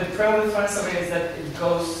the problem with fan subbing is that it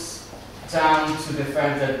goes down to the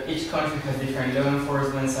fact that each country has different law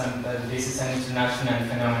enforcements, and that this is an international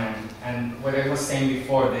phenomenon. And what I was saying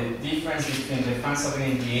before, the difference between the fan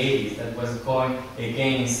subbing in the 80s that was going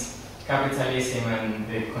against capitalism and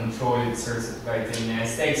the control exerted by the United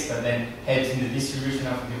States, but then helped in the distribution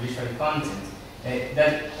of the visual content,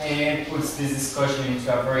 that puts this discussion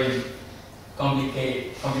into a very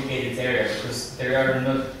complicated area, because there are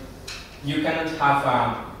not, you cannot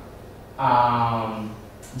have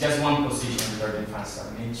just one position regarding fan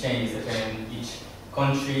subbing. It changes depending on each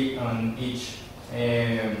country, on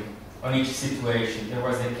each situation. There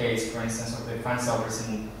was a case, for instance, of the fan subbers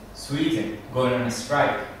in Sweden going on a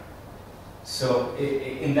strike. So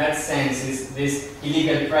in that sense, this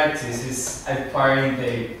illegal practice is acquiring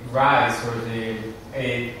the rights or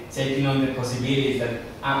taking on the possibilities that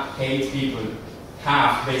paid people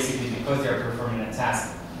have, basically because they are performing a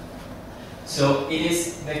task. So it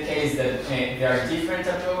is the case that there are different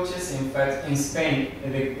approaches. In fact, in Spain,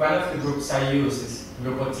 one of the groups I use is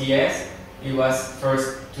Grupo TS. It was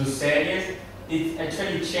first 2 series. It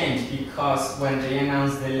actually changed because when they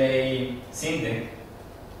announced the ley CINDE,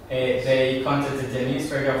 they contacted the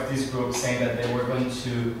administrator of this group saying that they were going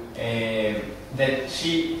to, that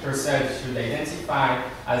she herself should identify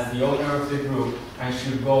as the owner of the group and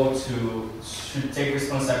should take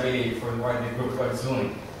responsibility for what the group was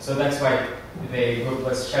doing. So that's why the group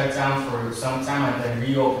was shut down for some time and then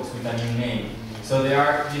reopened with a new name. So there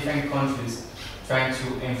are different countries trying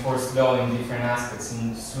to enforce law in different aspects.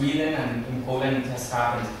 In Sweden and in Poland it has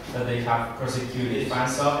happened that they have prosecuted fan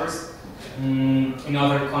subbers. In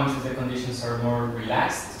other countries the conditions are more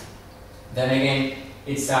relaxed. Then again,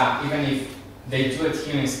 it's even if they do it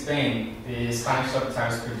here in Spain, the Spanish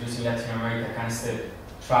subtitles produced in Latin America can still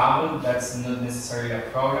travel. That's not necessarily a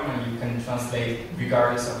problem, and you can translate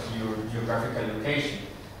regardless of your geographical location.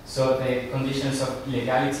 So the conditions of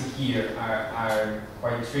legality here are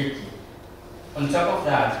quite tricky. On top of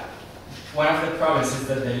that, one of the problems is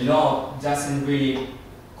that the law doesn't really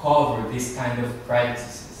cover this kind of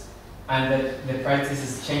practices, and that the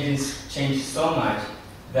practices change so much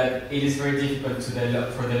that it is very difficult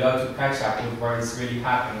for the law to catch up with what is really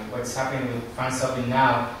happening. What's happening with fan subbing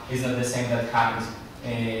now is not the same that happened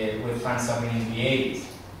with fan subbing in the 80s,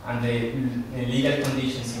 and the legal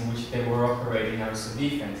conditions in which they were operating are so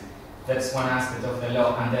different. That's one aspect of the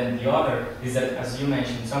law, and then the other is that, as you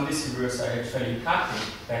mentioned, some distributors are actually happy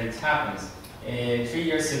that it happens. 3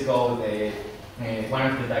 years ago, one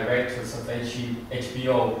of the directors of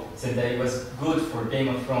HBO said that it was good for Game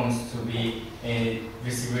of Thrones to be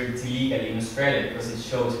distributed illegally in Australia because it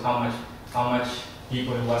shows how much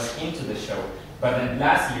people was into the show. But then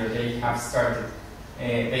last year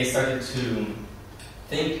they started to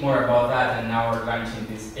think more about that, and now are launching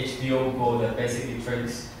this HBO Go that basically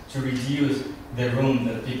tries to reduce the room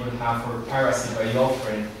that people have for piracy by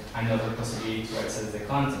offering another possibility to access the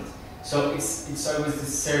content. So it's always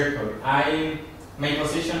this circle. My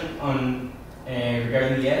position on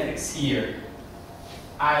regarding the ethics here,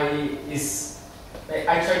 I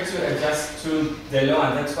try to adjust to the law,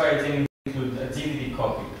 and that's why I didn't include a DVD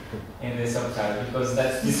copy in the subtitle, because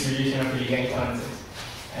that's distribution of illegal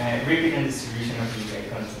content, ripping and distribution of illegal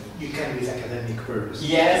content. You can with academic purpose.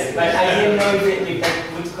 Yes, but I didn't know if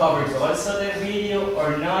that would cover also the video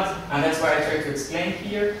or not, and that's why I try to explain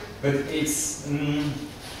here. But it's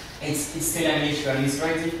still an issue, and it's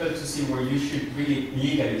very difficult to see where you should really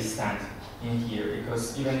legally stand in here,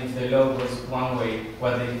 because even if the law goes one way,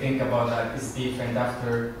 what they think about that is different.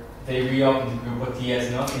 After they reopened the Grupo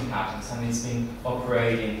TS, nothing happens, and it's been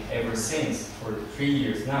operating ever since for 3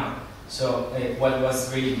 years now. So what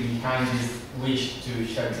was really behind this wish to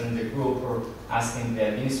shut down the group or asking the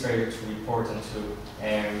administrator to report and to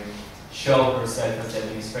show herself as the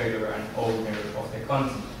administrator and owner of the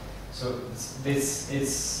content. So this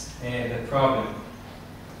is the problem.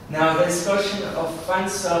 Now the discussion of fan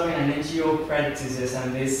subbing and NGO practices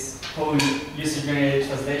and this whole user-generated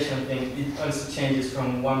translation thing, it also changes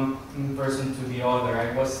from one person to the other.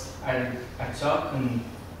 I was at a talk on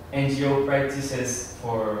NGO practices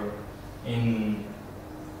in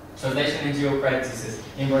translation NGO practices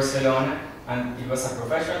in Barcelona, and it was a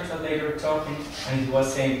professional translator talking, and he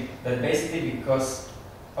was saying that basically because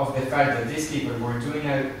of the fact that these people were doing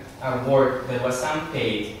a work that was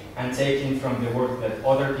unpaid and taken from the work that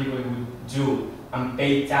other people would do and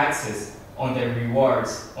pay taxes on their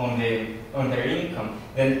rewards, on their income,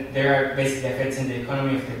 then they are basically affecting the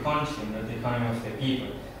economy of the country, not the economy of the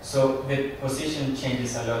people. So the position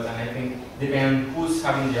changes a lot, and I think depending on who's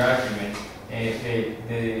having the argument,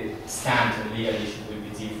 the stand on legal issue will be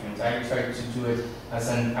different. I try to do it as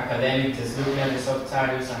an academic, just looking at the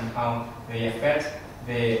subtitles and how they affect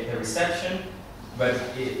the reception, but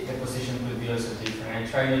the position could be also different. I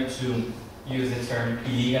try not to use the term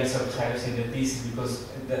illegal subtitles in the thesis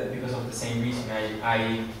because of the same reason.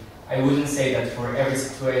 I wouldn't say that for every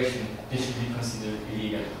situation they should be considered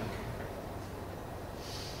illegal.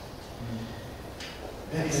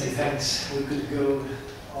 Many thanks. We could go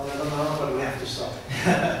on and on, but we have to stop.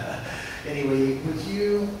 Anyway, would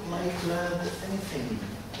you like to add anything,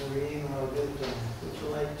 Maureen or Victor? Would you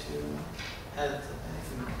like to add anything?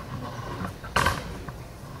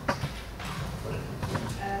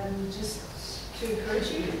 Just to encourage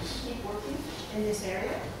you to keep working in this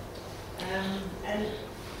area. And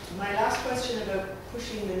my last question about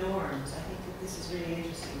pushing the norms, I think that this is really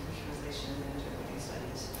interesting for translation and interpreting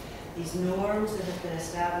studies. These norms that have been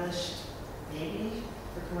established, maybe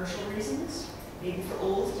for commercial reasons, maybe for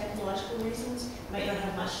old technological reasons, might not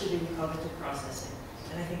have much to do with cognitive processing.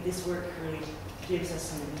 And I think this work really gives us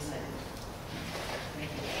some insight.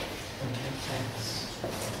 Thank you. Thanks.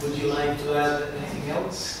 Would you like to add anything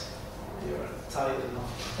else? You're tired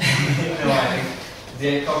enough. No, I think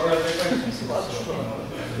they cover all the questions.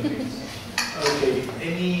 Okay,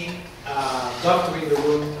 any doctor in the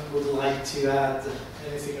room would like to add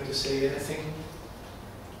anything or to say anything?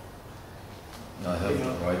 I have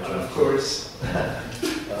the right to. Of course.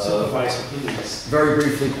 Supervisor, please. Very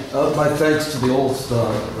briefly, my thanks to the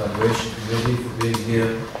All-Star Evaluation Committee for being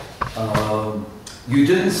here. You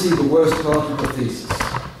didn't see the worst part of the thesis.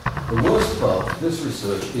 The worst part of this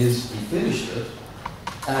research is he finished it,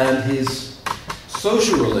 and his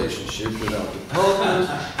social relationship with our department,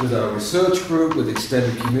 with our research group, with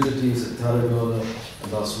extended communities at Tarragona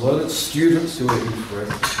and Barcelona, students who are his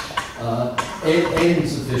friends,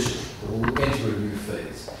 ends officially, or will enter a new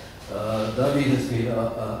phase. David has been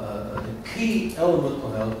a key element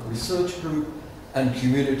of our research group and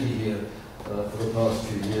community here for the past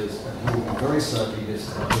few years, and he will be very sadly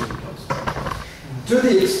missed when he comes back. To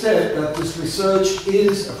the extent that this research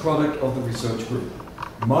is a product of the research group.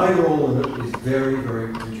 My role in it is very, very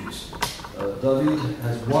reduced. David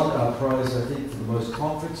has won our prize, I think, for the most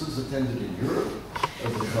conferences attended in Europe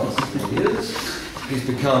over the past 3 years. He's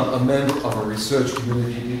become a member of a research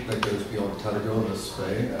community that goes beyond Tarragona,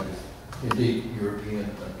 Spain, and is indeed European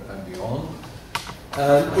and beyond.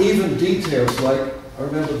 And even details like, I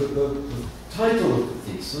remember that the title of the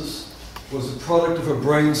thesis was a product of a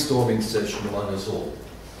brainstorming session among us all.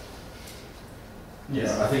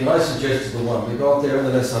 Yes. I think I suggested the one. We got there and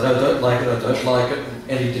then I said, I don't like it,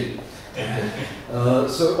 and he did.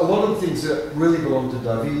 So a lot of the things that really belong to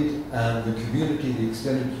David and the community, the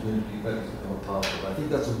extended community that has become a part of. I think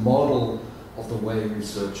that's a model of the way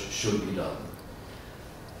research should be done.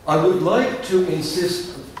 I would like to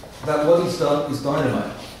insist that what he's done is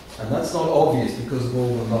dynamite, and that's not obvious because of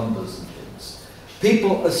all the numbers and things.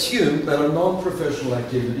 People assume that a non-professional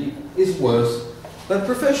activity is worse than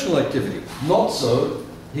professional activity. Not so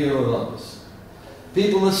here in Londis.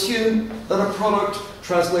 People assume that a product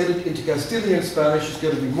translated into Castilian Spanish is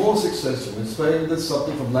going to be more successful in Spain than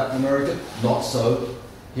something from Latin America. Not so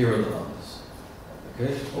here in Londis.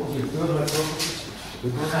 Okay? What was it?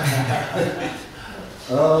 Good one?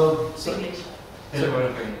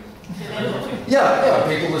 Yeah,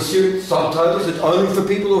 people assume subtitles are only for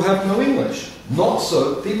people who have no English. Not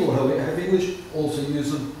so. People who have English also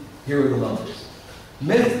use them here in Londis.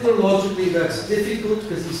 Methodologically, that's difficult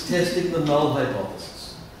because he's testing the null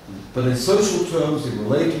hypothesis. But in social terms, in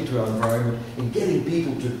relating to our environment, in getting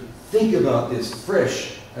people to think about this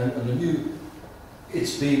fresh and anew,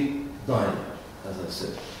 it's been dynamite, as I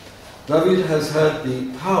said. David has had the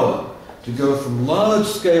power to go from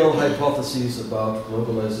large-scale hypotheses about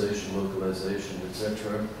globalization, localization,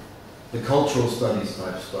 etc., the cultural studies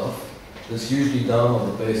type stuff, that's usually done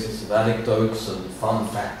on the basis of anecdotes and fun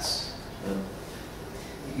facts.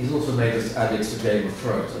 He's also made us addicts to Game of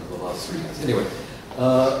Thrones over the last 3 years. Anyway,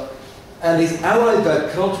 and he's allied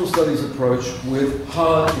that cultural studies approach with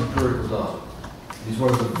hard empirical data. He's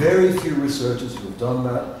one of the very few researchers who have done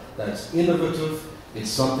that. That's innovative.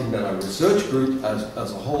 It's something that our research group as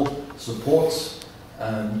a whole supports,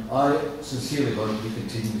 and I sincerely hope he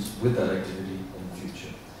continues with that activity in the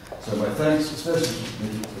future. So my thanks, especially to the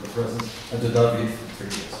committee for the presence, and to David for 3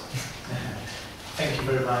 years. Thank you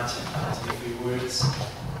very much for your words.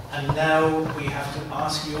 And now we have to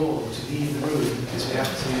ask you all to leave the room because we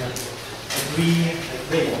have to agree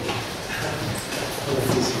for the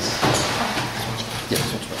thesis.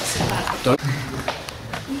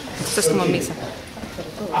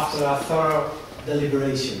 After a thorough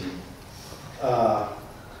deliberation,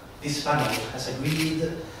 this panel has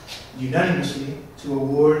agreed unanimously to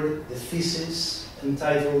award the thesis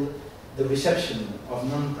entitled The Reception of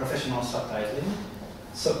Non-Professional Subtitling,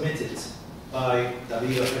 submitted by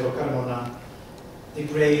David Orrego Carmona, the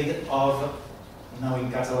grade of, now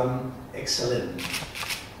in Catalan, excellent.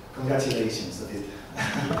 Congratulations, David.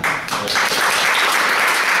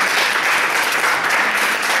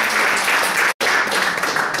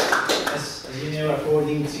 As you know,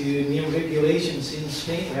 according to new regulations in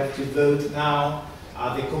Spain, we have to vote now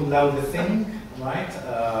the cum laude thing, right?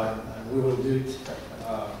 We will do it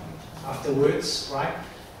afterwards, right?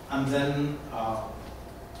 And then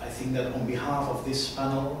I think that on behalf of this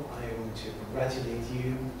panel, I want to congratulate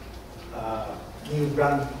you, new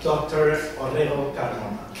Grand Doctor Orrego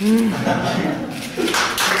Carmona.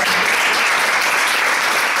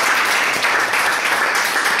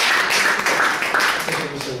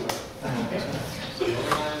 Thank you so much.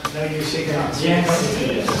 Now you shake hands. Yes.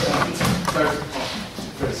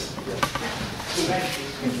 First.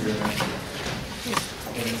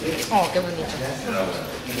 Oh, qué bonito. Yes.